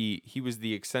the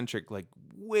eccentric, like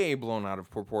way blown out of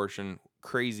proportion,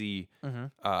 crazy,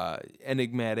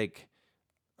 enigmatic,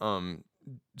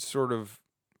 sort of.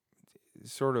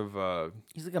 He's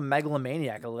like a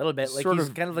megalomaniac a little bit. Like Sort he's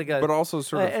of, kind of like a. but also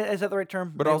sort of, Is that the right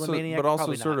term? but also Megalomaniac?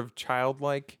 Probably sort not. of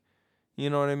childlike. You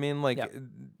know what I mean? Like Yeah.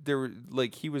 there were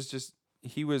like he was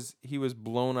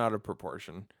blown out of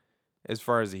proportion as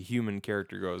far as a human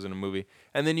character goes in a movie.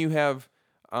 And then you have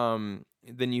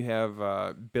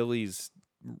Billy's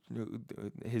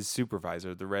his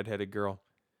supervisor, the redheaded girl.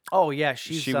 Oh yeah,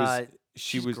 she's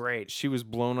She was great. She was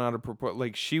blown out of proportion.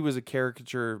 Like she was a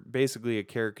caricature, basically a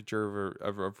caricature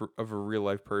of a real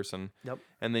life person. Yep.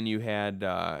 And then you had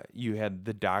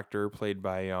the doctor played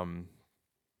by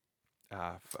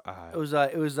It was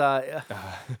oh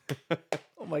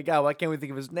my god, why can't we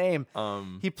think of his name?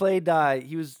 He played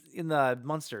he was in the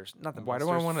Munsters, not the Why do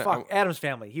Munsters. I wanna- Fuck, Addams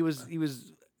Family. He was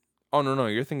oh no,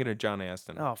 you're thinking of John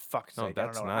Aston. oh fuck's no, sake. I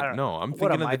that's don't know. not. No, I'm what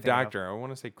thinking am of I the doctor. I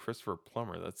want to say Christopher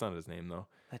Plummer. That's not his name though.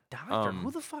 The doctor?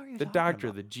 Who the fuck are you The talking doctor,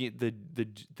 about?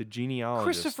 the genealogist.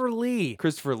 Christopher Lee.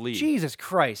 Christopher Lee. Jesus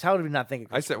Christ, how did we not think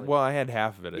of I Christopher said, Lee? well, I had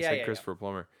half of it. I Yeah, said yeah, Christopher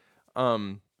Plummer.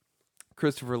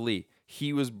 Christopher Lee.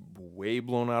 He was way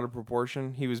blown out of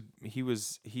proportion. He was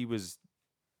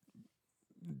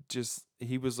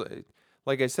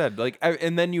like I said,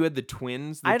 and then you had the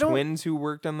twins, twins who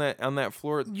worked on that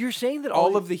floor. You're saying that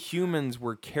All of the humans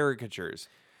were caricatures.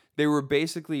 They were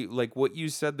basically like what you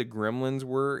said the gremlins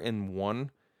were in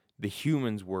 1, the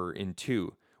humans were in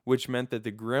 2, which meant that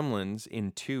the gremlins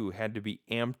in 2 had to be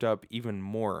amped up even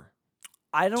more.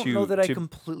 I don't know that I to-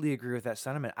 completely agree with that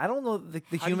sentiment. I don't know that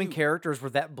the human characters were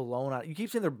that blown out. You keep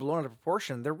saying they're blown out of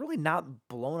proportion. They're really not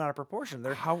blown out of proportion.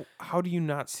 They're How do you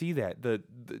not see that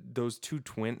those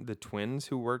the twins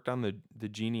who worked on the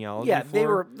genealogy yeah,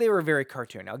 floor? they were very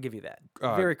cartoony. I'll give you that.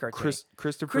 Very cartoony.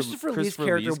 Christopher Lee's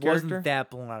character wasn't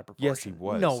that blown out of proportion. Yes, he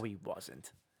was. No, he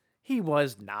wasn't. He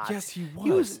was not. Yes, he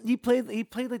He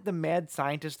played like the mad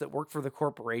scientist that worked for the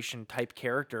corporation type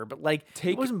character, but like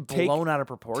he wasn't blown out of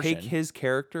proportion. Take his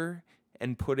character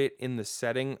and put it in the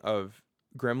setting of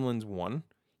Gremlins 1,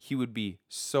 he would be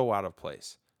so out of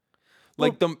place.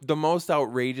 Like the most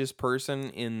outrageous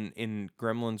person in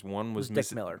Gremlins 1 was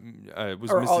Dick Miller.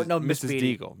 Was Miss Mrs.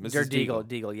 Beatty. Deagle. Mrs. Deagle.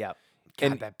 Deagle, yeah.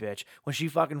 God, that bitch. When she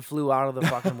fucking flew out of the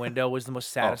fucking window was the most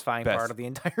satisfying best- part of the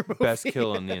entire movie. Best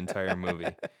kill in the entire movie.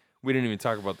 We didn't even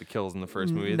talk about the kills in the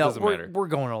first movie. It no, doesn't matter. We're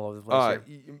going all over the place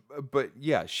here. But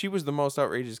yeah, she was the most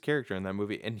outrageous character in that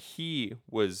movie, and he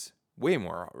was way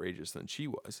more outrageous than she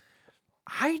was.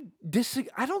 I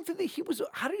disagree. I don't think that he was.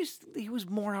 How do you think that he was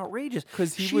more outrageous?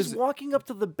 'Cause he she's was- walking up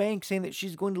to the bank saying that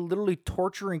she's going to literally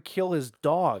torture and kill his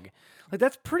dog. Like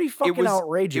that's pretty fucking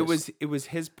outrageous. It was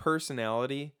his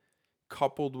personality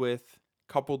coupled with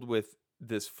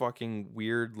this fucking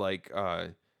weird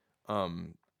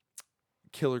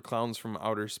Killer Clowns from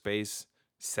Outer Space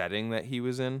setting that he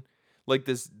was in. Like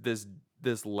this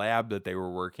lab that they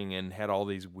were working in had all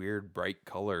these weird bright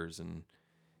colors, and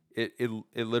it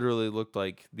literally looked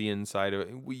like the inside of it.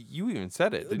 You even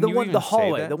said it. Didn't you even the say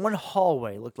hallway. that? The one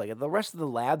hallway looked like it. The rest of the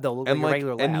lab though looked like a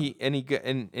regular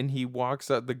lab. And he walks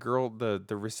up, the girl, the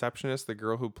receptionist, the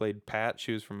girl who played Pat,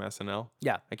 she was from SNL.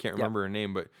 Yeah. I can't remember her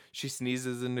name, but she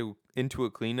sneezes into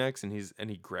a Kleenex, and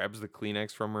he grabs the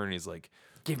Kleenex from her, and he's like,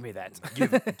 Give me that.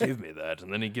 give me that,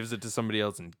 and then he gives it to somebody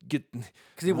else and because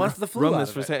he wants the flu run out this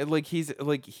of for it.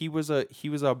 second. He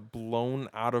was a blown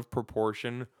out of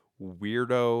proportion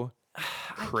weirdo,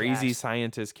 crazy guess.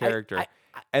 scientist character.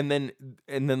 And then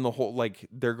the whole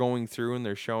they're going through and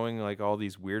they're showing all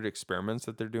these weird experiments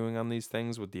that they're doing on these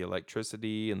things with the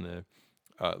electricity and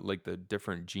like the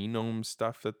different genome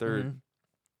stuff that they're.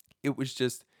 It was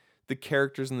just the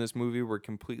characters in this movie were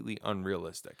completely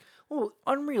unrealistic. Well,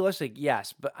 unrealistic,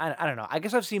 yes, but I don't know. I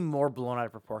guess I've seen more blown out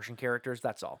of proportion characters.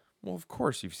 That's all. Well, of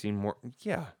course you've seen more,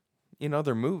 yeah, in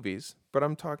other movies, but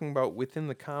I'm talking about within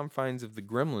the confines of the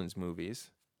Gremlins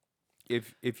movies.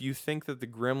 If you think that the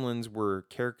Gremlins were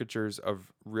caricatures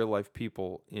of real life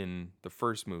people in the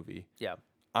first movie, Yeah.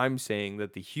 I'm saying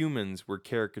that the humans were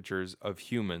caricatures of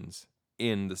humans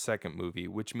in the second movie,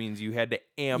 which means you had to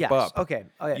amp Yes, up. okay,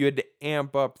 okay. You had to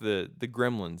amp up the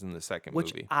Gremlins in the second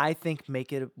Which movie. I think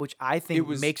makes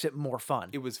it more fun.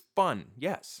 It was fun,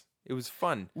 yes. It was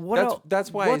fun. What that's el-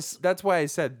 that's why what's- that's why I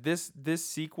said this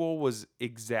sequel was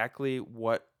exactly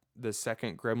what the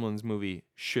second Gremlins movie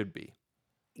should be.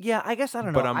 Yeah, I guess I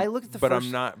don't know. I looked at the but first.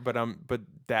 I'm not. But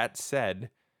that said,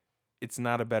 it's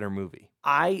not a better movie.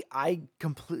 I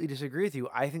completely disagree with you.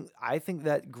 I think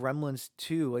that Gremlins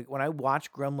 2, like when I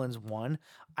watched Gremlins 1,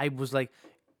 I was like,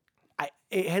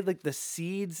 it had like the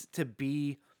seeds to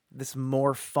be this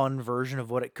more fun version of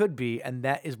what it could be, and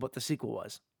that is what the sequel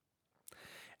was.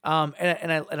 And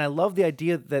I love the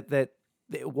idea that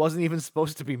it wasn't even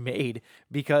supposed to be made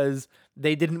because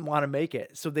they didn't want to make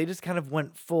it. So they just kind of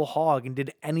went full hog and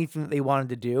did anything that they wanted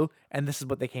to do, and this is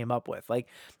what they came up with. Like,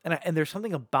 and there's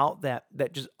something about that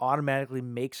just automatically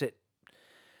makes it.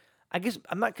 I guess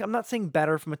I'm not saying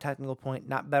better from a technical point,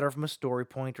 not better from a story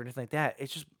point or anything like that.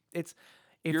 It's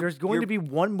if there's going to be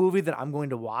one movie that I'm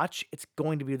going to watch, it's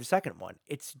going to be the second one.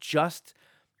 It's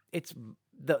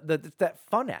that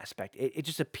fun aspect. It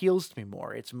just appeals to me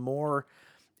more. It's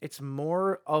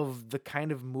more of the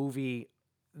kind of movie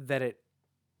that it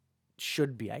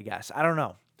should be, I guess. I don't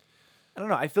know.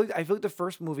 I feel like the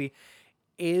first movie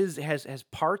has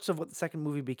parts of what the second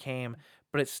movie became,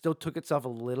 but it still took itself a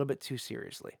little bit too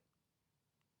seriously.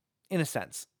 In a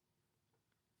sense.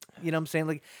 You know what I'm saying?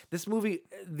 Like this movie,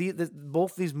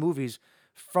 both these movies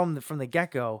from the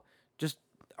get-go just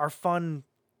are fun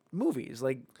movies.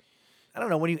 Like I don't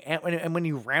know, when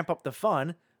you ramp up the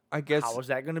fun, I guess how is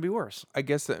that going to be worse? I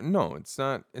guess that no, it's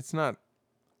not. It's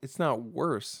not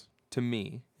worse to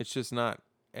me. It's just not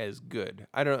as good.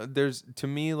 I don't. There's to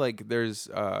me like there's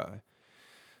a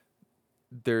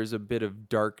bit of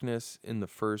darkness in the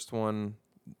first one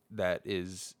that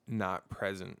is not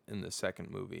present in the second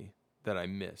movie that I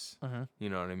miss. You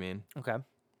know what I mean? Okay.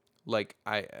 Like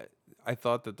I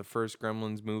thought that the first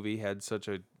Gremlins movie had such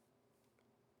a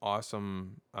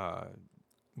awesome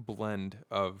blend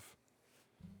of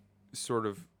sort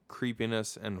of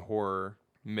creepiness and horror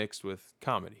mixed with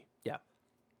comedy. Yeah.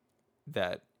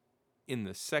 That in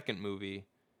the second movie,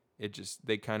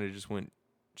 they kind of just went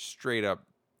straight up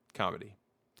comedy.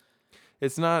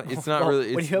 It's not Well,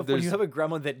 really. When you have a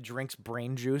gremlin that drinks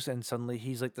brain juice and suddenly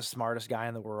he's like the smartest guy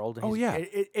in the world. And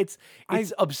it's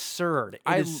absurd.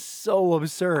 It is so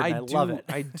absurd. I love it.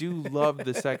 I do love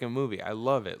the second movie. I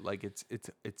love it. Like it's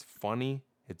funny.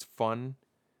 It's fun,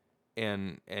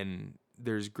 and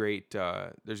there's great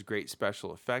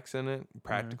special effects in it,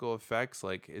 practical effects.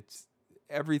 Like it's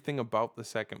everything about the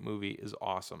second movie is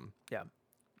awesome. Yeah.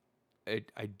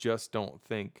 I just don't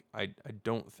think I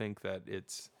don't think that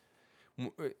it's.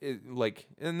 Like,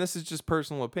 and this is just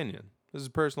personal opinion. This is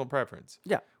personal preference.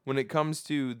 Yeah. When it comes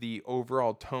to the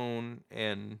overall tone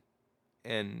and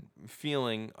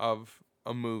feeling of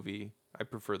a movie, I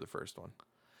prefer the first one.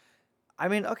 I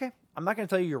mean, okay. I'm not going to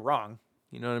tell you you're wrong.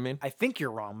 You know what I mean? I think you're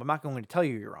wrong, but I'm not going to tell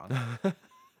you you're wrong.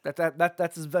 That's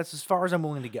as far as I'm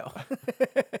willing to go.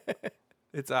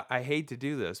 I hate to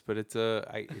do this, but it's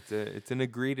an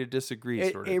agree to disagree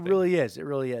sort of thing. It really is. It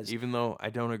really is. Even though I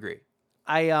don't agree.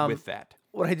 With that.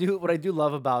 What I do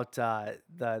love about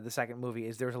the second movie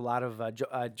is there's a lot of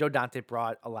Joe Dante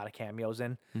brought a lot of cameos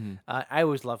in. Mm-hmm. I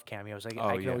always love cameos. I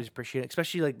can yeah. always appreciate it,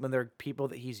 especially like when they're people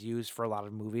that he's used for a lot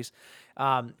of movies.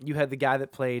 You had the guy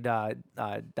that played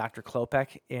Dr.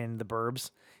 Klopek in The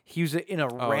Burbs. He was in a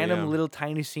random little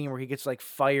tiny scene where he gets like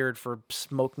fired for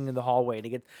smoking in the hallway.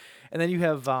 And then you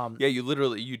have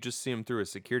you just see him through a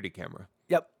security camera.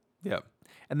 Yep. Yep.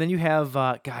 And then you have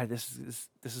God. This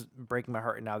is breaking my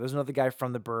heart right now. There's another guy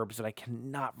from The Burbs that I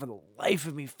cannot, for the life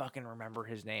of me, fucking remember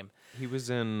his name. He was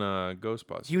in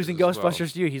Ghostbusters. He was in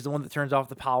Ghostbusters too. He's the one that turns off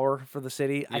the power for the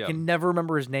city. I can never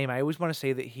remember his name. I always want to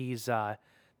say that he's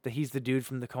the dude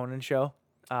from the Conan show.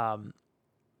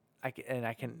 I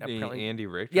can apparently Andy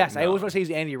Richter. Yes, no. I always want to say he's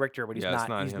Andy Richter, but he's Yeah, it's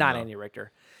not. He's him, not no. Andy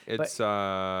Richter. It's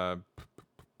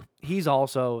He's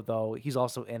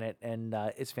also in it, and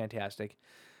it's fantastic.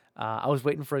 I was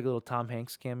waiting for a little Tom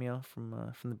Hanks cameo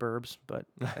from The Burbs, but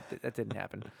that didn't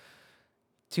happen.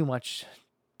 Too much,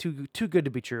 too good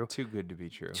to be true. too good to be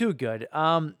true. Too good.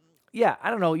 Yeah, I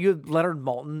don't know. You had Leonard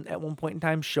Maltin at one point in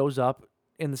time shows up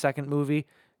in the second movie,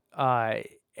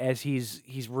 as he's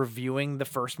reviewing the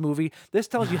first movie. This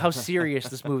tells you how serious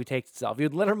this movie takes itself. You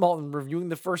had Leonard Maltin reviewing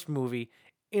the first movie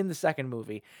in the second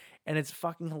movie, and it's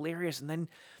fucking hilarious. And then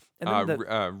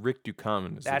Rick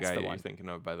Ducommun is the That's guy the you're one. thinking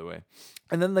of, by the way.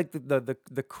 And then like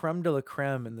the creme de la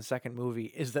creme in the second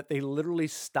movie is that they literally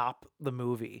stop the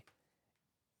movie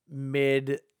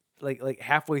mid like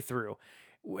halfway through.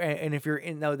 And if you're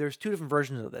in now, there's two different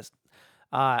versions of this.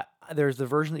 There's the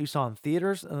version that you saw in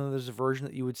theaters, and then there's a version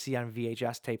that you would see on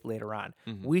VHS tape later on.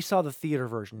 We saw the theater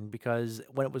version because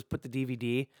when it was put to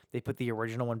DVD, they put the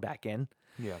original one back in.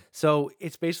 Yeah. So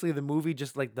it's basically the movie,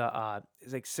 just like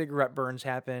it's like cigarette burns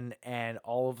happen, and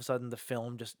all of a sudden the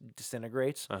film just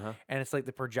disintegrates, and it's like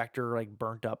the projector like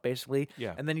burnt up basically.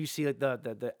 Yeah. And then you see like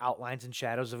the outlines and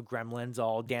shadows of gremlins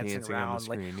all dancing Dancing on the around,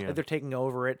 screen, like yeah. they're taking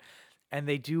over it, and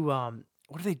they do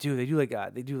what do? They do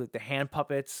like the hand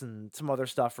puppets and some other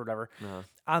stuff or whatever.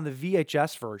 On the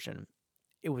VHS version,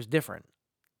 it was different.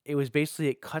 It was basically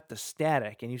it cut the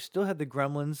static, and you still had the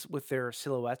gremlins with their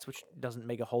silhouettes, which doesn't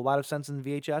make a whole lot of sense in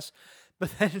VHS.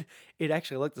 But then it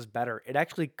actually looked this better. It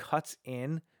actually cuts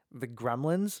in the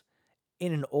gremlins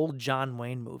in an old John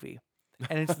Wayne movie.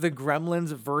 And it's the Gremlins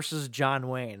versus John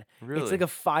Wayne. Really? It's like a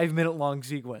 5-minute long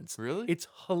sequence. Really? It's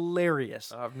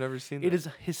hilarious. I've never seen that. It is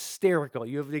hysterical.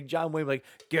 You have like John Wayne like,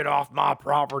 get off my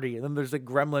property. And then there's like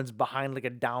gremlins behind like a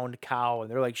downed cow,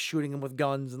 and they're like shooting him with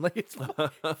guns, and like it's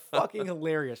fucking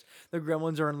hilarious. The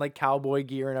gremlins are in like cowboy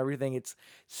gear and everything. It's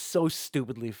so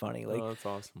stupidly funny. Like, Oh, that's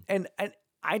awesome. and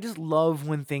I just love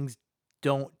when things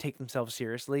don't take themselves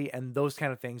seriously, and those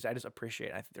kind of things I just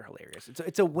appreciate. I think they're hilarious.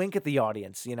 It's a wink at the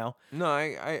audience, you know? No, I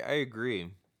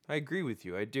agree. I agree with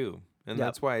you. I do. And Yep.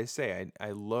 that's why I say I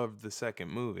love the second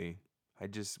movie. I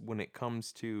just when it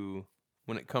comes to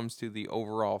the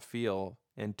overall feel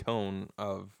and tone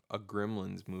of a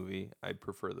Gremlins movie, I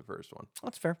prefer the first one.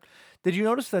 That's fair. Did you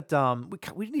notice that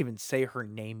we didn't even say her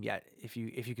name yet, if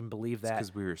you can believe that?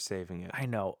 Because we were saving it. I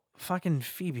know. Fucking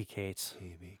Phoebe Cates.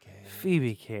 Phoebe Cates.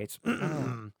 Phoebe Cates.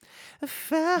 Fine.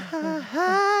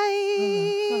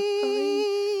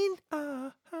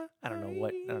 I don't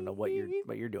know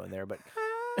what you're doing there, but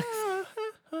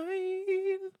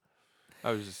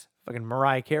I was just fucking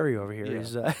Mariah Carey over here Yeah.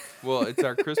 is well, it's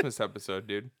our Christmas episode,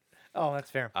 dude. Oh,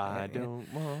 that's fair. I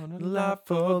don't want a lot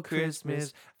for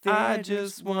Christmas. I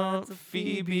just want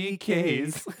Phoebe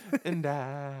Cates. And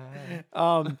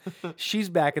She's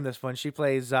back in this one. She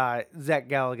plays Zach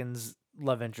Galligan's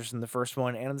love interest in the first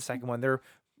one and in the second one.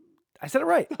 I said it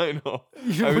right. I know.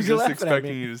 You're I was laughing just at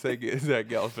expecting me. you to say Zach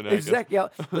Galifianakis. It's Zach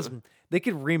Listen, they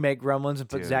could remake Gremlins and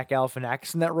put Dude. Zach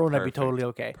Galifianakis in that role, and I'd be totally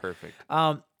okay. Perfect.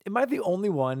 Am I the only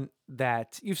one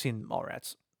that you've seen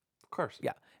Mallrats? Of course.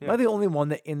 Yeah. Am I the only one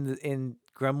that in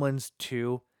Gremlins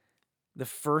 2, the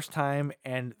first time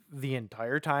and the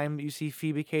entire time you see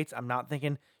Phoebe Cates, I'm not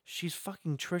thinking she's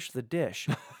fucking Trish the Dish.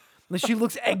 Like, she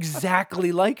looks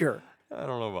exactly like her, I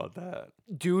don't know about that.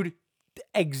 dude.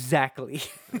 Exactly.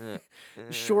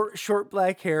 short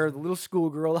black hair, the little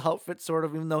schoolgirl outfit, sort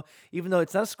of. Even though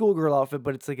it's not a schoolgirl outfit,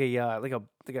 but it's like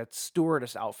a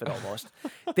stewardess outfit almost.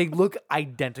 They look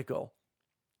identical.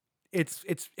 It's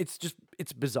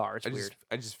bizarre. It's weird.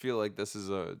 I just feel like this is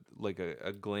a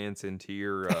glance into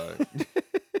your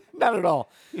Not at all.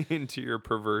 into your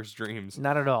perverse dreams.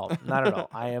 Not at all. Not at all.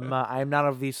 I am not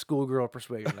of the schoolgirl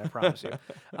persuasion. I promise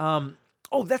you.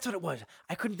 Oh, that's what it was.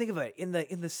 I couldn't think of it. In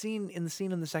the scene in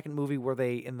the second movie where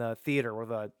they in the theater where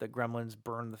the gremlins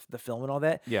burn the film and all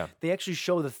that. Yeah. They actually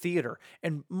show the theater,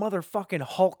 and motherfucking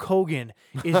Hulk Hogan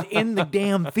is in the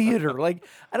damn theater. Like,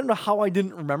 I don't know how I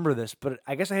didn't remember this, but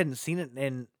I guess I hadn't seen it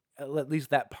in at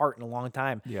least that part in a long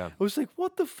time. Yeah. I was like,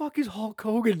 what the fuck is Hulk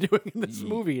Hogan doing in this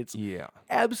movie? It's Yeah.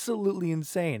 absolutely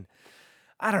insane.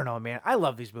 I don't know, man. I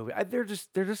love these movies. They're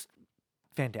just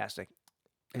fantastic.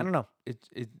 I don't know.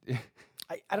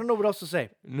 I don't know what else to say.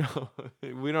 No,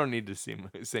 we don't need to say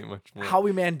much more.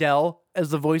 Howie Mandel as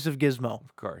the voice of Gizmo.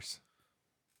 Of course.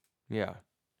 Yeah.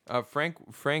 Frank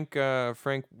Welker,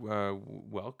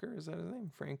 is that his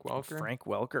name? Frank Welker. Frank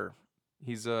Welker.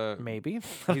 He's a Maybe.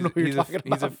 I don't know who you're talking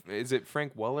about. Is it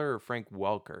Frank Weller or Frank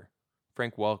Welker?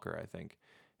 Frank Welker, I think,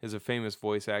 is a famous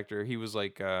voice actor. He was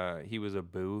like he was a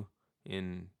Boo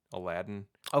in Aladdin,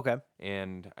 Okay.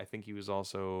 and I think he was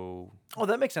also Oh,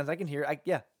 that makes sense. I can hear.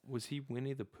 Yeah. was he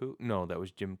Winnie the Pooh? No, that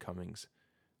was Jim Cummings.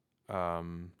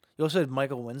 You also had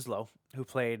Michael Winslow, who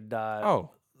played.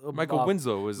 Michael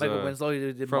Winslow was Michael Winslow. He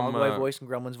did from, Mogwai voice and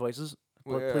Gremlins voices.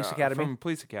 Police Academy. From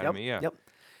Police Academy. Yep. Yeah. Yep.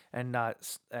 And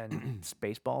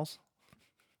Spaceballs.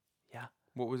 Yeah.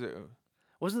 What was it?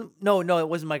 No, it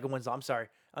wasn't Michael Winslow. I'm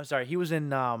sorry. He was in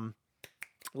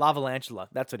Lavalantula.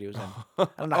 That's what he was in. I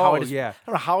don't know how Oh, I just, yeah. I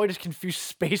don't know how I just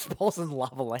confused Spaceballs and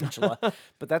Lavalantula,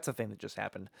 but that's a thing that just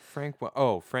happened. Frank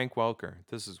Welker.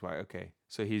 This is why. Okay,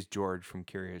 so he's George from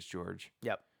Curious George.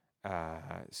 Yep.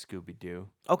 Scooby Doo.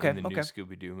 Okay, In the new okay.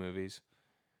 Scooby Doo movies.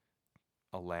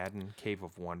 Aladdin, Cave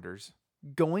of Wonders.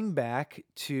 Going back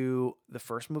to the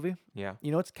first movie, Yeah.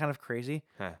 you know what's kind of crazy?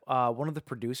 Huh. One of the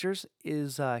producers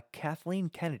is Kathleen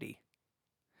Kennedy.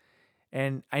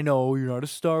 And I know you're not a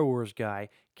Star Wars guy.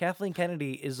 Kathleen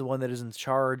Kennedy is the one that is in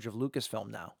charge of Lucasfilm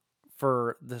now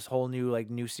for this whole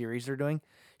new series they're doing.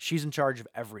 She's in charge of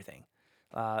everything.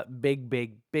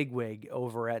 Big wig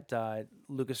over at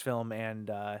Lucasfilm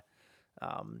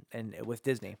and with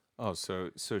Disney. Oh, so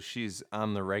she's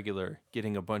on the regular,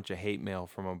 getting a bunch of hate mail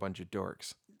from a bunch of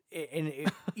dorks. And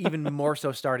even more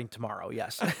so starting tomorrow,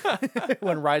 yes,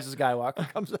 when Rise of Skywalker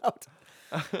comes out.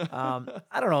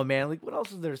 I don't know, man. Like, what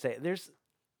else is there to say?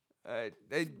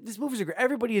 These movies are great.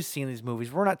 Everybody has seen these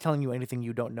movies. We're not telling you anything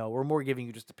you don't know. We're more giving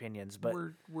you just opinions. But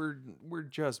we're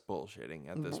just bullshitting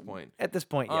at this point. At this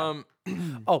point, yeah.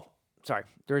 Oh, sorry.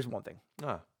 There is one thing.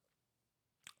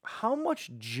 How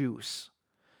much juice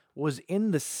was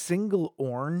in the single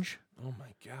orange Oh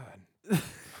my god.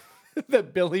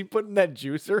 that Billy put in that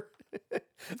juicer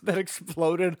that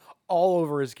exploded all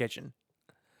over his kitchen?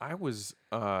 I was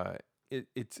I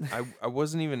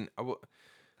wasn't even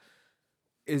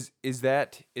is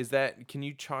that can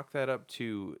you chalk that up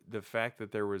to the fact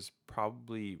that there was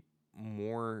probably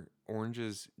more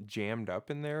oranges jammed up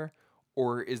in there,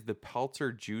 or is the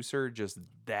Peltzer juicer just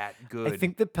that good? I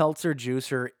think the Peltzer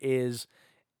juicer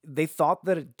they thought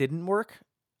that it didn't work.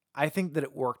 I think that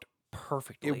it worked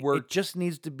perfectly. It worked. It just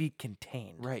needs to be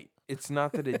contained. Right. It's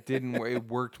not that it didn't work. It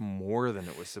worked more than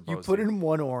it was supposed You put to. in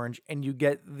one orange and you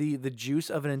get the juice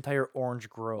of an entire orange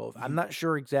grove. I'm not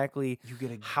sure exactly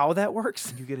how that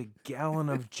works. You get a gallon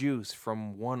of juice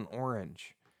from one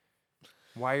orange.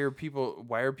 Why are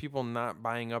people not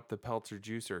buying up the Peltzer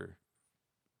juicer?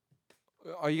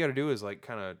 All you got to do is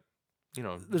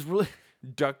There's really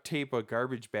duct tape a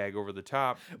garbage bag over the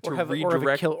top to or have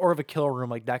redirect a kill room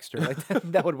like Dexter. Like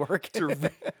that would work.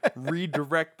 to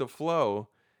redirect the flow,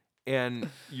 and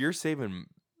you're saving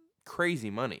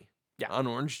crazy money on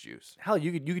orange juice. Hell,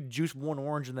 you could juice one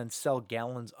orange and then sell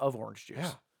gallons of orange juice.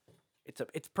 Yeah.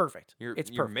 It's perfect. You're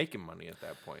perfect. making money at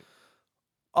that point.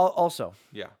 Also,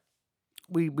 Yeah.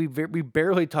 we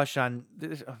barely touched on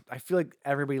this. I feel like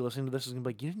everybody listening to this is gonna be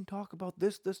like, you didn't talk about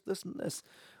this, and this.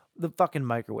 The fucking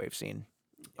microwave scene.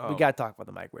 We gotta talk about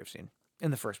the microwave scene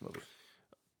in the first movie.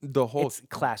 It's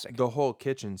classic. The whole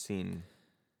kitchen scene.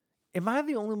 Am I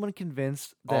the only one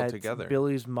convinced that Altogether.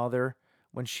 Billy's mother,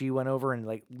 when she went over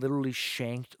and literally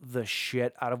shanked the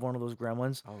shit out of one of those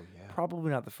gremlins? Oh yeah.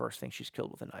 Probably not the first thing she's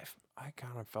killed with a knife. I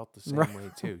kind of felt the same Right.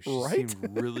 way too. She Right?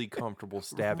 seemed really comfortable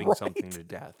stabbing Right. something to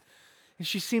death. And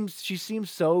she seems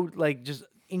so just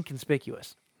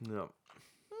inconspicuous. No.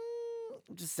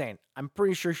 I'm just saying. I'm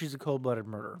pretty sure she's a cold-blooded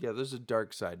murderer. Yeah, there's a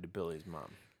dark side to Billy's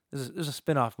mom. There's a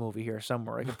spin-off movie here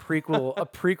somewhere, like a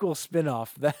prequel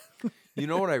spin-off that You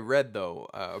know what I read though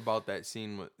about that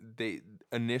scene? They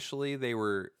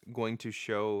were going to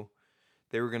show.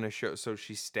 So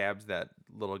she stabs that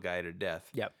little guy to death.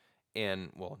 Yep.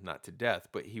 And well, not to death,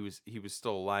 but he was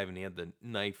still alive, and he had the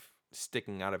knife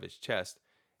sticking out of his chest.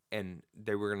 And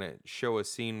they were gonna show a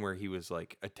scene where he was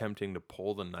attempting to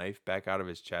pull the knife back out of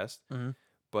his chest,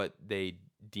 but they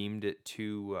deemed it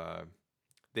too.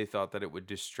 They thought that it would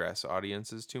distress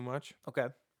audiences too much. Okay.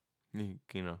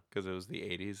 Because it was the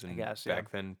 80s, and guess, back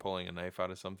then pulling a knife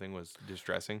out of something was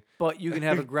distressing. But you can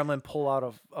have a gremlin pull out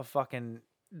of a fucking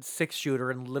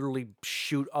 6-shooter and literally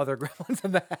shoot other gremlins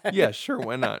in the head. Yeah, sure,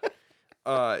 why not?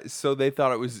 So they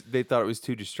thought it was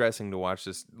too distressing to watch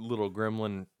this little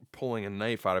gremlin pulling a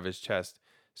knife out of his chest.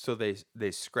 So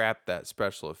they scrapped that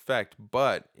special effect.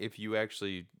 But if you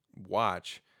actually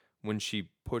watch when she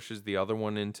pushes the other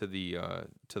one into the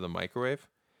to the microwave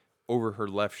over her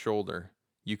left shoulder,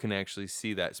 you can actually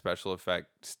see that special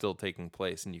effect still taking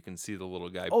place, and you can see the little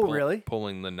guy really?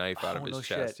 pulling the knife out of his no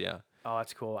chest. shit. Yeah. Oh,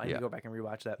 that's cool. I need to go back and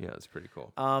rewatch that. Yeah, it's pretty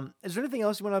cool. Is there anything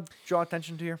else you want to draw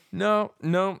attention to here? No.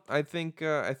 I think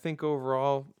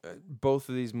overall, both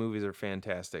of these movies are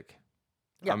fantastic.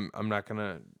 Yeah. I'm not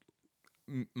gonna.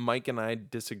 Mike and I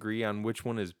disagree on which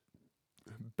one is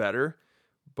better,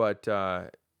 but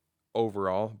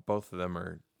overall, both of them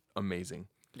are amazing.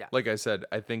 Yeah. Like I said,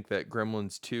 I think that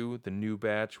Gremlins 2, the new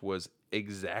batch, was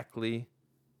exactly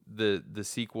the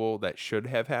sequel that should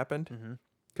have happened.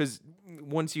 Because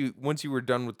once you were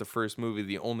done with the first movie,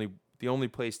 the only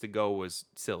place to go was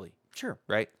silly. Sure.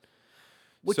 Right?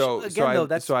 Which so again, though,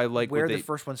 that's I like where what the they,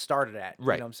 first one started at.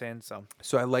 Right. You know what I'm saying?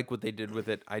 So I like what they did with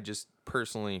it. I just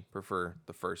personally prefer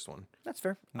the first one. That's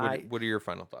fair. What are your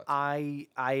final thoughts? I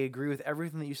agree with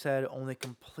everything that you said, only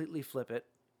completely flip it,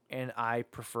 and I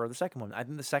prefer the second one. I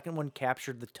think the second one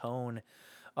captured the tone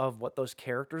of what those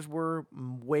characters were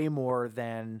way more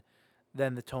than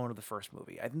the tone of the first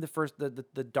movie. I think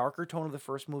the darker tone of the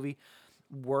first movie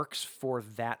works for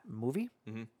that movie.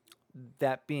 Mm-hmm.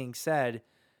 That being said,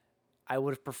 I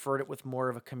would have preferred it with more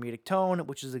of a comedic tone,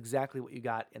 which is exactly what you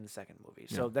got in the second movie.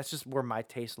 So that's just where my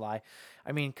tastes lie.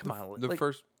 I mean, come on.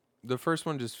 The first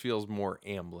one just feels more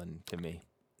Amblin to me.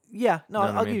 Yeah, no, You know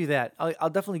what I I'll mean? give you that. I'll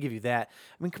definitely give you that.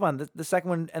 I mean, come on, the second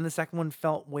one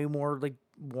felt way more like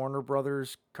Warner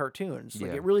Brothers cartoons.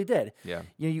 Like Yeah. it really did. Yeah.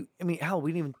 I mean, hell,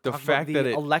 we didn't even The talk fact about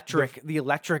that the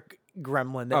electric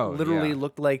gremlin that Oh, literally yeah.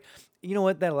 looked like. You know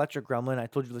what? That electric gremlin, I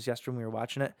told you this yesterday when we were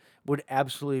watching it, would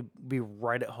absolutely be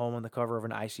right at home on the cover of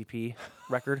an ICP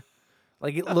record.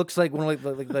 Like it looks like one of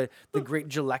the great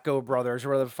Jaleco brothers or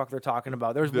whatever the fuck they're talking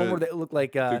about. There's one where they look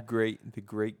like the great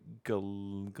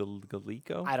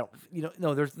Galico. I don't,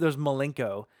 no. There's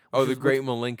Malenko. Oh, which the is- great which-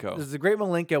 Malenko. There's the great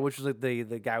Malenko, which was like the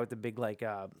guy with the big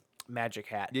magic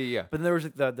hat. Yeah, yeah. But then there was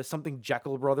like the something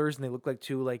Jekyll brothers, and they look like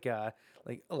two like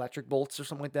electric bolts or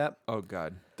something like that. Oh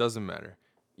God, doesn't matter.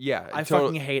 Yeah, I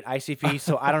fucking hate ICP,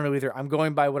 so I don't know either. I'm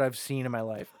going by what I've seen in my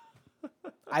life.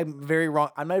 I'm very wrong.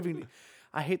 I'm not even.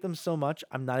 I hate them so much.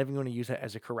 I'm not even going to use it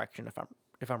as a correction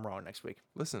if I'm wrong next week.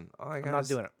 Listen, I'm not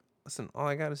doing it. Listen, all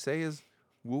I gotta say is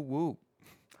woo woo.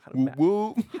 How do, Woo ma-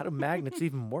 woo. how do magnets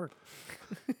even work?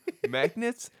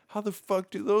 Magnets? How the fuck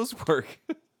do those work?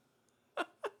 All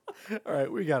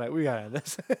right, we got it.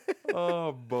 This.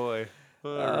 Oh boy.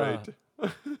 All right.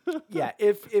 Yeah,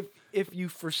 if you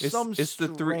for some It's the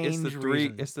three. It's the strange three.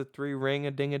 reason- It's the three ring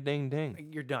a ding a ding ding.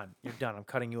 You're done. I'm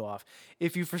cutting you off.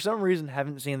 If you for some reason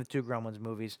haven't seen the two Gremlins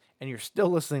movies and you're still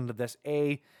listening to this,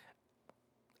 I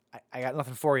got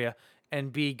nothing for you,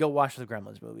 and B, go watch the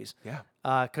Gremlins movies. Yeah.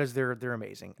 Because they're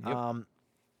amazing.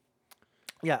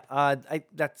 Yep.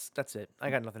 That's it. I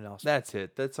got nothing else. That's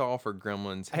it. That's all for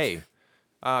Gremlins. Hey,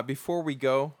 before we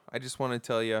go, I just want to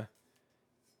tell you,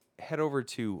 head over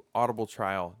to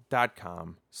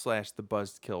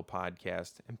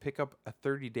audibletrial.com/thebuzzkillpodcast and pick up a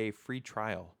 30-day free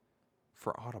trial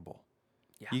for Audible.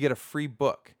 Yeah. You get a free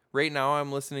book. Right now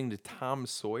I'm listening to Tom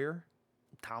Sawyer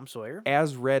Tom Sawyer.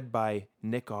 as read by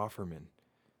Nick Offerman.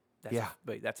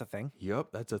 Wait, that's a thing. Yep,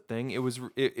 that's a thing. It was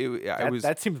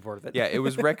That seems worth it. yeah, it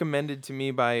was recommended to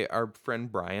me by our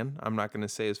friend Brian. I'm not going to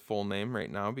say his full name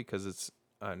right now because it's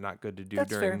not good to do That's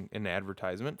during fair. an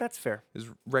advertisement. That's fair. Is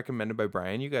recommended by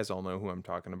Brian. You guys all know who I'm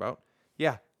talking about.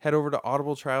 Yeah, head over to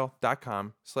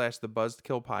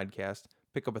audibletrial.com/thebuzzkillpodcast.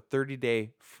 Pick up a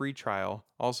 30-day free trial.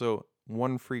 Also,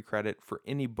 1 free credit for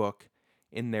any book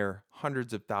in their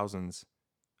hundreds of thousands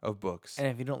of books And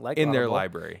if you don't like in their Audible,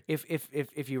 library.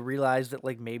 if you realize that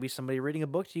like maybe somebody reading a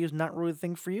book to you is not really the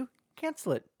thing for you,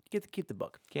 cancel it. You get to keep the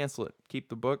book. Cancel it. Keep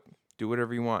the book. Do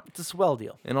whatever you want. It's a swell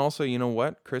deal. And also, you know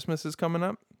what? Christmas is coming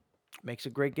up. Makes a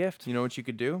great gift. You know what you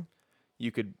could do?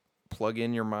 You could plug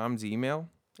in your mom's email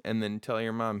and then tell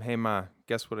your mom, "Hey, Ma,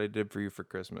 guess what I did for you for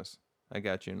Christmas? I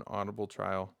got you an Audible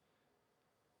trial.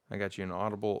 I got you an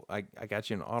Audible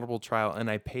trial, and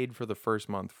I paid for the first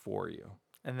month for you."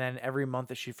 And then every month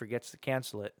that she forgets to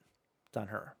cancel it, it's on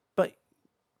her.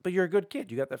 But you're a good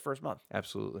kid. You got that first month.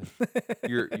 Absolutely.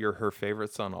 You're her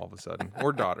favorite son all of a sudden,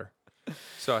 or daughter.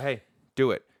 So, hey,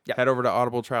 do it. Yeah. Head over to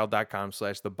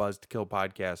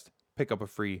audibletrial.com/thebuzzkillpodcast. Pick up a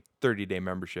free 30-day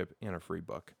membership and a free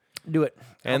book. Do it.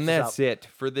 And Helps us that's out. it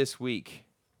for this week.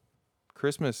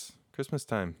 Christmas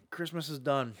time. Christmas is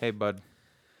done. Hey, bud.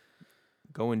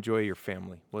 Go enjoy your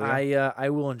family. Will ya? I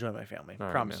will enjoy my family. All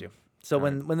right, Promise man. you. So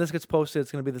when this gets posted,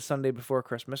 it's going to be the Sunday before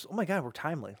Christmas. Oh my God, we're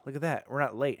timely. Look at that. We're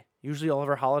not late. Usually all of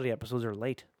our holiday episodes are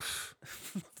late.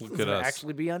 Look This at will us.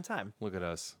 Actually be on time. Look at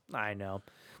us. I know.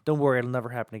 Don't worry, it'll never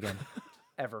happen again.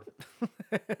 Ever.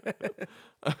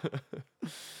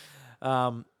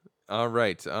 All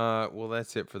right. Well,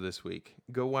 that's it for this week.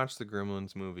 Go watch the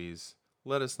Gremlins movies.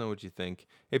 Let us know what you think.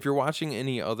 If you're watching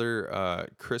any other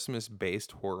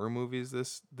Christmas-based horror movies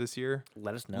this year,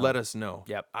 Let us know. let us know.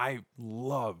 Yep. I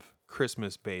love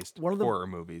Christmas-based One of the- horror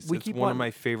movies. we It's keep one of wanting-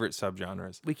 my favorite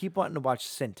subgenres. We keep wanting to watch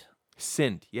Sint.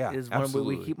 Sint, yeah, Is one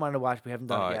absolutely. we keep wanting to watch. We haven't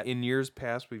done it yet. In years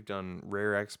past, we've done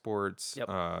rare exports. Yep.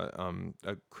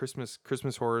 A Christmas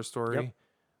horror story.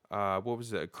 What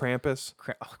was it? Krampus.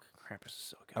 Krampus is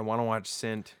so good. I want to watch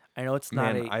Sint. I know it's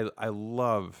not Man, I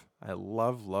love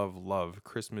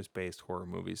Christmas-based horror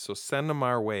movies. So send them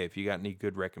our way if you got any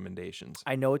good recommendations.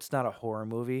 I know it's not a horror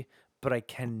movie, but I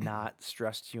cannot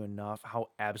stress to you enough how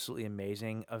absolutely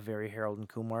amazing A Very Harold and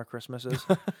Kumar Christmas is.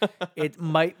 It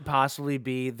might possibly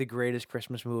be the greatest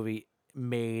Christmas movie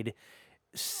made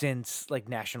since like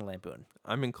National Lampoon.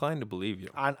 I'm inclined to believe you.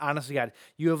 Honestly, God,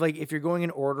 you have like if you're going in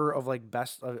order of like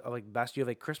best, you have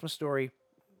like Christmas Story.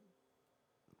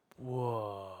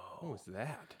 Whoa, What was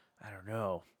that? I don't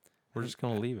know. We're just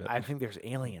gonna leave it. I think there's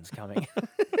aliens coming.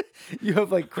 You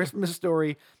have like Christmas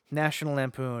Story, National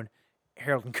Lampoon,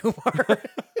 Harold and Kumar.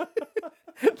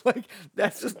 Like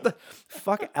that's just the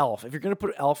fuck Elf. If you're gonna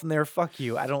put Elf in there, fuck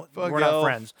you. We're not Elf,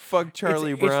 friends. Fuck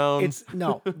Charlie Brown.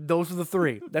 No, those are the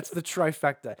three. That's the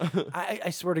trifecta. I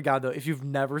swear to God though, if you've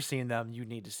never seen them, you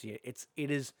need to see it. It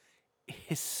is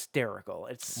hysterical.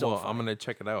 It's so. Well, funny. I'm gonna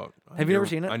check it out. Have you never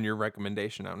seen it? On your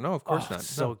recommendation now? No, of course not. It's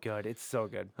so No. good. It's so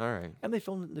good. All right. And they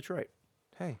filmed it in Detroit.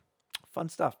 Hey, Fun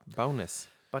stuff. bonus.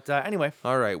 But anyway,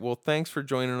 All right. Well, thanks for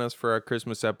joining us for our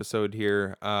Christmas episode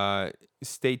here.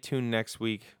 Stay tuned next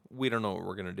week. We don't know what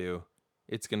we're gonna do.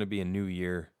 It's gonna be a new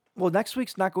year. well, next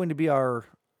week's not going to be our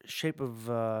Shape of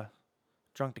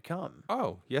Drunk to Come.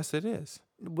 Oh, yes, it is.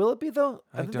 Will it be though?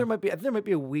 I think there don't- might be. I think there might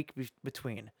be a week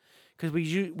between, because we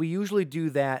usually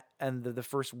do that and the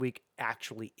first week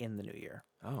actually in the new year.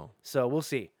 Oh, So we'll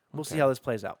see. We'll see Okay. how this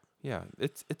plays out. yeah.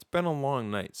 It's been a long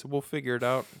night, so we'll figure it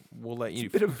out. We'll let you.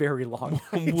 It's been a very long.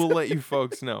 night. We'll let you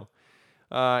folks know.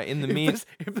 In the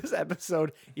If this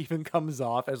episode even comes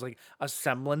off as like a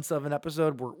semblance of an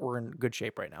episode, we're in good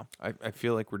shape right now. I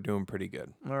feel like we're doing pretty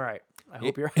good. All right. I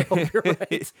hope you're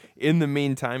right. In the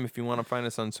meantime, if you want to find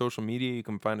us on social media, you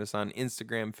can find us on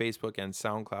Instagram, Facebook, and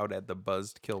SoundCloud at the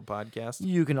Buzzed Kill Podcast.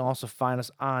 You can also find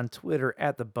us on Twitter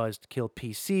at the Buzzed Kill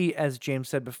PC. As James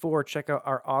said before, check out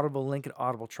our Audible link at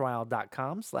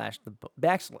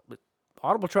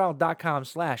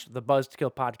audibletrial.com/the Buzzed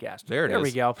Kill Podcast. There it There we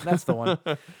is. go. That's the one.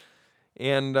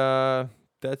 And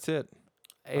that's it.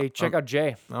 Hey, check out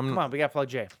Jay. I'm- Come on, we got to plug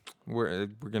Jay. We're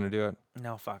gonna do it.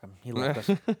 No, fuck him. He left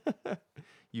us.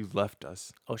 You left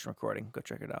us. Ocean Recording. Go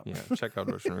check it out. Yeah, check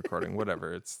out Ocean Recording.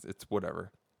 Whatever. It's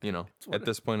whatever. You know, at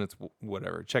this point, it's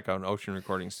whatever. Check out Ocean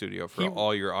Recording Studio for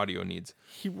all your audio needs.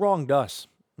 He wronged us,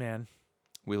 man.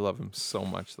 We love him so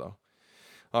much, though.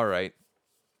 All right.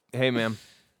 Hey, man.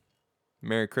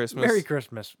 Merry Christmas. Merry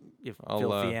Christmas, you I'll,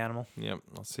 filthy animal. Yep.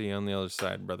 I'll see you on the other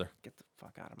side, brother. Get the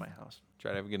fuck out of my house. Try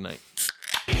to have a good night.